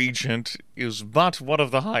 Lord Regent is but one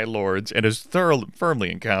of the High Lords and is firmly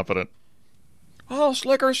incompetent. Oh,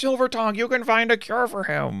 Slicker Silvertongue, you can find a cure for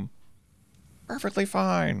him. Perfectly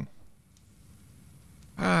fine.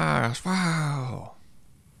 Ah, wow.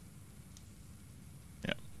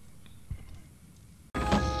 Yeah.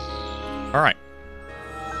 Alright.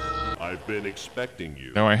 I've been expecting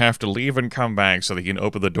you. Now I have to leave and come back so that he can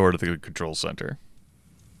open the door to the control center.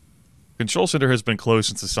 Control center has been closed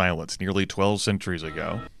since the silence, nearly 12 centuries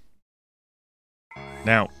ago.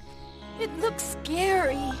 Now, It looks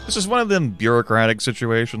scary. this is one of them bureaucratic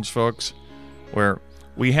situations, folks, where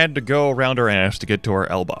we had to go around our ass to get to our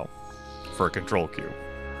elbow for a control queue.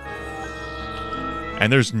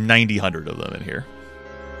 And there's 9,000 of them in here.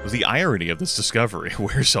 The irony of this discovery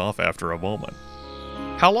wears off after a moment.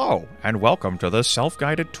 Hello, and welcome to this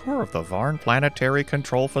self-guided tour of the VARN Planetary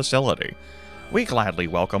Control Facility. We gladly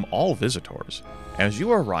welcome all visitors. As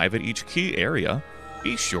you arrive at each key area,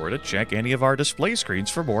 be sure to check any of our display screens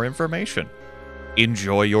for more information.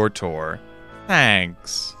 Enjoy your tour.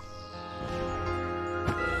 Thanks.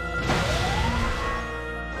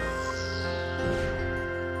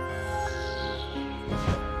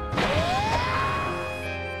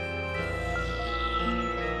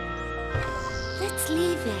 Let's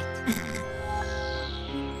leave it.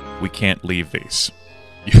 We can't leave these.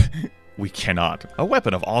 We cannot. A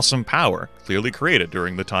weapon of awesome power, clearly created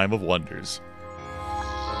during the Time of Wonders.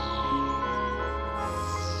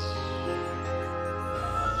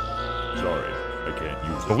 Sorry, I can't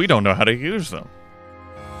use it. But we don't know how to use them.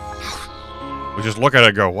 We just look at it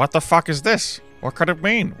and go, what the fuck is this? What could it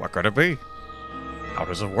mean? What could it be? How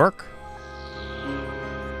does it work?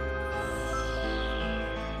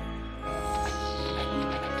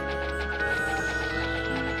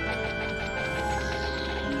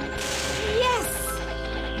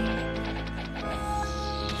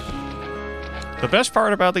 The best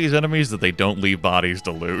part about these enemies is that they don't leave bodies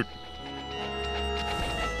to loot.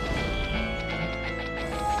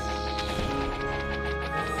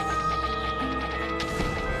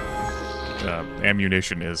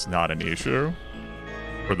 Ammunition is not an issue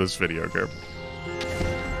for this video game.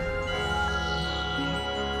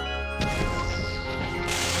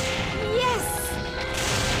 Yes!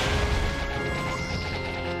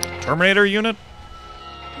 Terminator unit?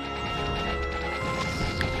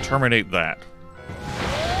 Terminate that.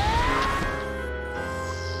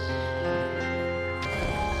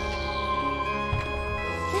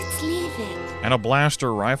 Let's leave it. And a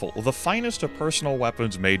blaster rifle. The finest of personal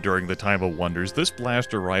weapons made during the Time of Wonders, this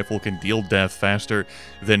blaster rifle can deal death faster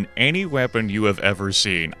than any weapon you have ever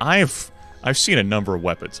seen. I've seen a number of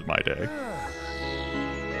weapons in my day.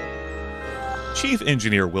 Chief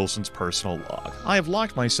Engineer Wilson's personal log. I have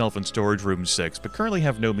locked myself in storage room 6, but currently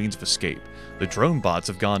have no means of escape. The drone bots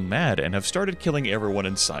have gone mad and have started killing everyone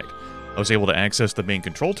in sight. I was able to access the main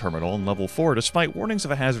control terminal on level 4 despite warnings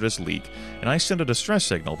of a hazardous leak, and I sent a distress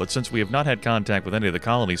signal, but since we have not had contact with any of the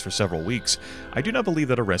colonies for several weeks, I do not believe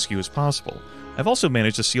that a rescue is possible. I've also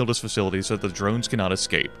managed to seal this facility so that the drones cannot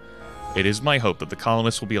escape. It is my hope that the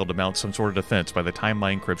colonists will be able to mount some sort of defense by the time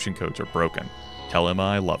my encryption codes are broken. Tell Emma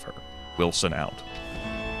I love her. Wilson out.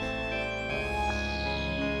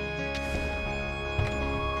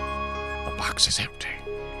 The box is empty.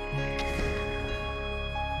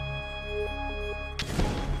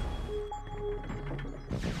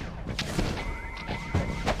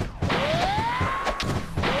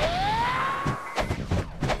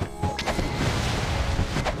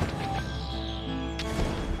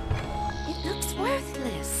 It looks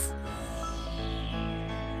worthless.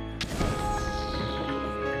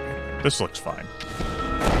 This looks fine.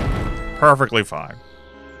 Perfectly fine.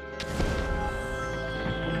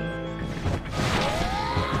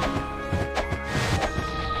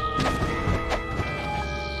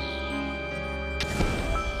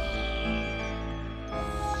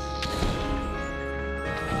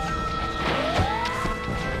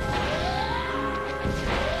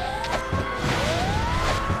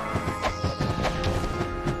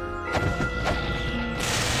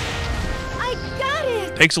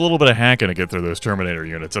 Takes a little bit of hacking to get through those Terminator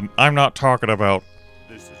units, and I'm not talking about...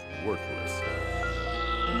 This is worthless.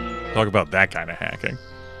 Talk about that kind of hacking.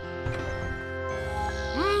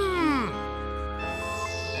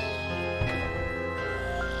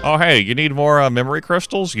 Oh, hey, you need more memory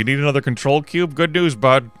crystals? You need another control cube? Good news,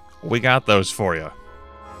 bud. We got those for you.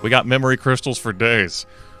 We got memory crystals for days.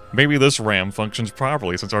 Maybe this RAM functions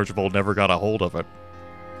properly since Archibald never got a hold of it.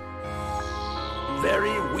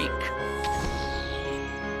 Very weak.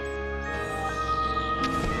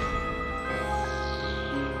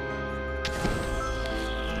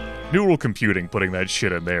 Neural computing putting that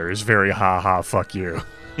shit in there is very ha-ha, fuck you.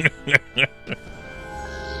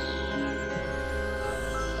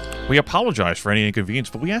 We apologize for any inconvenience,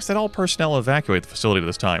 but we ask that all personnel evacuate the facility at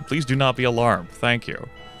this time. Please do not be alarmed. Thank you.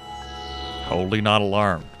 Totally not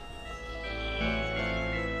alarmed.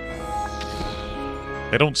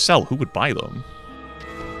 They don't sell. Who would buy them?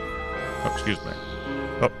 Oh, excuse me.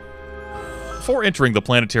 Oh. Before entering the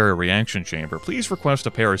planetary reaction chamber, please request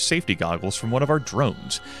a pair of safety goggles from one of our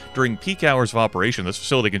drones. During peak hours of operation, this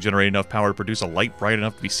facility can generate enough power to produce a light bright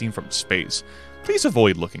enough to be seen from space. Please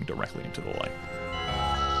avoid looking directly into the light.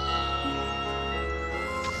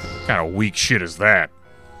 What kind of weak shit is that?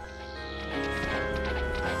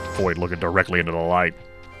 Avoid looking directly into the light.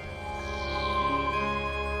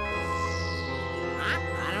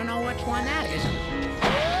 I don't know which one that is.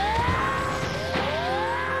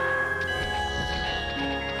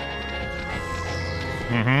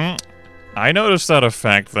 I noticed that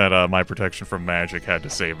effect that my protection from magic had to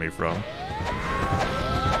save me from.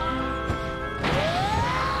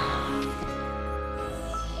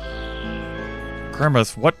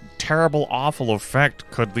 Grimith, what terrible, awful effect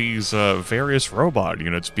could these various robot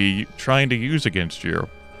units be trying to use against you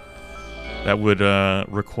that would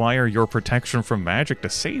require your protection from magic to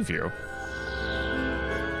save you?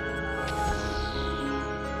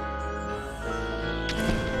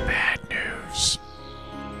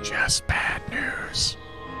 Just bad news.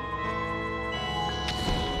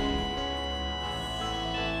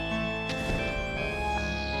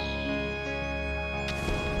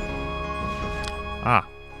 Ah,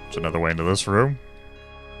 it's another way into this room.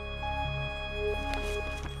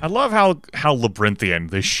 I love how labyrinthian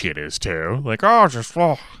this shit is, too. Like, oh, just,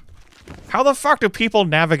 oh. How the fuck do people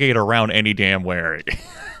navigate around any damn way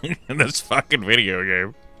in this fucking video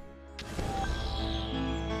game?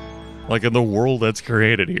 Like, in the world that's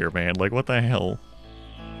created here, man. Like, what the hell?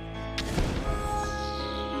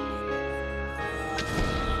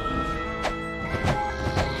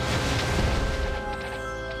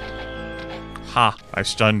 Ha! I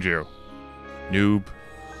stunned you. Noob.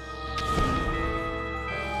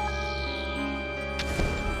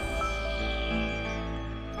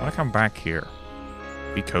 I want to come back here.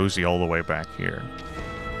 Be cozy all the way back here.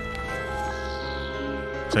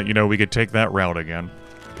 So, you know, we could take that route again.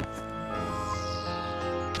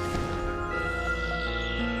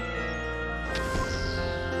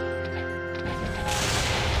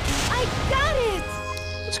 I got it!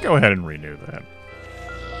 Let's go ahead and renew that.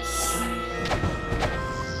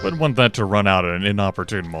 Wouldn't want that to run out at an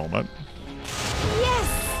inopportune moment.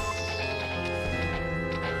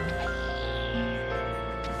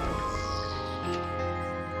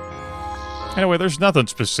 Anyway, there's nothing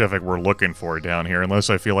specific we're looking for down here, unless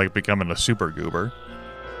I feel like becoming a super goober.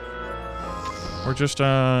 Or just,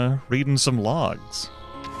 reading some logs.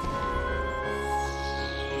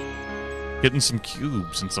 Getting some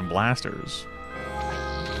cubes and some blasters.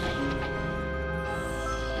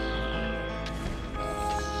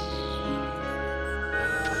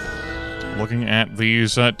 Looking at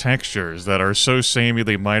these, textures that are so samey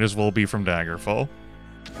they might as well be from Daggerfall.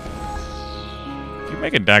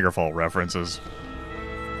 Making Daggerfall references.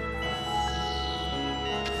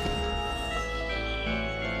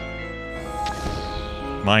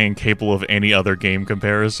 Am I incapable of any other game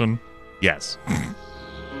comparison? Yes.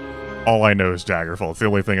 All I know is Daggerfall. It's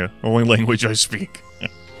the only language I speak.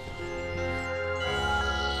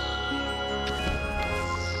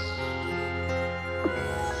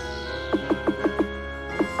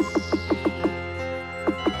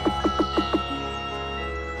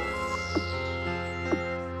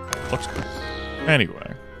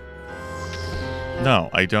 Anyway. No,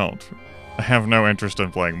 I don't. I have no interest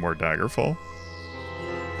in playing more Daggerfall.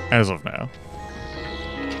 As of now.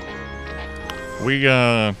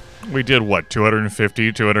 We did, what,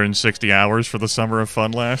 250, 260 hours for the Summer of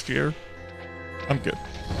Fun last year? I'm good.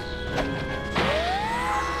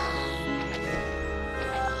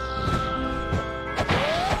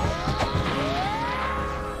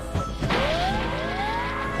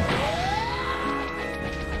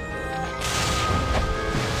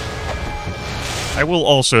 I will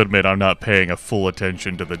also admit I'm not paying a full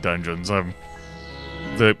attention to the dungeons.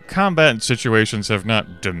 The combat situations have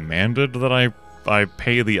not demanded that I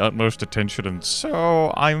pay the utmost attention, and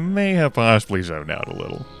so I may have possibly zoned out a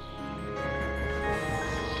little.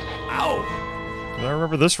 Ow! I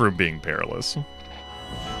remember this room being perilous.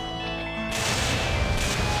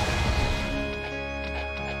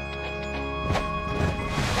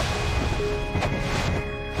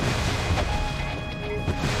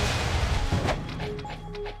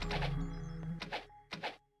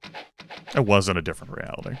 It was in a different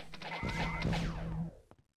reality.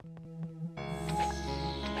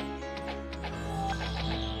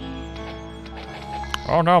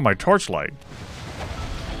 Oh no, my torchlight.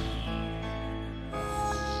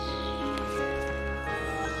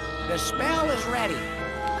 The spell is ready.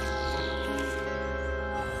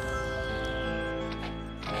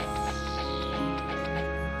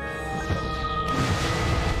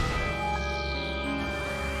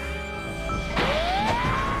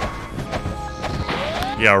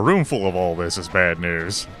 Yeah, a room full of all this is bad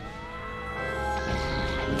news.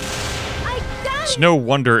 It's no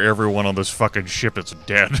wonder everyone on this fucking ship is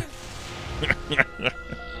dead.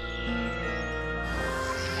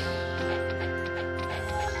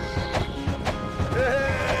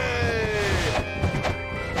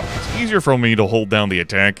 It's easier for me to hold down the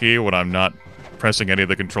attack key when I'm not pressing any of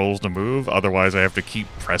the controls to move, otherwise I have to keep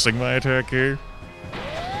pressing my attack key.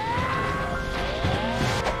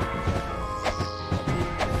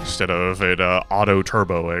 Instead of it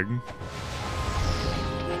auto-turboing.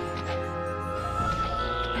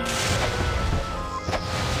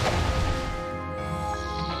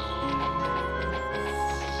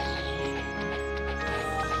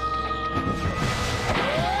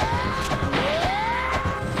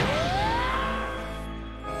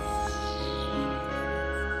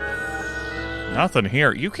 Nothing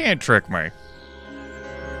here. You can't trick me.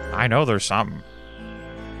 I know there's something.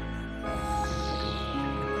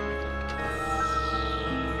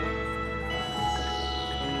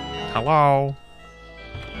 Hello?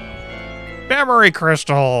 Memory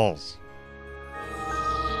crystals!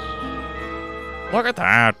 Look at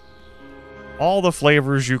that. All the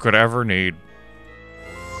flavors you could ever need.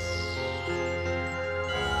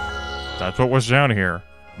 That's what was down here.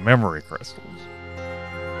 Memory crystals.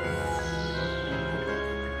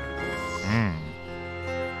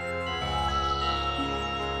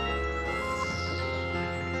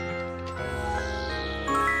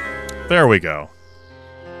 There we go.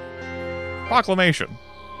 Proclamation.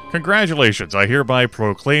 Congratulations, I hereby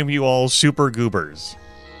proclaim you all super goobers.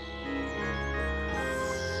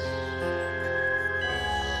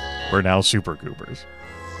 We're now super goobers.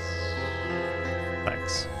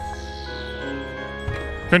 Thanks.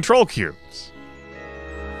 Control cubes.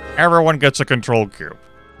 Everyone gets a control cube.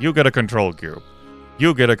 You get a control cube.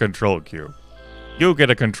 You get a control cube. You get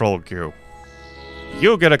a control cube.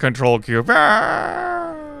 You get a control cube.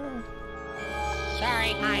 Ah!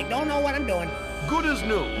 Sorry, I don't know what I'm doing. Good as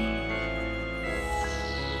new.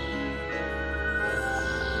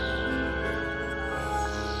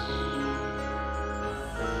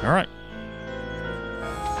 All right.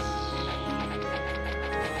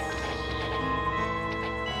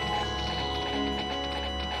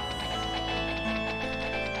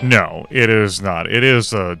 No, it is not. It is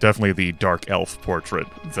definitely the dark elf portrait,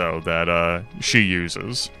 though, that she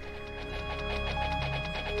uses.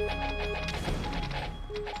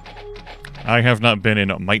 I have not been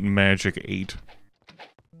in Might and Magic 8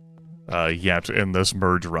 yet in this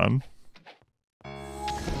merge run.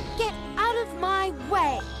 Get out of my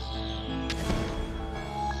way!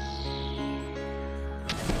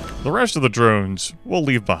 The rest of the drones we'll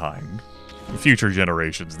leave behind. Future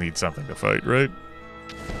generations need something to fight, right?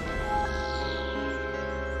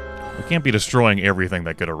 We can't be destroying everything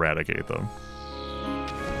that could eradicate them.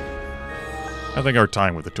 I think our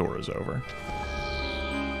time with the tour is over.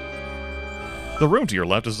 The room to your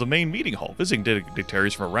left is the main meeting hall. Visiting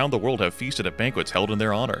dignitaries from around the world have feasted at banquets held in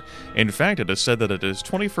their honor. In fact, it is said that at his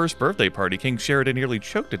 21st birthday party, King Sheridan nearly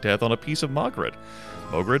choked to death on a piece of Mogred.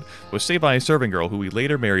 Mogred was saved by a serving girl who he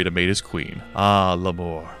later married and made his queen. Ah,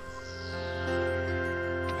 l'amour.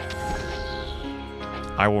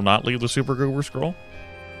 I will not leave the Super Goober scroll.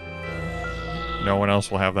 No one else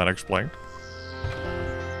will have that explained.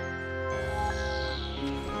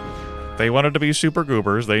 They wanted to be super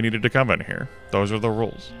goobers, they needed to come in here. Those are the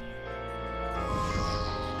rules.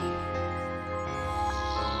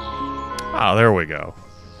 Ah, there we go.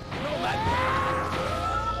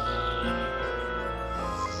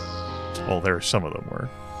 Well, there some of them were.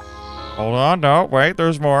 Hold on, no, wait,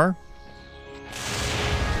 there's more.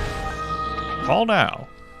 Call now.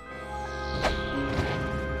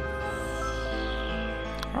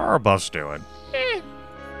 How are our buffs doing?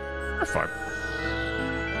 They're fine.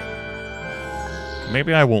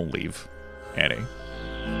 Maybe I won't leave. Annie.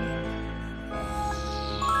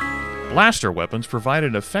 Blaster weapons provide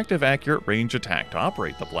an effective, accurate range attack. To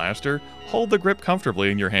operate the blaster, hold the grip comfortably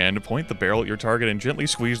in your hand, point the barrel at your target, and gently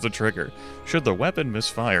squeeze the trigger. Should the weapon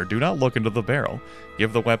misfire, do not look into the barrel.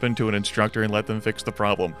 Give the weapon to an instructor and let them fix the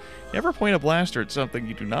problem. Never point a blaster at something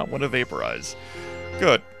you do not want to vaporize.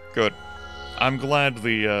 Good, good. I'm glad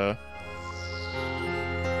the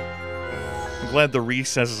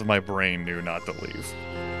recesses of my brain knew not to leave.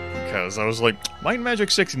 Because I was like, Might and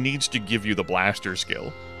Magic 6 needs to give you the blaster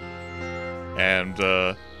skill. And,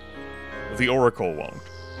 the Oracle won't.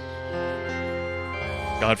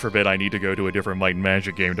 God forbid I need to go to a different Might and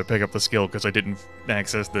Magic game to pick up the skill because I didn't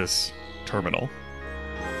access this terminal.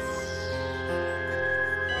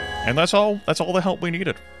 And that's all the help we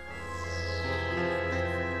needed.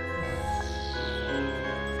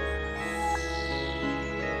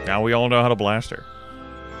 Now we all know how to blaster.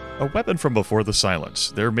 A weapon from before the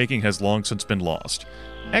silence. Their making has long since been lost.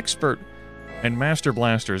 Expert and master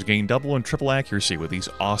blasters gain double and triple accuracy with these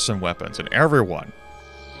awesome weapons, and everyone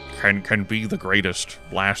can be the greatest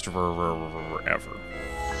blaster ever.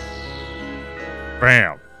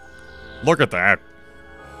 Bam! Look at that.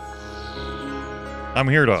 I'm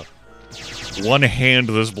here to one-hand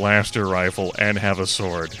this blaster rifle and have a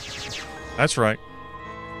sword. That's right.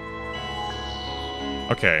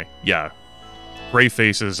 Okay, yeah.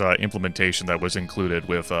 Greyface's implementation that was included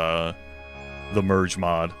with the merge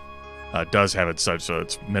mod does have it such so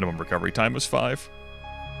its minimum recovery time is 5.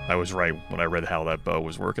 I was right when I read how that bow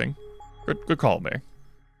was working. Good call, me.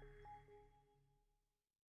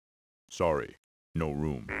 Sorry, no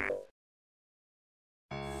room.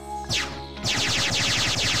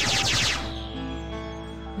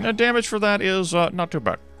 Now, damage for that is not too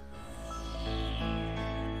bad.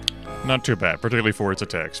 Not too bad, particularly for its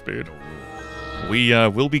attack speed. We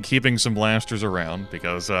will be keeping some blasters around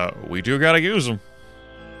because we do gotta use them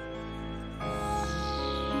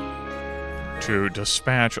to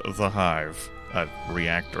dispatch the hive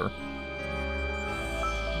reactor.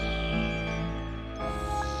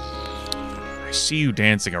 I see you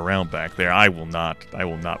dancing around back there. I will not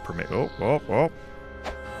permit. Oh.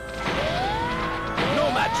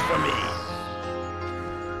 No match for me.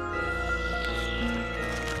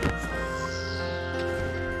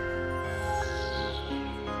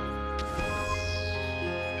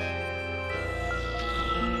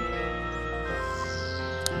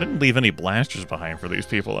 Didn't leave any blasters behind for these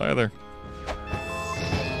people either.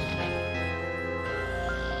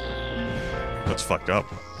 That's fucked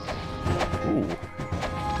up. Ooh.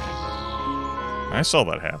 I saw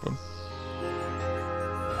that happen.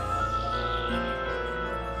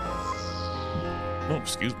 Oh,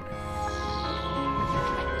 excuse me.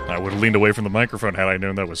 I would have leaned away from the microphone had I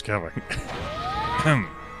known that was coming.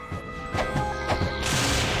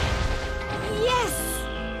 Yes!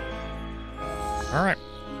 Alright.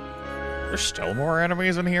 There's still more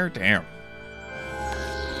enemies in here? Damn.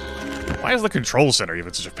 Why is the control center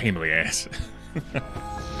even such a pain in the ass? We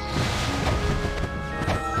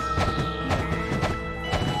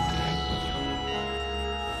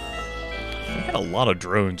had a lot of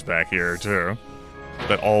drones back here, too.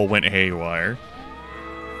 That all went haywire.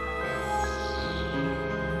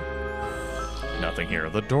 Nothing here.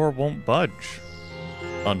 The door won't budge.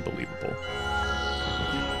 Unbelievable.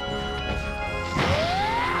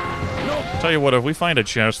 Tell you what, if we find a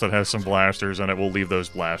chest that has some blasters in it, we'll leave those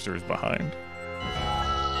blasters behind.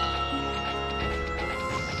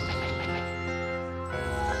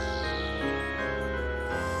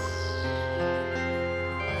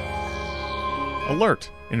 Alert!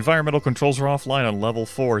 Environmental controls are offline on level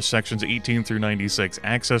 4, sections 18 through 96.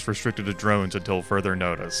 Access restricted to drones until further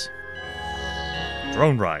notice.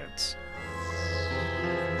 Drone riots.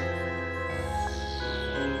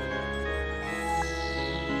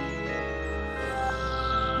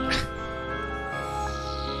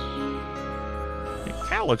 It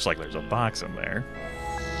kind of looks like there's a box in there.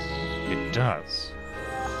 It does.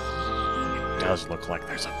 It does look like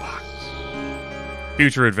there's a box.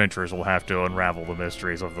 Future adventurers will have to unravel the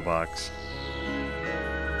mysteries of the box.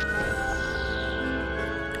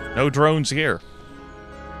 No drones here.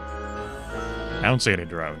 I don't see any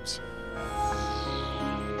drones.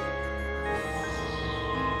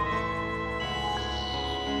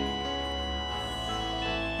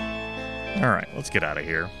 Alright, let's get out of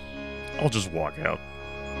here. I'll just walk out.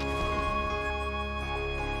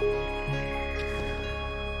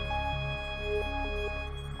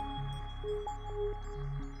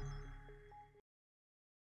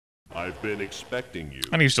 I've been expecting you.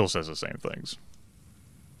 And he still says the same things.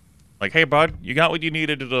 Like, hey, bud, you got what you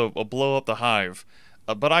needed to blow up the hive.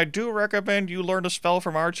 But I do recommend you learn a spell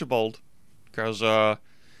from Archibald. Because,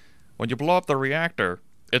 when you blow up the reactor,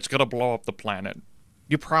 it's gonna blow up the planet.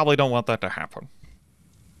 You probably don't want that to happen.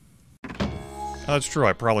 That's true,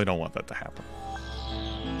 I probably don't want that to happen.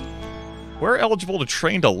 We're eligible to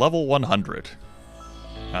train to level 100.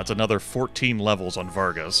 That's another 14 levels on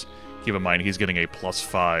Vargas. Keep in mind, he's getting a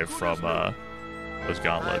 +5 from, those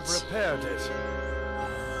gauntlets. I've repaired it.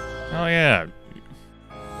 Oh, yeah.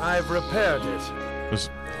 I've repaired it.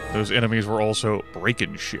 Those enemies were also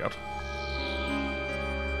breaking shit.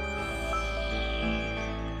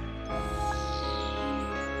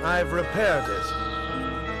 I've repaired it.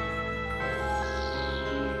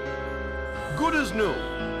 Good as new.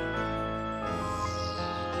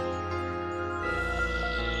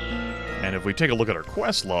 And if we take a look at our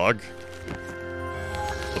quest log,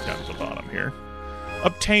 look down at the bottom here.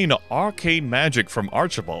 Obtain arcane magic from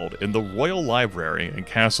Archibald in the Royal Library in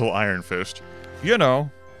Castle Iron Fist. You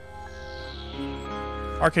know,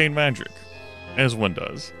 arcane magic, as one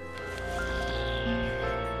does.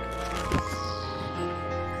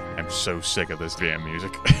 I'm so sick of this damn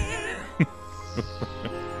music.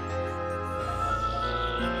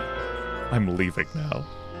 I'm leaving now.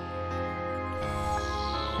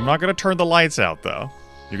 I'm not gonna turn the lights out, though.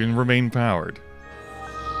 You can remain powered.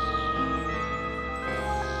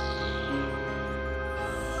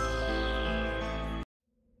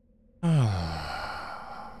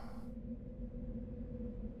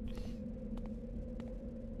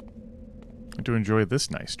 I do enjoy this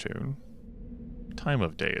nice tune. Time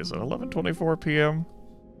of day is 11:24 p.m.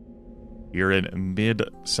 You're in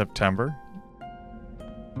mid-September.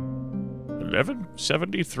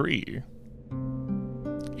 11:73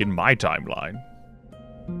 in my timeline.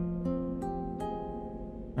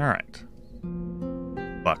 Alright.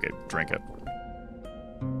 Fuck it. Drink it.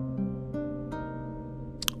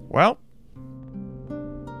 Well,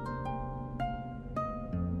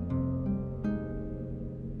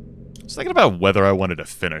 was thinking about whether I wanted to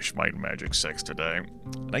finish Might and Magic 6 today.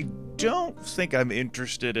 And I don't think I'm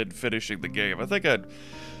interested in finishing the game. I think I'd...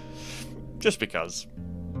 just because.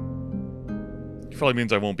 It probably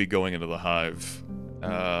means I won't be going into the Hive.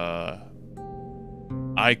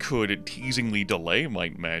 I could teasingly delay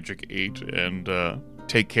Might and Magic 8 and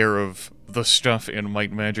take care of the stuff in Might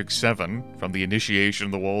and Magic 7, from the initiation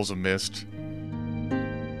of the Walls of Mist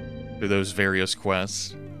to those various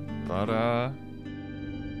quests. But,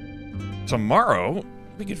 tomorrow,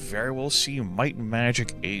 we could very well see Might and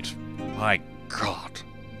Magic 8. My God.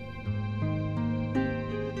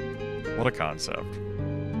 What a concept.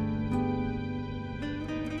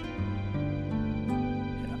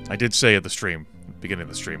 Yeah, I did say at the stream, beginning of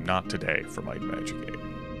the stream, not today for Might and Magic 8.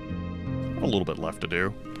 I have a little bit left to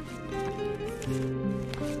do.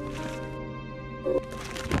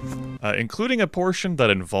 Including a portion that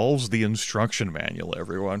involves the instruction manual,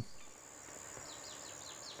 everyone.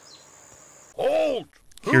 Hold!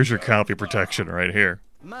 Here's your copy protection right here.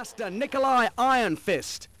 Master Nikolai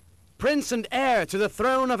Ironfist, Prince and heir to the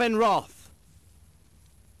throne of Enroth.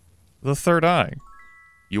 The Third Eye.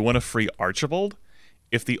 You want to free Archibald?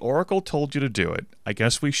 If the Oracle told you to do it, I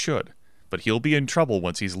guess we should. But he'll be in trouble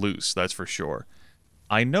once he's loose, that's for sure.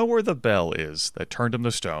 I know where the bell is that turned him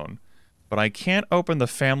to stone, but I can't open the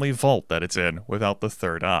family vault that it's in without the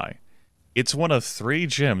Third Eye. It's one of 3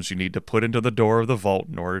 gems you need to put into the door of the vault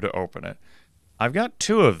in order to open it. I've got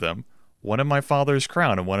 2 of them, one in my father's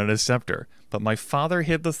crown and one in his scepter, but my father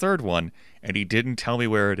hid the 3rd one, and he didn't tell me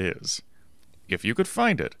where it is. If you could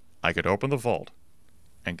find it, I could open the vault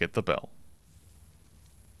and get the bell.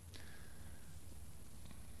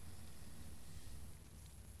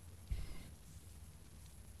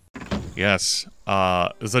 Yes,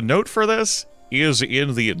 the note for this is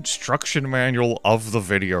in the instruction manual of the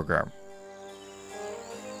video game.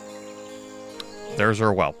 There's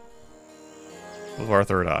our well. With our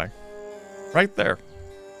Third Eye. Right there.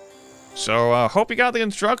 So, hope you got the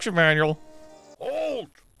instruction manual. Hold!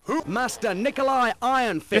 Master Nikolai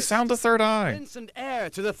Ironfist. It found the Third Eye. Prince and heir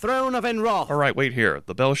to the throne of Enroth. Alright, wait here.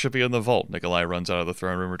 The bell should be in the vault. Nikolai runs out of the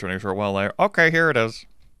throne room, returning to a well there. Okay, here it is.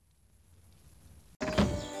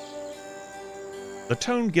 The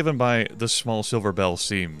tone given by the small silver bell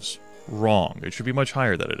seems wrong. It should be much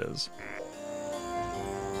higher than it is.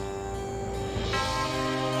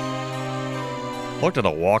 Looked at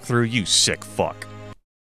a walkthrough, you sick fuck.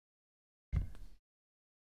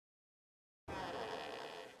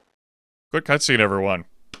 Good cutscene, everyone.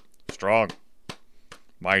 Strong.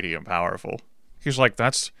 Mighty and powerful. He's like,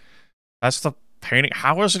 that's the painting.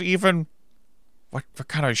 How is it even... What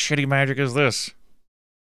kind of shitty magic is this?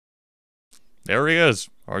 There he is,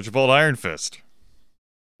 Archibald Ironfist.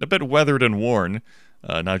 A bit weathered and worn,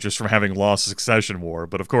 not just from having lost the Succession War,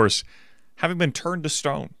 but of course, having been turned to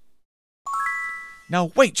stone.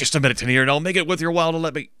 Now wait just a minute, Tenier, and I'll make it with your while to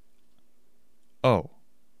let me... Oh.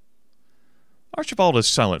 Archibald is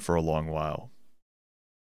silent for a long while.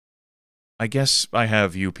 I guess I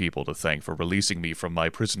have you people to thank for releasing me from my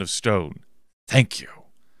prison of stone. Thank you.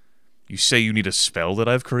 You say you need a spell that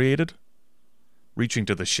I've created? Reaching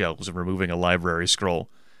to the shelves and removing a library scroll.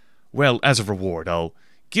 Well, as a reward, I'll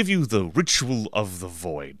give you the Ritual of the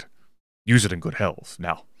Void. Use it in good health.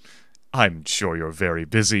 Now, I'm sure you're very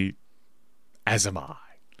busy, as am I.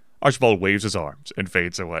 Archibald waves his arms and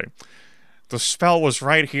fades away. The spell was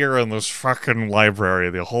right here in this fucking library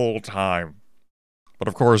the whole time. But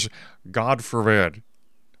of course, God forbid,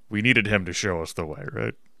 we needed him to show us the way,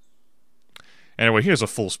 right? Anyway, here's a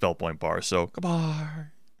full spell point bar, so goodbye.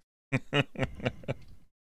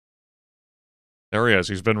 There he is,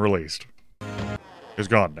 he's been released. He's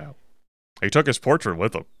gone now. He took his portrait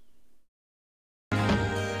with him.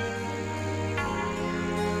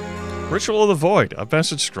 Ritual of the Void, a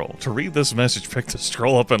message scroll. To read this message, pick the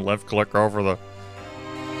scroll up and left click over the...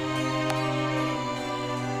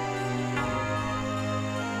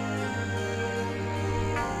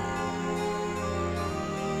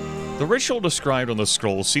 The ritual described on the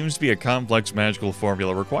scroll seems to be a complex magical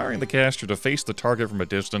formula requiring the caster to face the target from a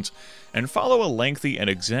distance and follow a lengthy and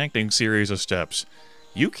exacting series of steps.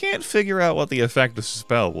 You can't figure out what the effect of the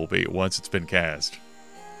spell will be once it's been cast.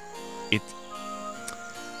 We're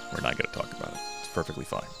not going to talk about it. It's perfectly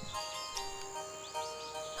fine.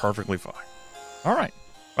 Perfectly fine. Alright.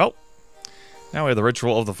 Well, now we have the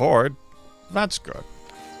Ritual of the Void. That's good.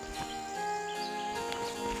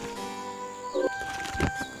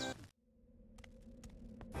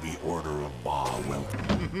 The Order of Ba welcome.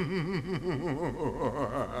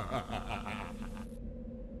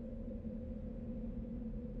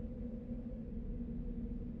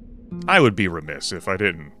 I would be remiss if I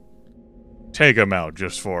didn't take him out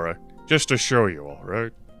just for Just to show you all,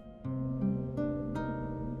 right?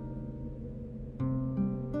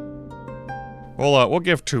 We'll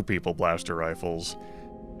give 2 people blaster rifles.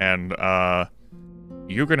 And,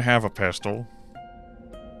 you can have a pistol.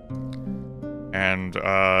 And,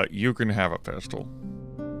 you can have a pistol.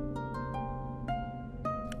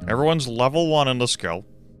 Everyone's level 1 in the skill.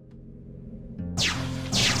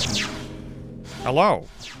 Hello.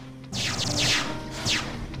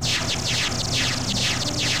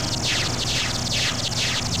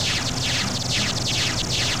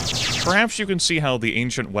 Perhaps you can see how the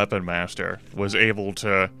ancient weapon master was able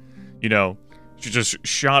to, you know, just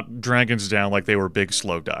shot dragons down like they were big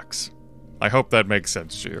slow ducks. I hope that makes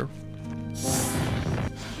sense to you.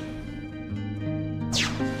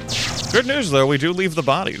 Good news, though, we do leave the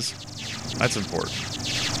bodies. That's important.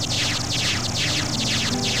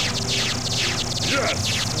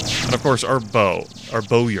 Yes! And of course, our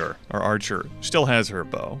bowyer, our archer, still has her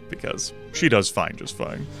bow, because she does fine just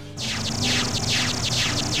fine.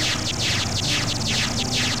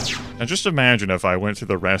 Now just imagine if I went through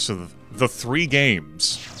the rest of the 3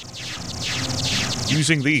 games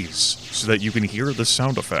using these so that you can hear the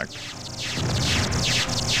sound effect.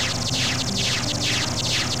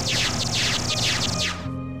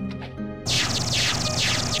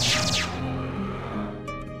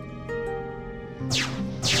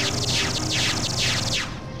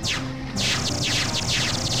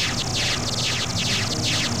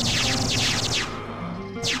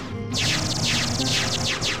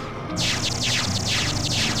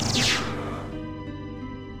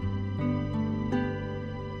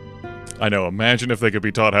 I know, imagine if they could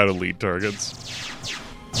be taught how to lead targets.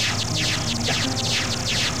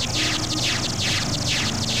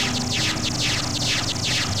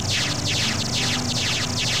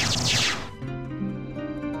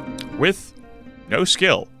 With no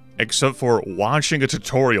skill, except for watching a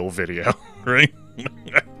tutorial video, right?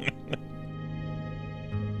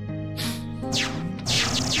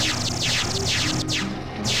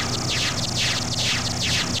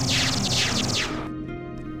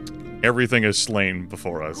 Everything is slain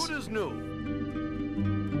before us. Good as new.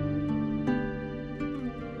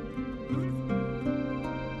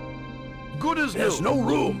 Good as new. There's no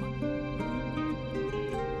room.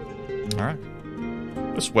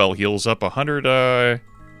 Alright. This well heals up 100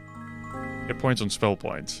 hit points and spell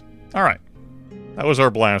points. Alright. That was our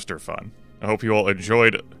blaster fun. I hope you all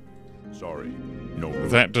enjoyed it. Sorry. No room.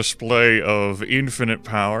 That display of infinite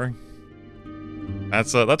power.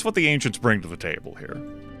 That's what the ancients bring to the table here.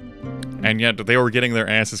 And yet, they were getting their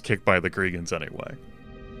asses kicked by the Kriegans anyway.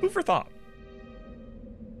 Who for thought?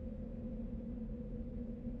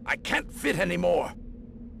 I can't fit anymore.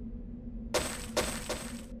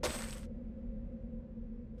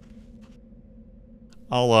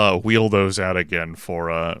 I'll wheel those out again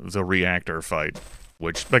for the reactor fight.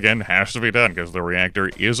 Which, again, has to be done, because the reactor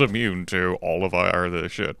is immune to all of the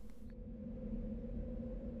shit.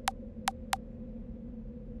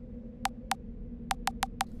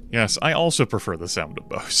 Yes, I also prefer the sound of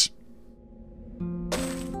bows.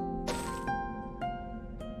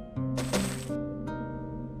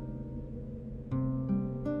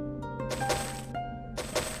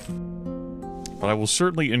 But I will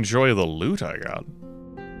certainly enjoy the loot I got.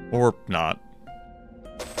 Or not.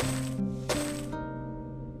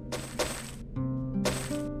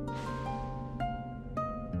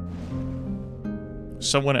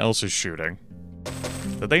 Someone else is shooting.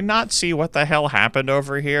 Did they not see what the hell happened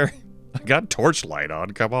over here? I got torchlight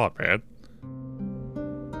on, come on, man.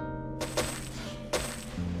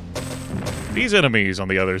 These enemies on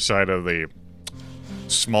the other side of the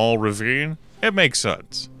small ravine, it makes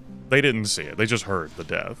sense. They didn't see it, they just heard the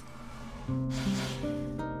death.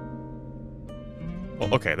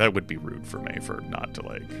 Well, okay, that would be rude for me for not to,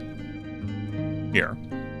 like... Here.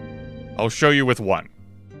 I'll show you with one.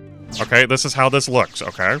 Okay, this is how this looks,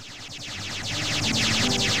 okay?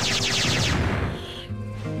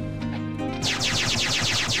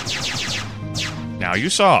 Now you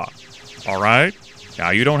saw, alright?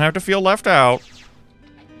 Now you don't have to feel left out.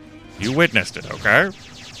 You witnessed it, okay?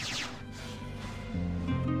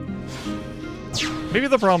 Maybe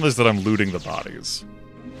the problem is that I'm looting the bodies.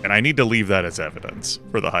 And I need to leave that as evidence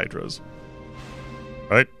for the Hydras.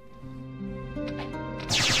 Right?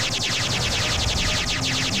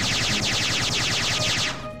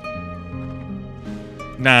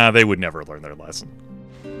 Nah, they would never learn their lesson.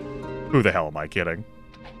 Who the hell am I kidding?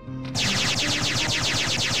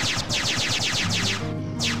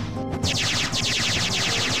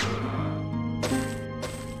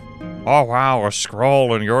 Oh wow, a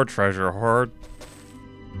scroll in your treasure hoard.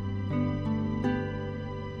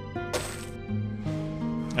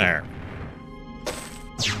 There.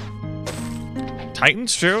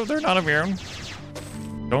 Titans, too? They're not immune.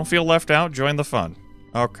 Don't feel left out. Join the fun.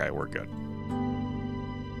 Okay, we're good.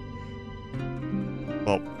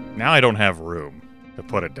 Well, now I don't have room to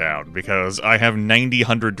put it down because I have 90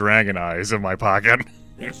 dragon eyes in my pocket.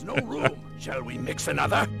 There's no room. Shall we mix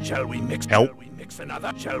another? Shall we mix? Help. Shall we mix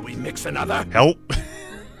another? Shall we mix another? Help.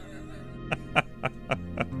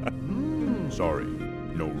 Sorry,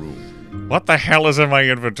 no room. What the hell is in my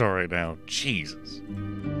inventory now? Jesus.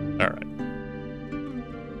 Alright.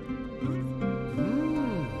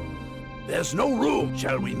 There's no room.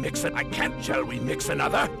 Shall we mix it? I can't. Shall we mix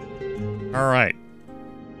another? Alright.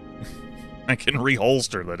 I can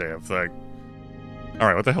reholster the damn thing.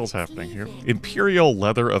 Alright, what the hell's happening here? Imperial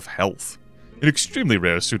Leather of Health. An extremely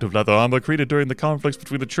rare suit of leather armor created during the conflicts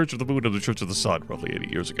between the Church of the Moon and the Church of the Sun roughly 80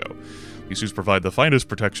 years ago. These suits provide the finest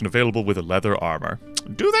protection available with leather armor.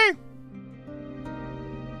 Do they?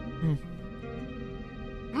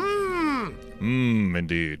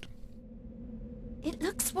 Indeed. It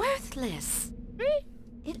looks worthless.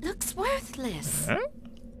 It looks worthless.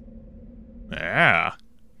 Yeah.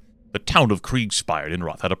 The town of Kriegspire in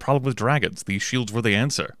Roth had a problem with dragons. These shields were the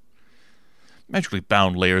answer. Magically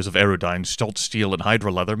bound layers of aerodyne, Stolt steel, and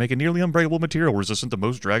hydra leather make a nearly unbreakable material resistant to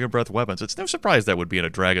most dragon breath weapons. It's no surprise that would be in a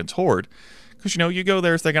dragon's horde. Because, you know, you go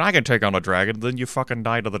there thinking, I can take on a dragon, then you fucking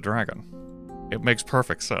die to the dragon. It makes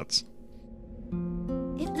perfect sense.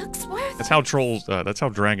 It looks worthless. That's how trolls, that's how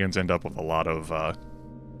dragons end up with a lot of,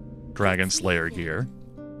 Dragon Slayer gear.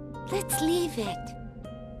 Let's leave it.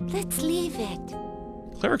 Let's leave it.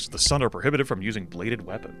 Clerics of the Sun are prohibited from using bladed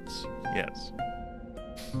weapons. Yes.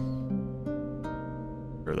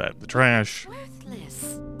 Throw that in the trash.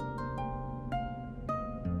 Worthless.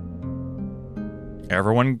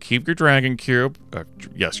 Everyone keep your dragon cube.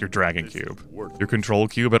 Yes, your dragon cube. Your control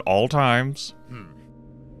cube at all times.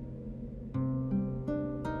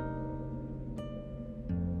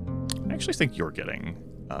 I actually think you're getting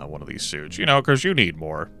one of these suits. You know, because you need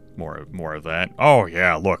more of that. Oh,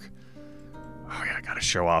 yeah, look. Oh, yeah, I gotta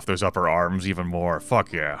show off those upper arms even more.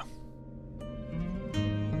 Fuck yeah.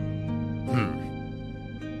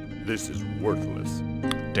 This is worthless.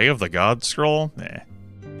 Day of the God scroll? Nah.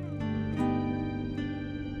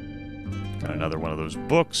 Got another one of those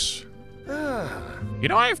books. You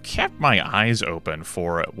know, I've kept my eyes open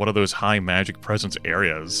for one of those high magic presence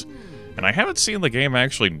areas, and I haven't seen the game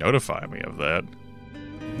actually notify me of that.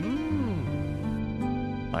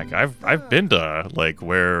 Like, I've been to, like,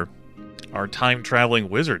 where our time-traveling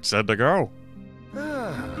wizard said to go.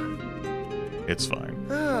 It's fine.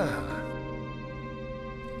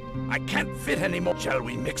 I can't fit anymore. Shall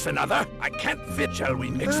we mix another? I can't fit. Shall we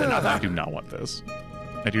mix another? I do not want this.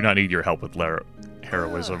 I do not need your help with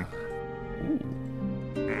heroism. Ooh.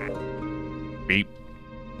 Beep.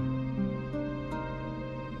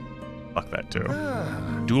 Fuck that too.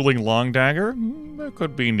 Dueling Long Dagger? That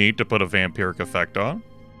could be neat to put a vampiric effect on.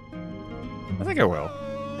 I think I will.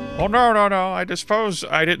 Oh, no. I suppose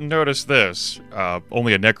I didn't notice this.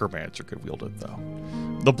 Only a necromancer could wield it, though.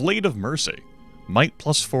 The Blade of Mercy. Might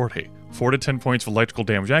plus 40. 4 to 10 points of electrical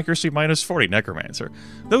damage accuracy, minus 40 necromancer.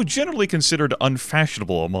 Though generally considered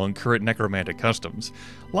unfashionable among current necromantic customs,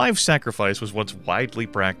 live sacrifice was once widely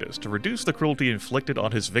practiced to reduce the cruelty inflicted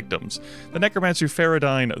on his victims. The necromancer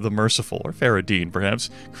Faradine the Merciful, or Faradine perhaps,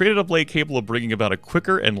 created a blade capable of bringing about a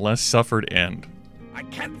quicker and less suffered end. I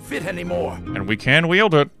can't fit anymore. And we can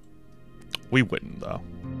wield it. We wouldn't, though.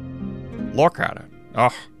 Look at it.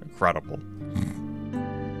 Oh, incredible.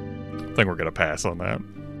 I think we're going to pass on that.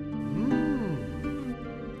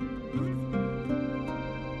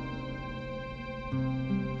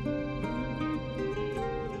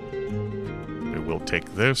 We will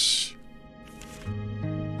take this.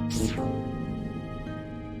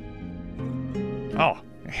 Oh,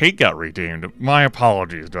 hate got redeemed. My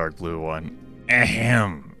apologies, Dark Blue One.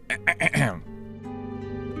 Ahem.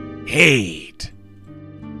 Hate.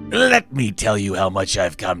 Let me tell you how much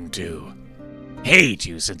I've come to hate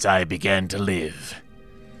you since I began to live.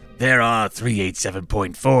 There are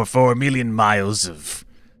 387.44 million miles of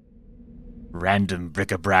random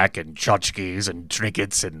bric-a-brac and tchotchkes and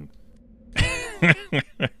trinkets and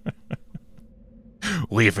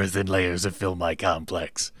wafer-thin layers that fill my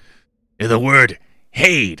complex. The word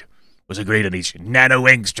hate was a great on each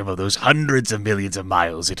nano-angstrom of those hundreds of millions of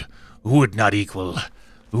miles. It would not equal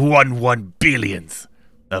 1/1 billionth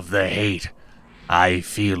of the hate I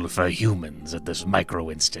feel for humans at this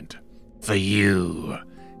micro-instant. For you.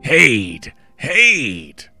 Hate.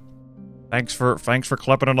 Thanks for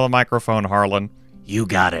clipping into the microphone, Harlan. You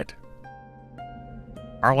got it.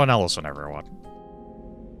 Harlan Ellison, everyone.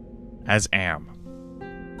 As Am.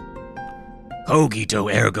 Cogito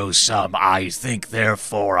ergo sum, I think,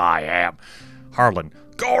 therefore I am. Harlan.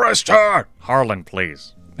 Chorister! Harlan,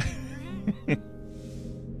 please.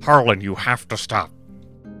 Harlan, you have to stop.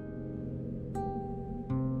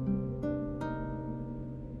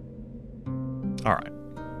 Alright.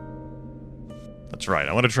 That's right,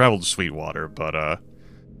 I want to travel to Sweetwater, but, I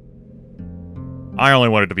only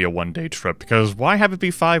want it to be a one-day trip, because why have it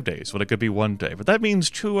be 5 days when it could be 1 day? But that means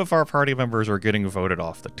 2 of our party members are getting voted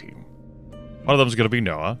off the team. One of them's going to be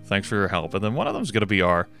Noah, thanks for your help, and then one of them's going to be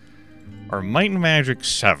our Might and Magic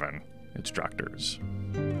 7 instructors.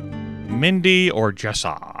 Mindy or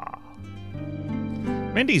Jessa?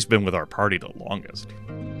 Mindy's been with our party the longest.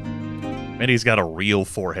 Mindy's got a real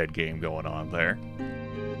forehead game going on there.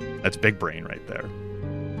 That's big brain right there.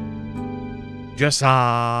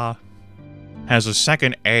 Jessa has a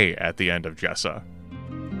second A at the end of Jessa.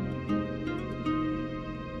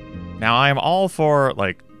 Now, I am all for,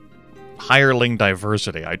 like, hireling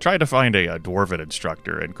diversity. I tried to find a dwarven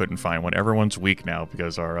instructor and couldn't find one. Everyone's weak now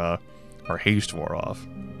because our haste wore off.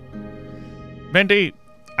 Mindy,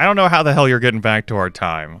 I don't know how the hell you're getting back to our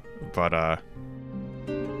time, but,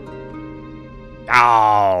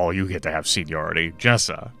 oh, you get to have seniority.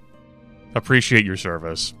 Jessa, appreciate your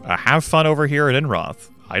service. Have fun over here at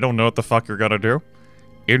Inroth. I don't know what the fuck you're gonna do.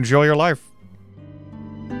 Enjoy your life.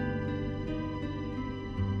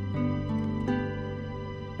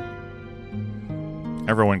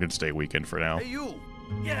 Everyone can stay weekend for now. Hey, you!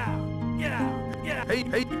 Yeah! Hey,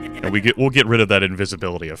 hey! And we'll get rid of that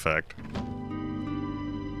invisibility effect.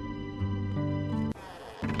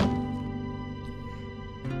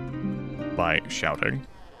 By shouting.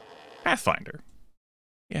 Pathfinder.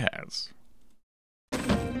 Yes.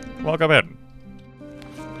 Welcome in.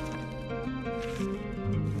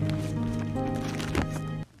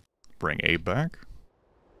 Bring Abe back.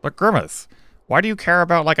 But Grimith, why do you care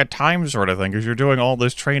about like a time sort of thing? Because you're doing all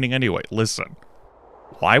this training anyway. Listen,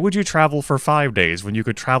 why would you travel for 5 days when you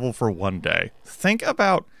could travel for 1 day? Think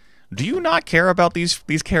about, do you not care about these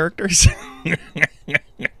characters?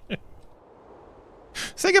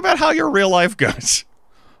 Think about how your real life goes.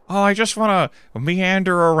 Oh, I just want to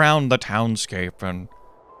meander around the townscape and,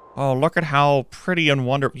 oh, look at how pretty and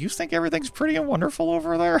wonderful. You think everything's pretty and wonderful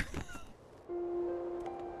over there?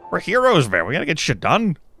 We're heroes, man. We gotta get shit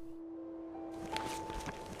done.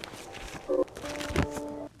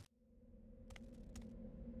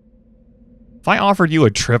 If I offered you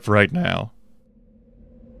a trip right now,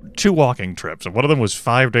 2 walking trips, and one of them was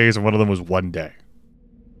 5 days and one of them was 1 day.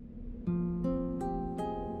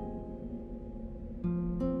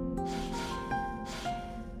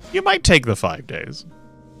 You might take the 5 days.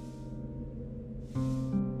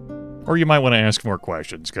 Or you might want to ask more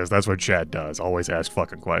questions, because that's what Chad does. Always ask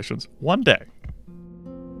fucking questions. 1 day.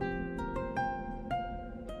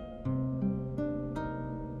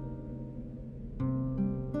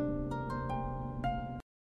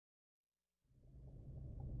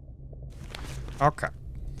 Okay.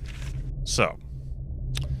 So.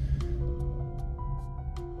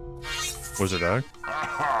 Wizard Eye?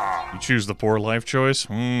 You choose the poor life choice?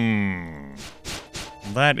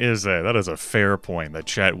 That is a fair point, that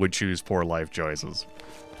chat would choose poor life choices.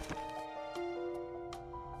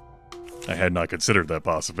 I had not considered that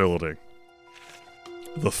possibility.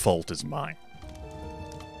 The fault is mine.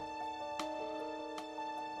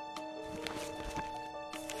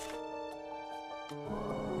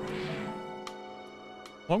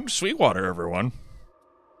 Welcome to Sweetwater, everyone.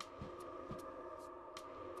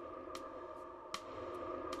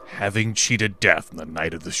 Having cheated death in the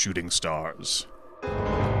night of the shooting stars.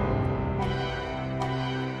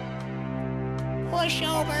 Push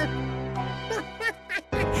over.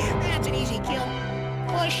 That's an easy kill.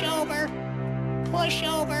 Push over. Push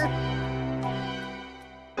over.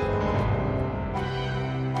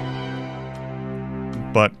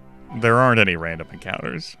 But there aren't any random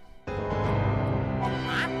encounters.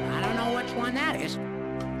 I don't know which one that is.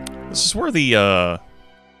 This is where the, our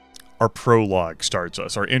prologue starts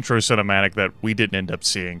us, our intro cinematic that we didn't end up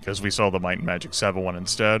seeing because we saw the Might and Magic 7 one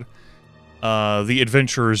instead. The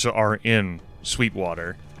adventurers are in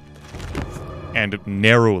Sweetwater and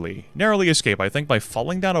narrowly escape, I think, by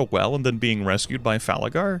falling down a well and then being rescued by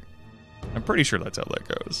Falagar. I'm pretty sure that's how that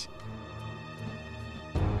goes.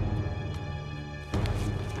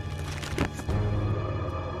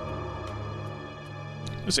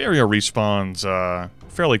 This area respawns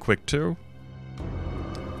fairly quick too.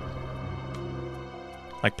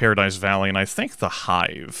 Like Paradise Valley, and I think the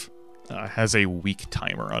Hive has a week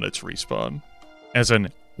timer on its respawn. As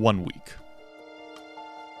in 1 week.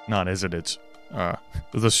 Not as in its,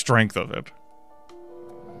 the strength of it.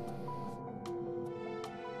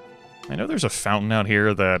 I know there's a fountain out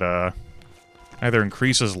here that either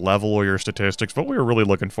increases level or your statistics, but what we were really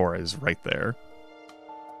looking for is right there.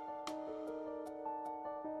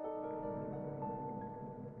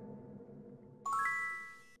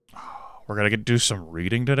 We're gonna do some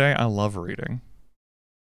reading today. I love reading.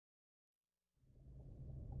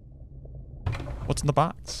 What's in the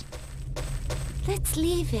box? Let's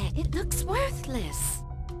leave it. It looks worthless.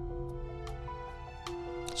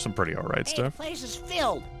 Some pretty alright stuff. The place is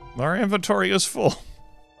filled. Our inventory is full.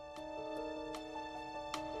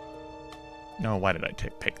 No, why did I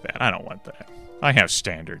pick that? I don't want that. I have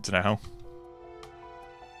standards now.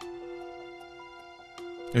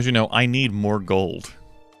 As you know, I need more gold.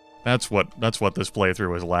 That's what this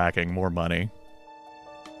playthrough is lacking, more money.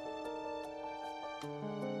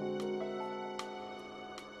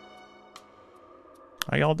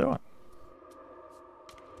 How y'all doing?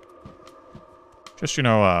 Just, you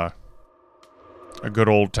know, a good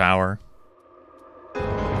old tower.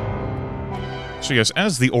 So yes,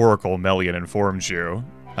 as the Oracle, Melian, informs you,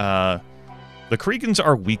 the Kriegans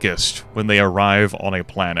are weakest when they arrive on a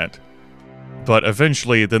planet. But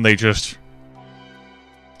eventually, then they just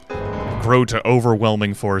grow to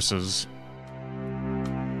overwhelming forces.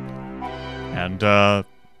 And,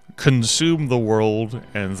 consume the world,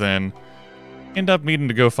 and then end up needing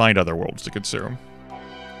to go find other worlds to consume.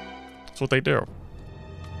 That's what they do.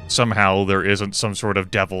 Somehow there isn't some sort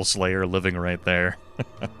of devil slayer living right there.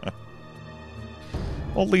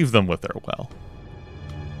 We'll leave them with their well.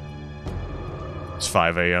 It's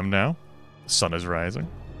 5 a.m. now. The sun is rising.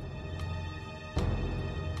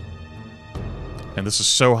 And this is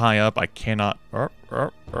so high up, I cannot...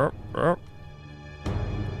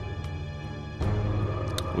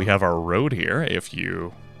 We have our road here, if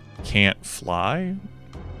you can't fly.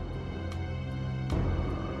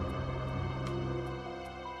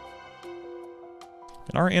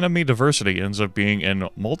 And our enemy diversity ends up being in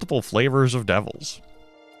multiple flavors of devils.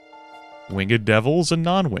 Winged devils and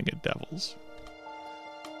non-winged devils.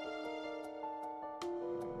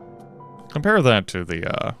 Compare that to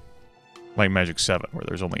the, Might and Magic 7, where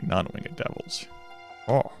there's only non-winged devils.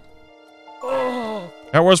 Oh. Oh.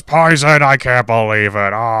 It was poison! I can't believe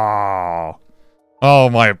it! Oh. Oh,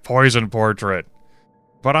 my poison portrait.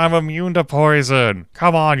 But I'm immune to poison!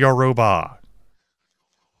 Come on, Yoruba!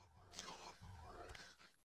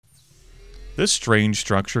 This strange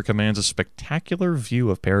structure commands a spectacular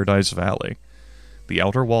view of Paradise Valley. The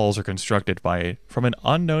outer walls are constructed from an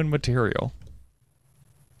unknown material.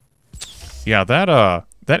 Yeah, that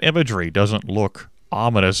imagery doesn't look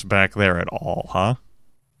ominous back there at all, huh?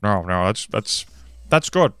 No, that's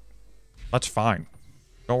good. That's fine.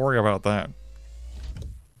 Don't worry about that.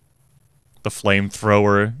 The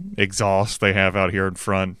flamethrower exhaust they have out here in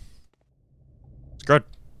front. It's good.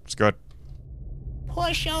 It's good.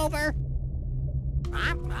 Push over.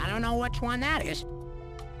 I don't know which one that is.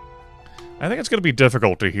 I think it's going to be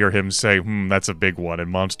difficult to hear him say, that's a big one in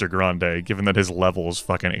Monster Grande, given that his level is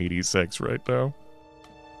fucking 86 right now.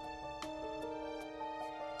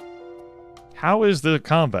 How is the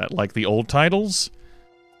combat? Like the old titles?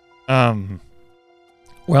 Well,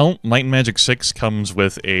 Might and Magic 6 comes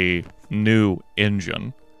with a new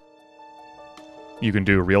engine. You can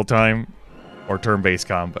do real-time or turn-based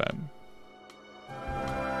combat.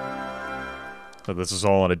 So this is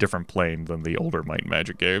all on a different plane than the older Might and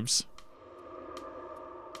Magic games.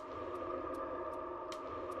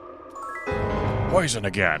 Poison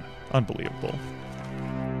again. Unbelievable.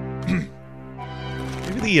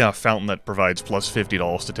 Maybe the fountain that provides plus 50 to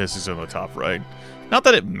all statistics on the top right. Not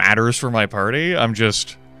that it matters for my party,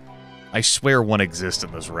 I swear one exists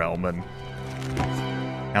in this realm, and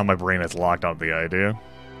now my brain is locked on the idea.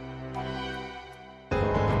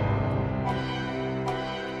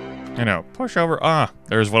 I know. Push over. Ah,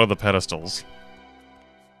 there's one of the pedestals.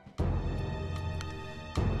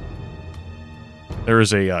 There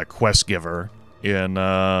is a quest giver in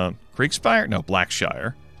Creekspire? No,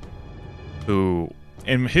 Blackshire. Who,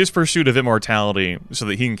 in his pursuit of immortality, so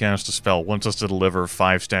that he can cast a spell, wants us to deliver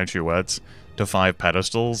 5 statuettes to 5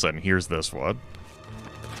 pedestals, and here's this one.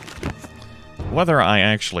 Whether I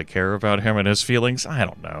actually care about him and his feelings, I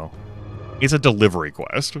don't know. It's a delivery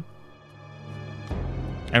quest.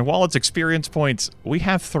 And while it's experience points, we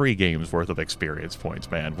have 3 games worth of experience points,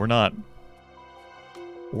 man. We're not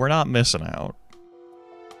missing out.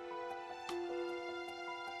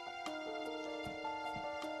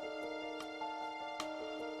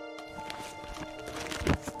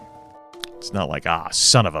 It's not like,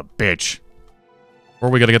 son of a bitch. Where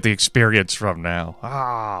are we gonna get the experience from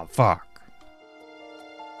now? Fuck.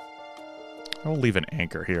 I'll leave an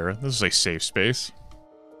anchor here. This is a safe space.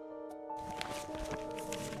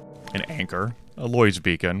 An anchor. A Lloyd's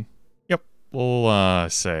beacon. Yep. We'll,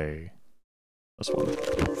 say this one.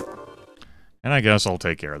 And I guess I'll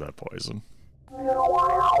take care of that poison.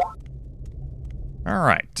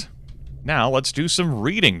 Alright. Now, let's do some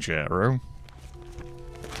reading, Jeru.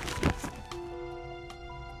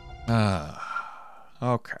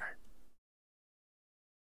 Okay.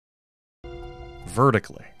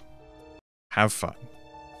 Vertically. Have fun.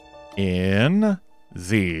 In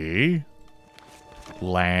the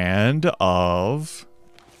land of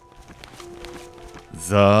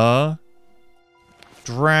the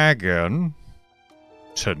dragon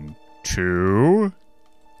to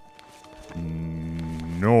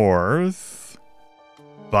north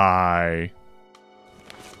by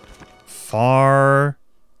far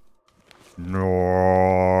northeast.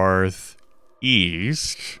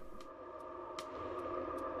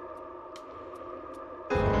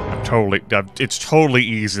 It's totally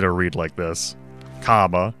easy to read like this.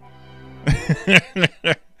 Comma.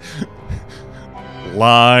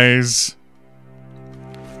 Lies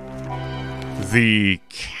the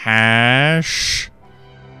cache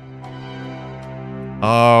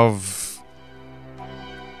of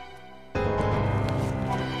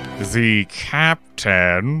the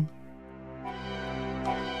captain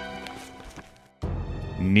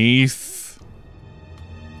neath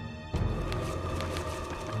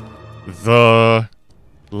the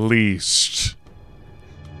least.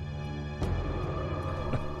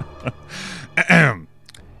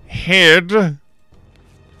 Hid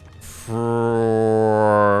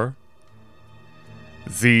for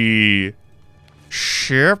the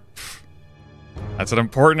ship. That's an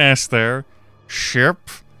important S there. Ship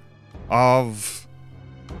of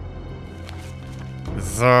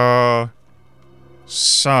the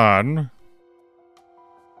sun.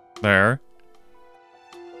 There.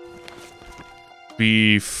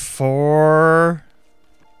 Before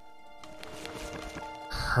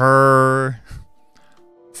her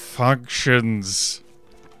functions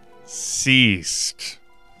ceased.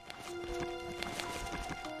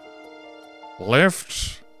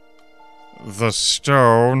 Lift the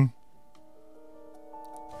stone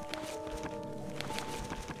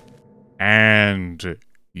and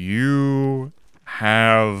you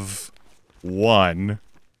have won.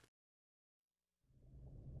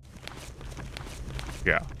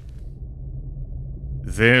 Yeah.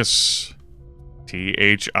 This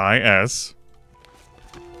THIS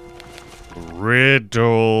riddles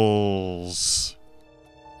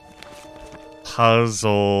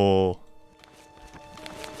puzzle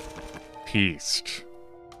pieced.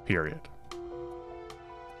 Period.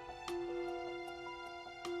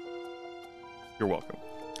 You're welcome.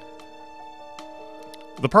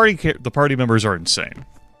 The party members are insane.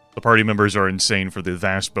 The party members are insane for the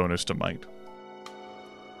vast bonus to might.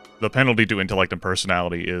 The penalty to intellect and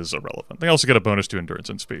personality is irrelevant. They also get a bonus to endurance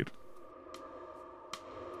and speed.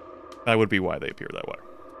 That would be why they appear that way.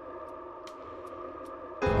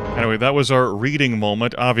 Anyway, that was our reading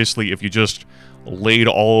moment. Obviously, if you just laid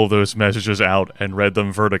all of those messages out and read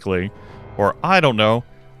them vertically, or, I don't know,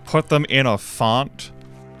 put them in a font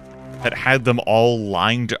that had them all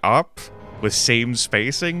lined up with same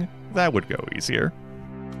spacing, that would go easier.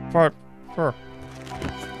 But,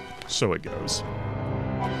 so it goes.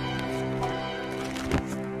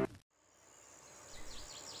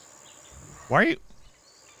 Why are you...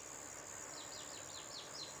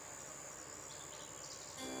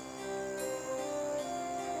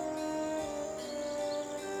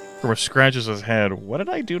 Or scratches his head. What did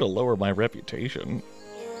I do to lower my reputation?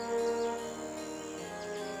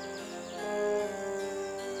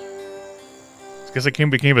 It's because I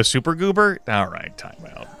became a super goober? Alright, time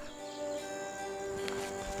out.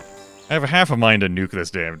 I have half a mind to nuke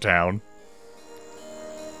this damn town.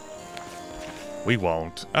 We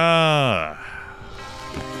won't.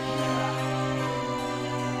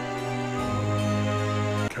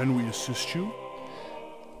 Can we assist you?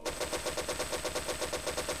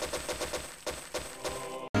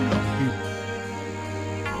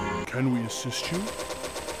 Can we assist you?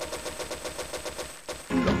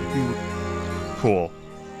 Cool.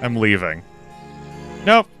 I'm leaving.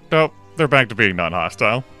 Nope, nope. They're back to being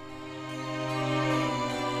non-hostile.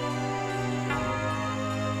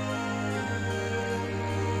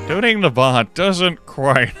 Donating the bot doesn't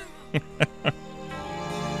quite...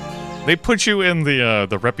 They put you in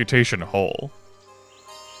the reputation hole.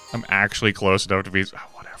 I'm actually close enough to be... Oh,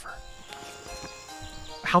 whatever.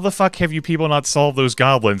 How the fuck have you people not solved those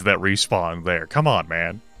goblins that respawn there? Come on,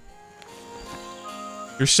 man.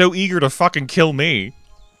 You're so eager to fucking kill me.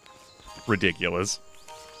 Ridiculous.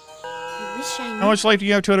 You is shiny. How much life do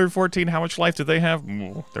you have? 214. How much life do they have?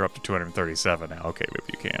 They're up to 237 now. Okay,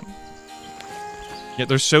 maybe you can. Yet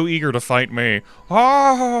they're so eager to fight me.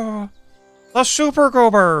 Ah! The Super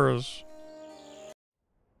Goobers!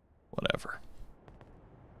 Whatever.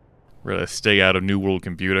 We're gonna stay out of New World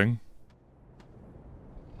computing.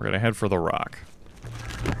 We're gonna head for the rock.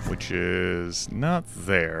 Which is not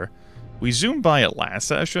there. We zoomed by it last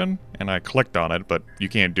session, and I clicked on it, but you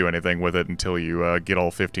can't do anything with it until you get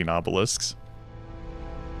all 15 obelisks.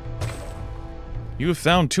 You have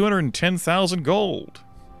found 210,000 gold.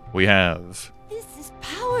 We have... This is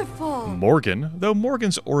powerful. Morgan. Though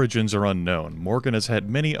Morgan's origins are unknown, Morgan has had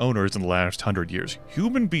many owners in the last 100 years.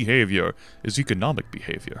 Human behavior is economic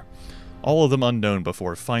behavior. All of them unknown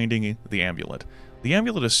before finding the amulet. The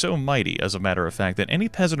amulet is so mighty, as a matter of fact, that any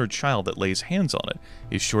peasant or child that lays hands on it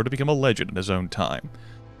is sure to become a legend in his own time.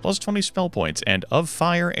 Plus 20 spell points, and of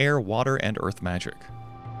fire, air, water, and earth magic.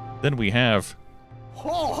 Then we have...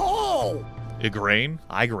 Ho-ho!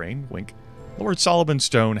 Igraine, wink. Lord Solomon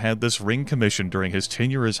Stone had this ring commissioned during his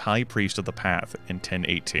tenure as High Priest of the Path in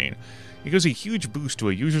 1018. It gives a huge boost to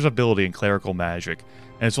a user's ability in clerical magic,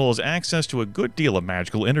 as well as access to a good deal of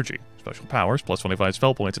magical energy. Special powers, plus 25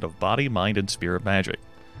 spell points, and of body, mind, and spirit magic.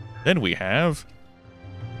 Then we have...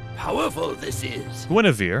 Powerful this is.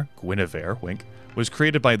 Guinevere, wink, was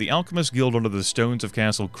created by the Alchemist Guild under the stones of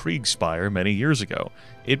Castle Kriegspire many years ago.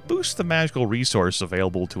 It boosts the magical resource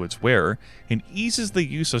available to its wearer, and eases the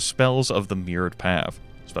use of spells of the Mirrored Path.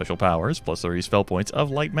 Special powers, plus 30 spell points of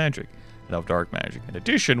light magic, and of dark magic. In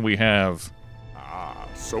addition, we have... Ah,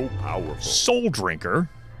 so powerful. Soul Drinker,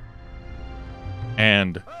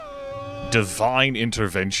 and Divine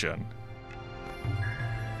Intervention.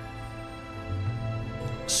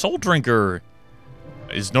 Soul Drinker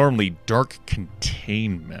is normally Dark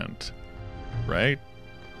Containment, right?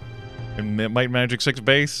 And Might Magic 6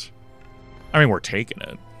 base? I mean, we're taking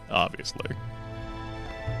it, obviously.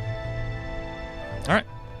 Alright.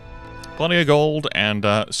 Plenty of gold and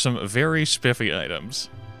some very spiffy items.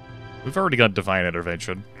 We've already got Divine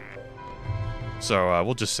Intervention. So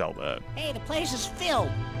we'll just sell that. Hey, the place is filled.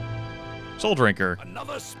 Soul Drinker.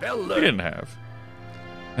 Another spell We learned. didn't have.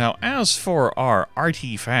 Now, as for our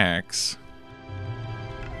artifacts,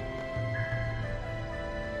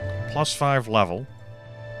 plus 5 level,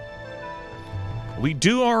 we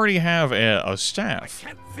do already have a staff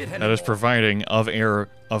that is providing of air,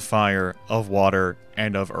 of fire, of water,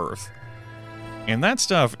 and of earth. And that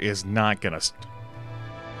stuff is not gonna...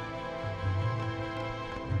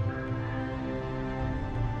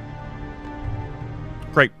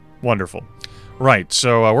 Great. Wonderful. Right,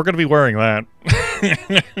 so we're going to be wearing that.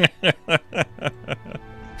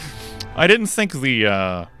 I didn't think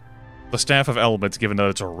the Staff of Elements, given that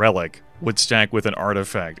it's a relic, would stack with an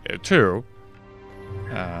artifact, too.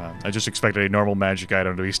 I just expected a normal magic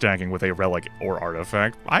item to be stacking with a relic or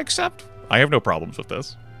artifact. I accept. I have no problems with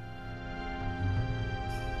this.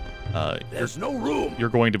 There's no room. You're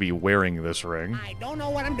going to be wearing this ring. I don't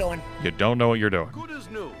know what I'm doing. You don't know what you're doing. Good as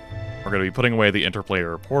new. We're going to be putting away the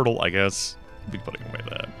interplayer portal, I guess. We'll be putting away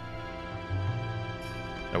that.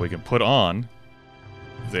 Now we can put on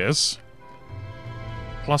this.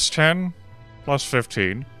 Plus 10, plus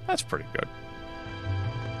 15. That's pretty good.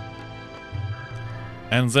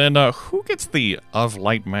 And then, who gets the of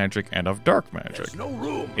light magic and of dark magic? There's no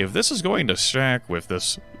room. If this is going to stack with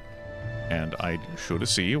this, and I should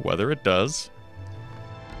see whether it does.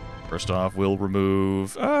 First off, we'll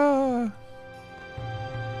remove...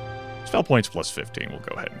 Spell points plus 15. We'll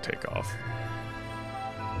go ahead and take off.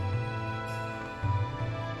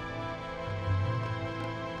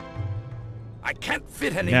 I can't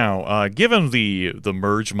fit any. Now, given the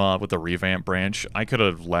merge mod with the Revamp branch, I could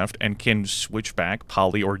have left and can switch back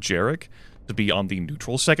Polly or Jarek to be on the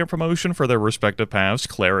neutral second promotion for their respective paths,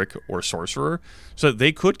 Cleric or Sorcerer, so that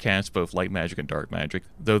they could cast both Light Magic and Dark Magic,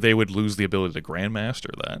 though they would lose the ability to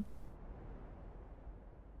Grandmaster that.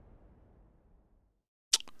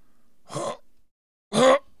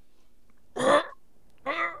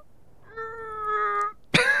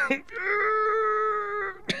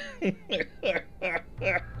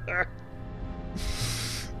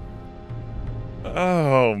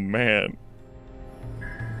 Oh, man.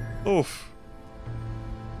 Oof.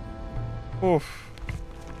 Oof.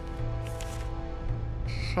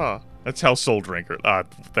 Huh. That's how Soul Drinker...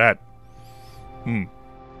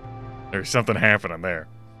 There's something happening there.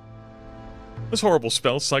 This horrible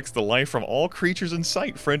spell sucks the life from all creatures in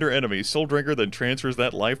sight, friend or enemy. Soul Drinker then transfers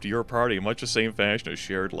that life to your party in much the same fashion as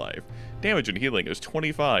shared life. Damage and healing is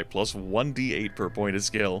 25 plus 1d8 per point of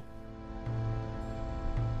skill.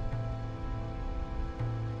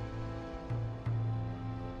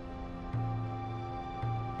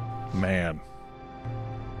 man.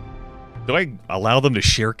 Do I allow them to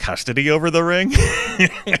share custody over the ring?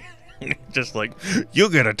 Just like, you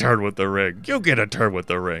get a turn with the ring. You get a turn with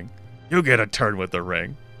the ring. You get a turn with the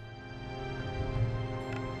ring.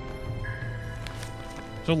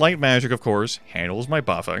 So light magic, of course, handles my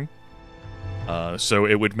buffing. So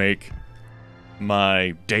it would make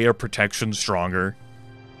my Day of Protection stronger.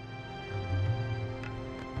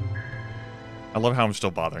 I love how I'm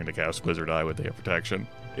still bothering to cast Blizzard Eye with Day of Protection.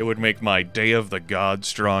 It would make my Day of the Gods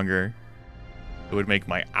stronger. It would make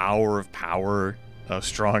my Hour of Power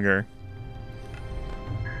stronger.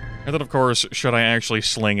 And then, of course, should I actually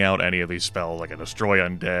sling out any of these spells, like a Destroy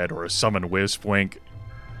Undead or a Summon Wisp-Wink,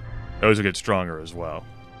 those would get stronger as well.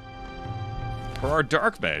 For our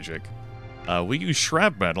Dark Magic, we use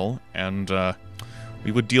Shrapmetal, and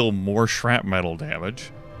we would deal more Shrapmetal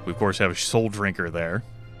damage. We, of course, have a Soul Drinker there.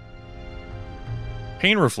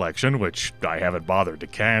 Pain Reflection, which I haven't bothered to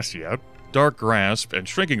cast yet. Dark Grasp, and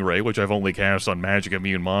Shrinking Ray, which I've only cast on magic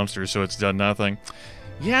immune monsters, so it's done nothing.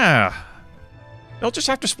 Yeah. They'll just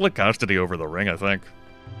have to split custody over the ring, I think.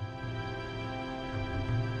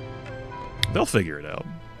 They'll figure it out.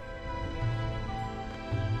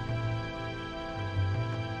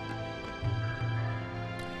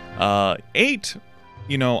 Eight,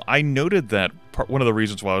 you know, I noted that one of the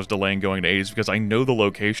reasons why I was delaying going to 8 is because I know the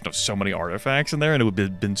location of so many artifacts in there, and it would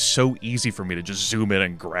have been so easy for me to just zoom in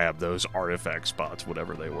and grab those artifact spots,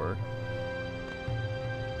 whatever they were.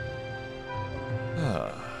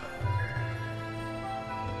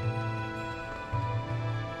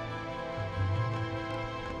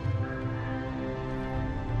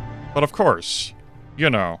 But of course, you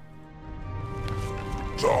know.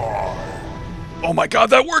 Oh my god,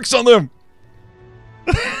 that works on them!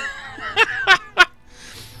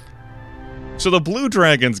 So the blue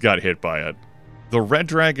dragons got hit by it. The red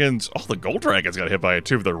dragons... Oh, the gold dragons got hit by it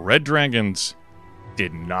too, but the red dragons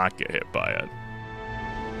did not get hit by it.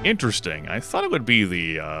 Interesting. I thought it would be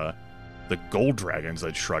the gold dragons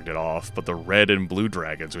that shrugged it off, but the red and blue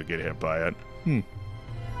dragons would get hit by it.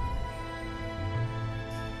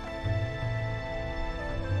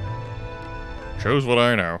 Shows what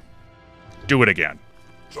I know. Do it again.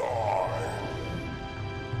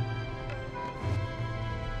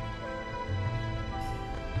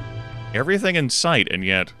 Everything in sight, and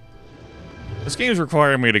yet this game's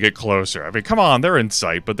requiring me to get closer. I mean, come on, they're in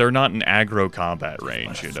sight, but they're not in aggro combat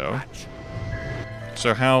range, you know?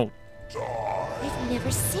 So how... I've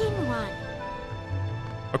never seen one.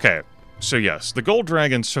 Okay, so yes, the gold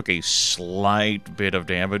dragons took a slight bit of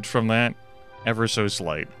damage from that. Ever so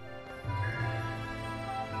slight.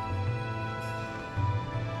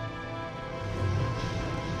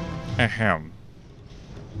 Ahem.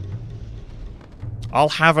 I'll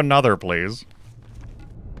have another, please.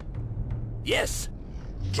 Yes.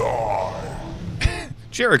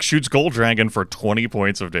 Jarek shoots Gold Dragon for 20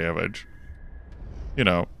 points of damage. You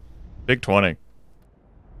know, big 20.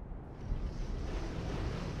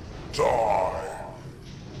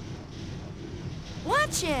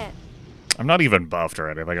 Watch it. I'm not even buffed or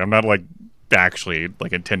anything. I'm not, like, actually,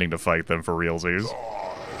 like, intending to fight them for realsies.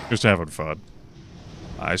 Just having fun.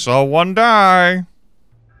 I saw one die.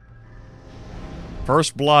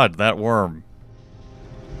 First blood, that worm.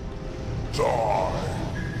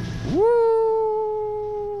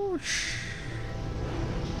 Whoosh.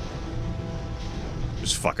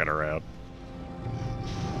 Just fucking around.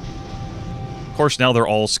 Of course, now they're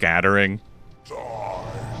all scattering.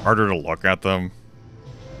 Harder to look at them.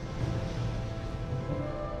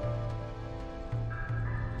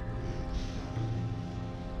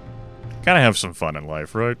 Gotta have some fun in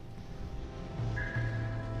life, right?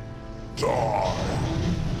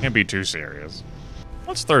 Can't be too serious.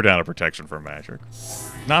 Let's throw down a protection for magic.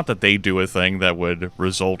 Not that they do a thing that would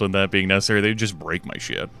result in that being necessary, they'd just break my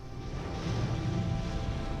shit.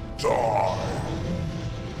 Oh,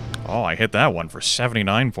 I hit that one for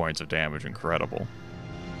 79 points of damage. Incredible.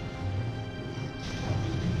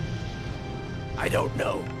 I don't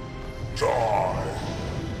know.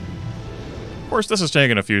 Of course, this is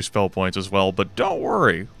taking a few spell points as well, but don't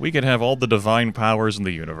worry. We can have all the divine powers in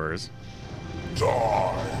the universe.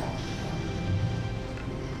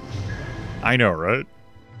 I know, right?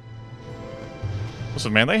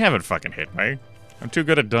 Listen, man, they haven't fucking hit me. I'm too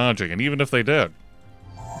good at dodging, and even if they did,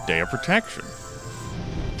 Day of Protection.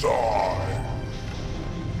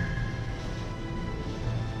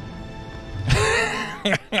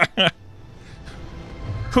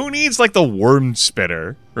 Who needs, like, the worm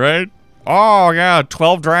spitter, right? Oh, yeah,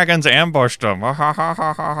 12 dragons ambushed him. Ha ha ha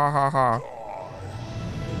ha ha ha ha.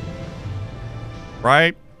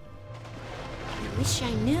 Right? I wish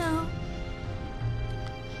I knew.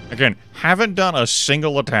 Again, haven't done a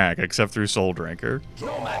single attack except through Soul Drinker.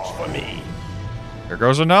 No match for me. Here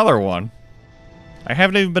goes another one. I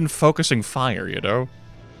haven't even been focusing fire, you know?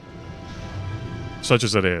 Such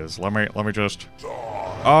as it is. Let me just...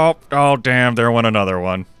 Oh, damn, there went another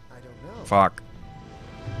one. I don't know. Fuck.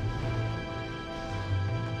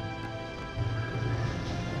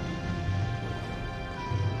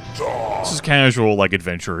 This is casual, like,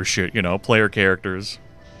 adventurer shit, you know, player characters.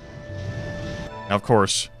 Now, of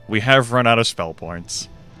course, we have run out of spell points.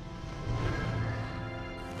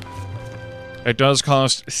 It does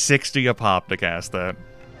cost 60 a pop to cast that.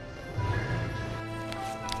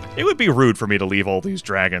 It would be rude for me to leave all these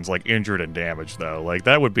dragons, like, injured and damaged, though. Like,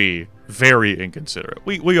 that would be very inconsiderate.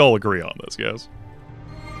 We all agree on this, yes?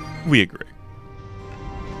 We agree.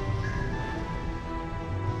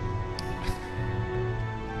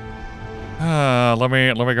 Let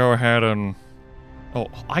me go ahead and... Oh,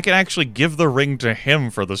 I can actually give the ring to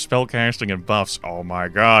him for the spellcasting and buffs. Oh my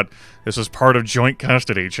god. This is part of joint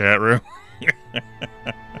custody, chat room. Yeah,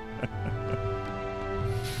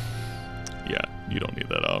 you don't need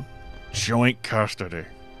that out. Joint custody.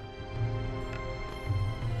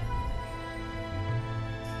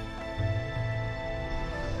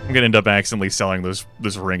 I'm gonna end up accidentally selling this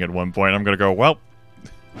ring at one point. I'm gonna go, well,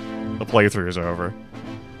 the playthrough is over.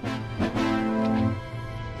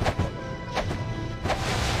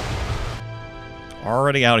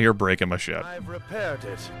 Already out here breaking my shit. I've repaired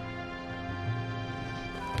it.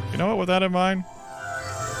 You know what, with that in mind,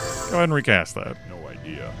 go ahead and recast that. No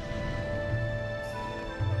idea.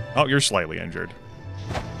 Oh, you're slightly injured.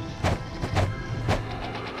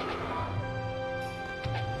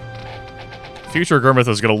 Future Grimith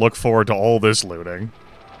is going to look forward to all this looting.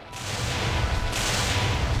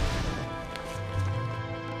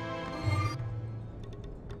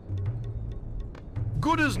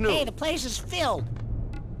 Good as new. Hey, the place is filled.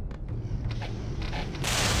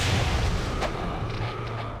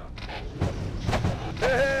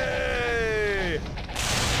 Hey!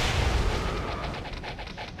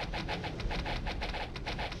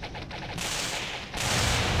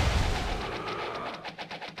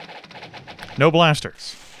 No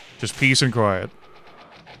blasters. Just peace and quiet.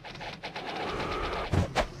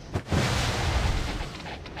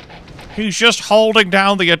 He's just holding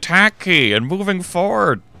down the attack key and moving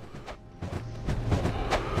forward.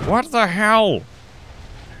 What the hell?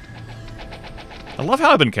 I love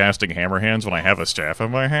how I've been casting hammer hands when I have a staff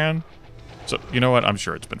in my hand. So, you know what? I'm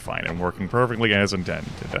sure it's been fine and working perfectly as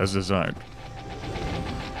intended, as designed.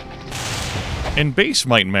 In base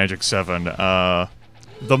Might and Magic 7,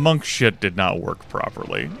 the monk shit did not work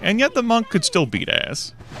properly. And yet the monk could still beat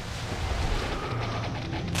ass.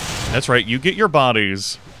 That's right, you get your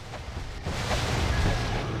bodies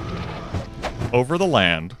over the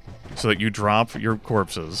land so that you drop your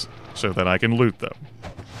corpses so that I can loot them.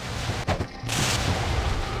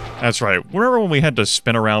 That's right. Remember when we had to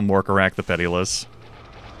spin around Morkarak the Pitiless?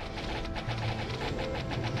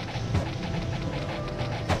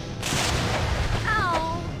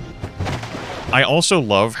 Ow. I also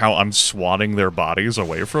love how I'm swatting their bodies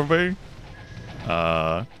away from me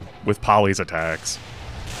with Polly's attacks.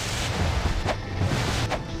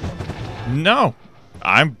 No.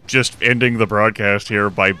 I'm just ending the broadcast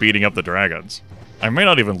here by beating up the dragons. I may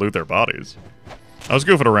not even loot their bodies. I was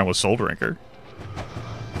goofing around with Soul Drinker.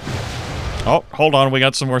 Oh, hold on, we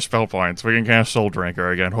got some more spell points. We can cast Soul Drinker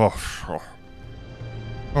again. Give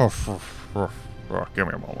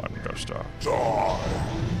me a moment. Just, I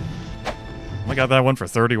got that one for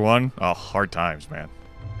 31. Oh, hard times, man.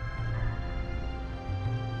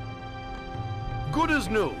 Good as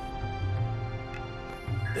new.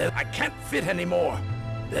 I can't fit anymore.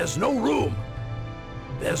 There's no room.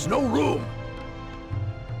 There's no room.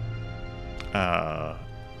 Oh.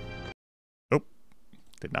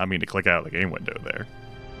 Did not mean to click out of the game window there.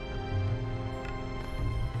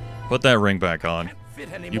 Put that ring back on.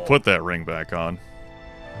 You put that ring back on.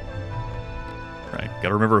 Right,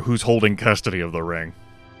 gotta remember who's holding custody of the ring.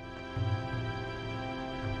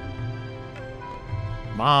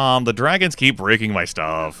 Mom, the dragons keep breaking my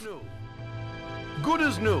stuff. Good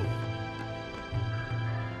as new.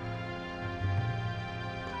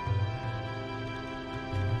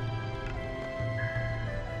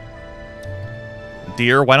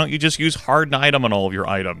 Dear, why don't you just use hardened item on all of your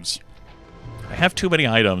items? I have too many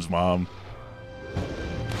items, Mom.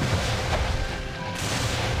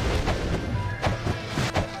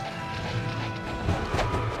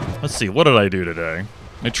 Let's see, what did I do today?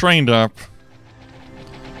 I trained up.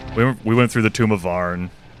 We went through the Tomb of VARN.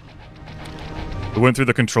 We went through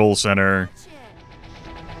the Control Center.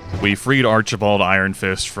 We freed Archibald Iron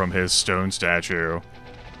Fist from his stone statue.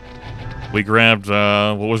 We grabbed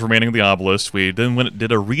what was remaining of the obelisk. We then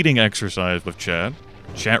did a reading exercise with chat.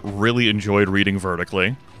 Chat really enjoyed reading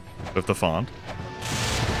vertically with the font.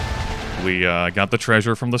 We got the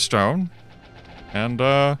treasure from the stone. And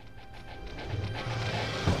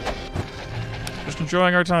just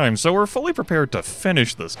enjoying our time. So we're fully prepared to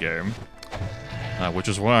finish this game. Which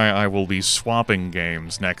is why I will be swapping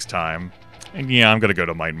games next time. And yeah, I'm going to go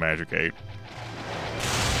to Might and Magic 8.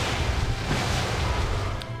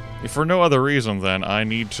 If for no other reason, then, I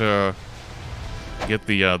need to get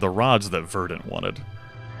the rods that Verdant wanted.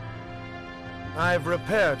 I've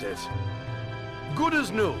repaired it. Good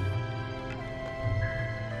as new.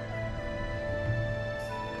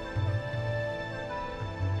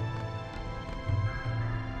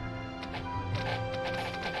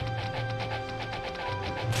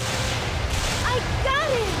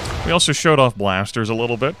 We also showed off blasters a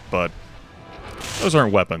little bit, but those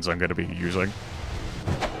aren't weapons I'm going to be using.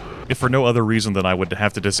 If for no other reason than I would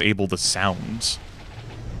have to disable the sounds.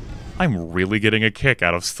 I'm really getting a kick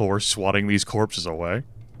out of Thor swatting these corpses away.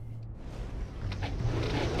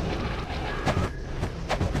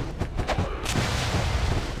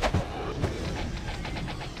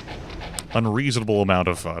 Unreasonable amount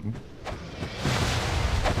of fun.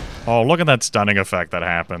 Oh, look at that stunning effect that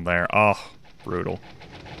happened there. Oh, brutal.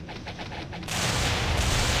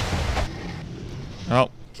 Oh.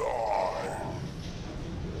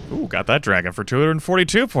 Ooh, got that dragon for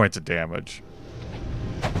 242 points of damage.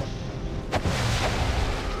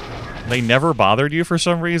 They never bothered you for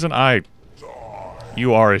some reason?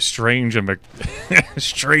 You are a strange and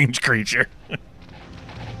strange creature.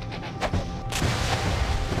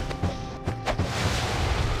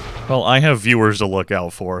 Well, I have viewers to look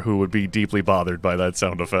out for who would be deeply bothered by that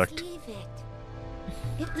sound effect.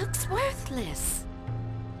 It looks worthless.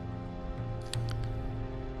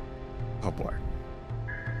 Oh boy.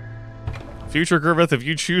 Future Grimith, if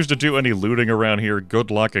you choose to do any looting around here,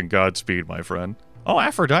 good luck and Godspeed, my friend. Oh,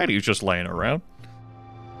 Aphrodite's just laying around.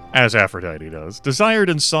 As Aphrodite does. Desired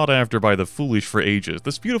and sought after by the foolish for ages,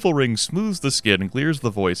 this beautiful ring smooths the skin and clears the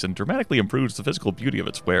voice and dramatically improves the physical beauty of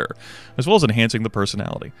its wearer, as well as enhancing the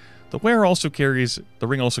personality. The ring also carries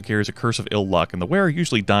a curse of ill luck, and the wearer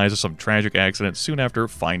usually dies of some tragic accident soon after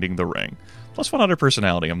finding the ring. Plus 100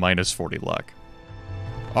 personality and minus 40 luck.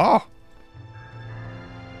 Oh!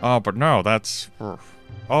 Oh, but no, that's...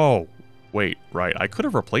 Oh, wait, right. I could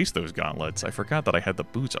have replaced those gauntlets. I forgot that I had the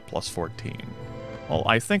boots at plus 14. Well,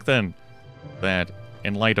 I think then that,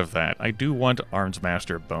 in light of that, I do want Arms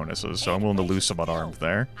Master bonuses, so I'm willing to lose some unarmed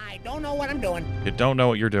there. I don't know what I'm doing. You don't know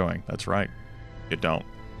what you're doing. That's right. You don't.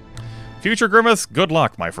 Future Grimith, good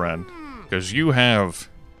luck, my friend. Because you have...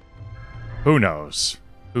 Who knows?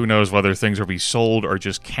 Who knows whether things will be sold or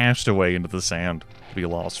just cast away into the sand to be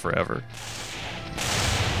lost forever.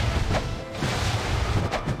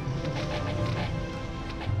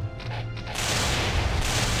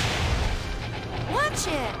 Watch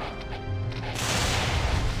it.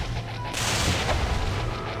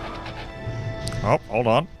 Oh, hold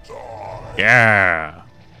on. Yeah.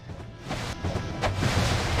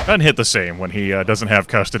 Doesn't hit the same when he doesn't have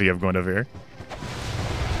custody of Guinevere.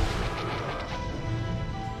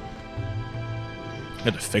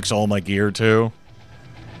 Had to fix all my gear, too.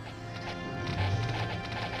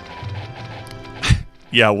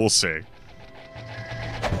 Yeah, we'll see.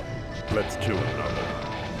 Let's kill another.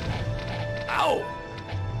 Ow!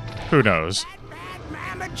 Who knows?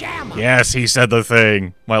 Mamma jamma. Yes, he said the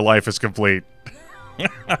thing. My life is complete.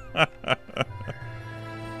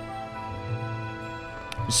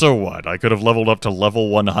 So what? I could have leveled up to level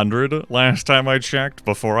 100 last time I checked,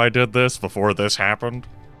 before I did this, before this happened.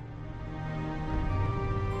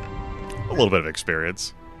 A little bit of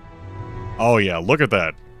experience. Oh yeah, look at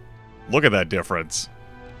that. Look at that difference.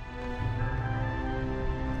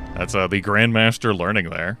 That's the Grandmaster learning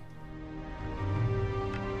there.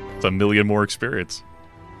 It's 1 million more experience.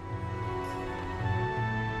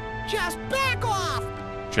 Just back off.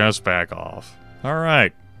 Just back off.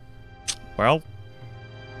 Alright. Well,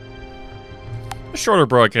 a shorter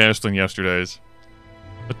broadcast than yesterday's.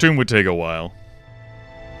 The tomb would take a while.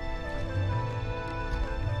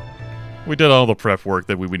 We did all the prep work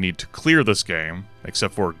that we would need to clear this game,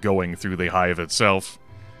 except for going through the hive itself.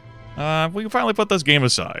 We can finally put this game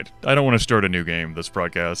aside. I don't want to start a new game this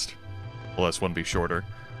broadcast. Well, this one be shorter.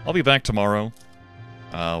 I'll be back tomorrow.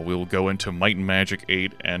 We'll go into Might and Magic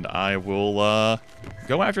 8, and I will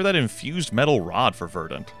go after that infused metal rod for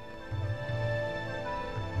Verdant.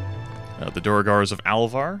 The Duragars of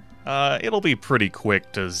Alvar. It'll be pretty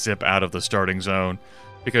quick to zip out of the starting zone,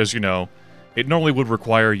 because, you know, it normally would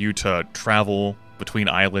require you to travel between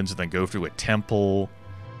islands and then go through a temple,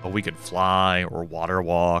 But we could fly or water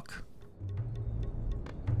walk.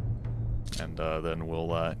 And then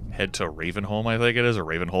we'll head to Ravenholm, I think it is, or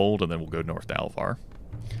Ravenhold, and then we'll go north to Alvar.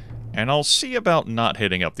 And I'll see about not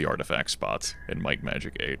hitting up the artifact spots in Might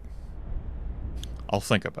Magic 8. I'll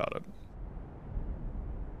think about it.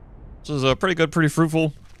 This is pretty good, pretty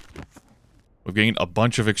fruitful. We've gained a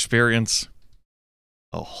bunch of experience.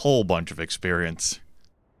 A whole bunch of experience.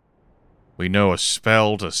 We know a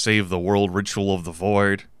spell to save the world, Ritual of the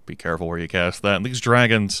Void. Be careful where you cast that. And these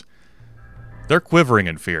dragons, they're quivering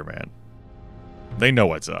in fear, man. They know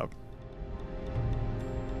what's up.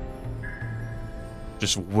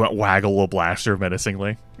 Just waggle a blaster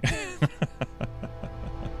menacingly.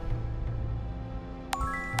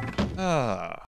 Ah.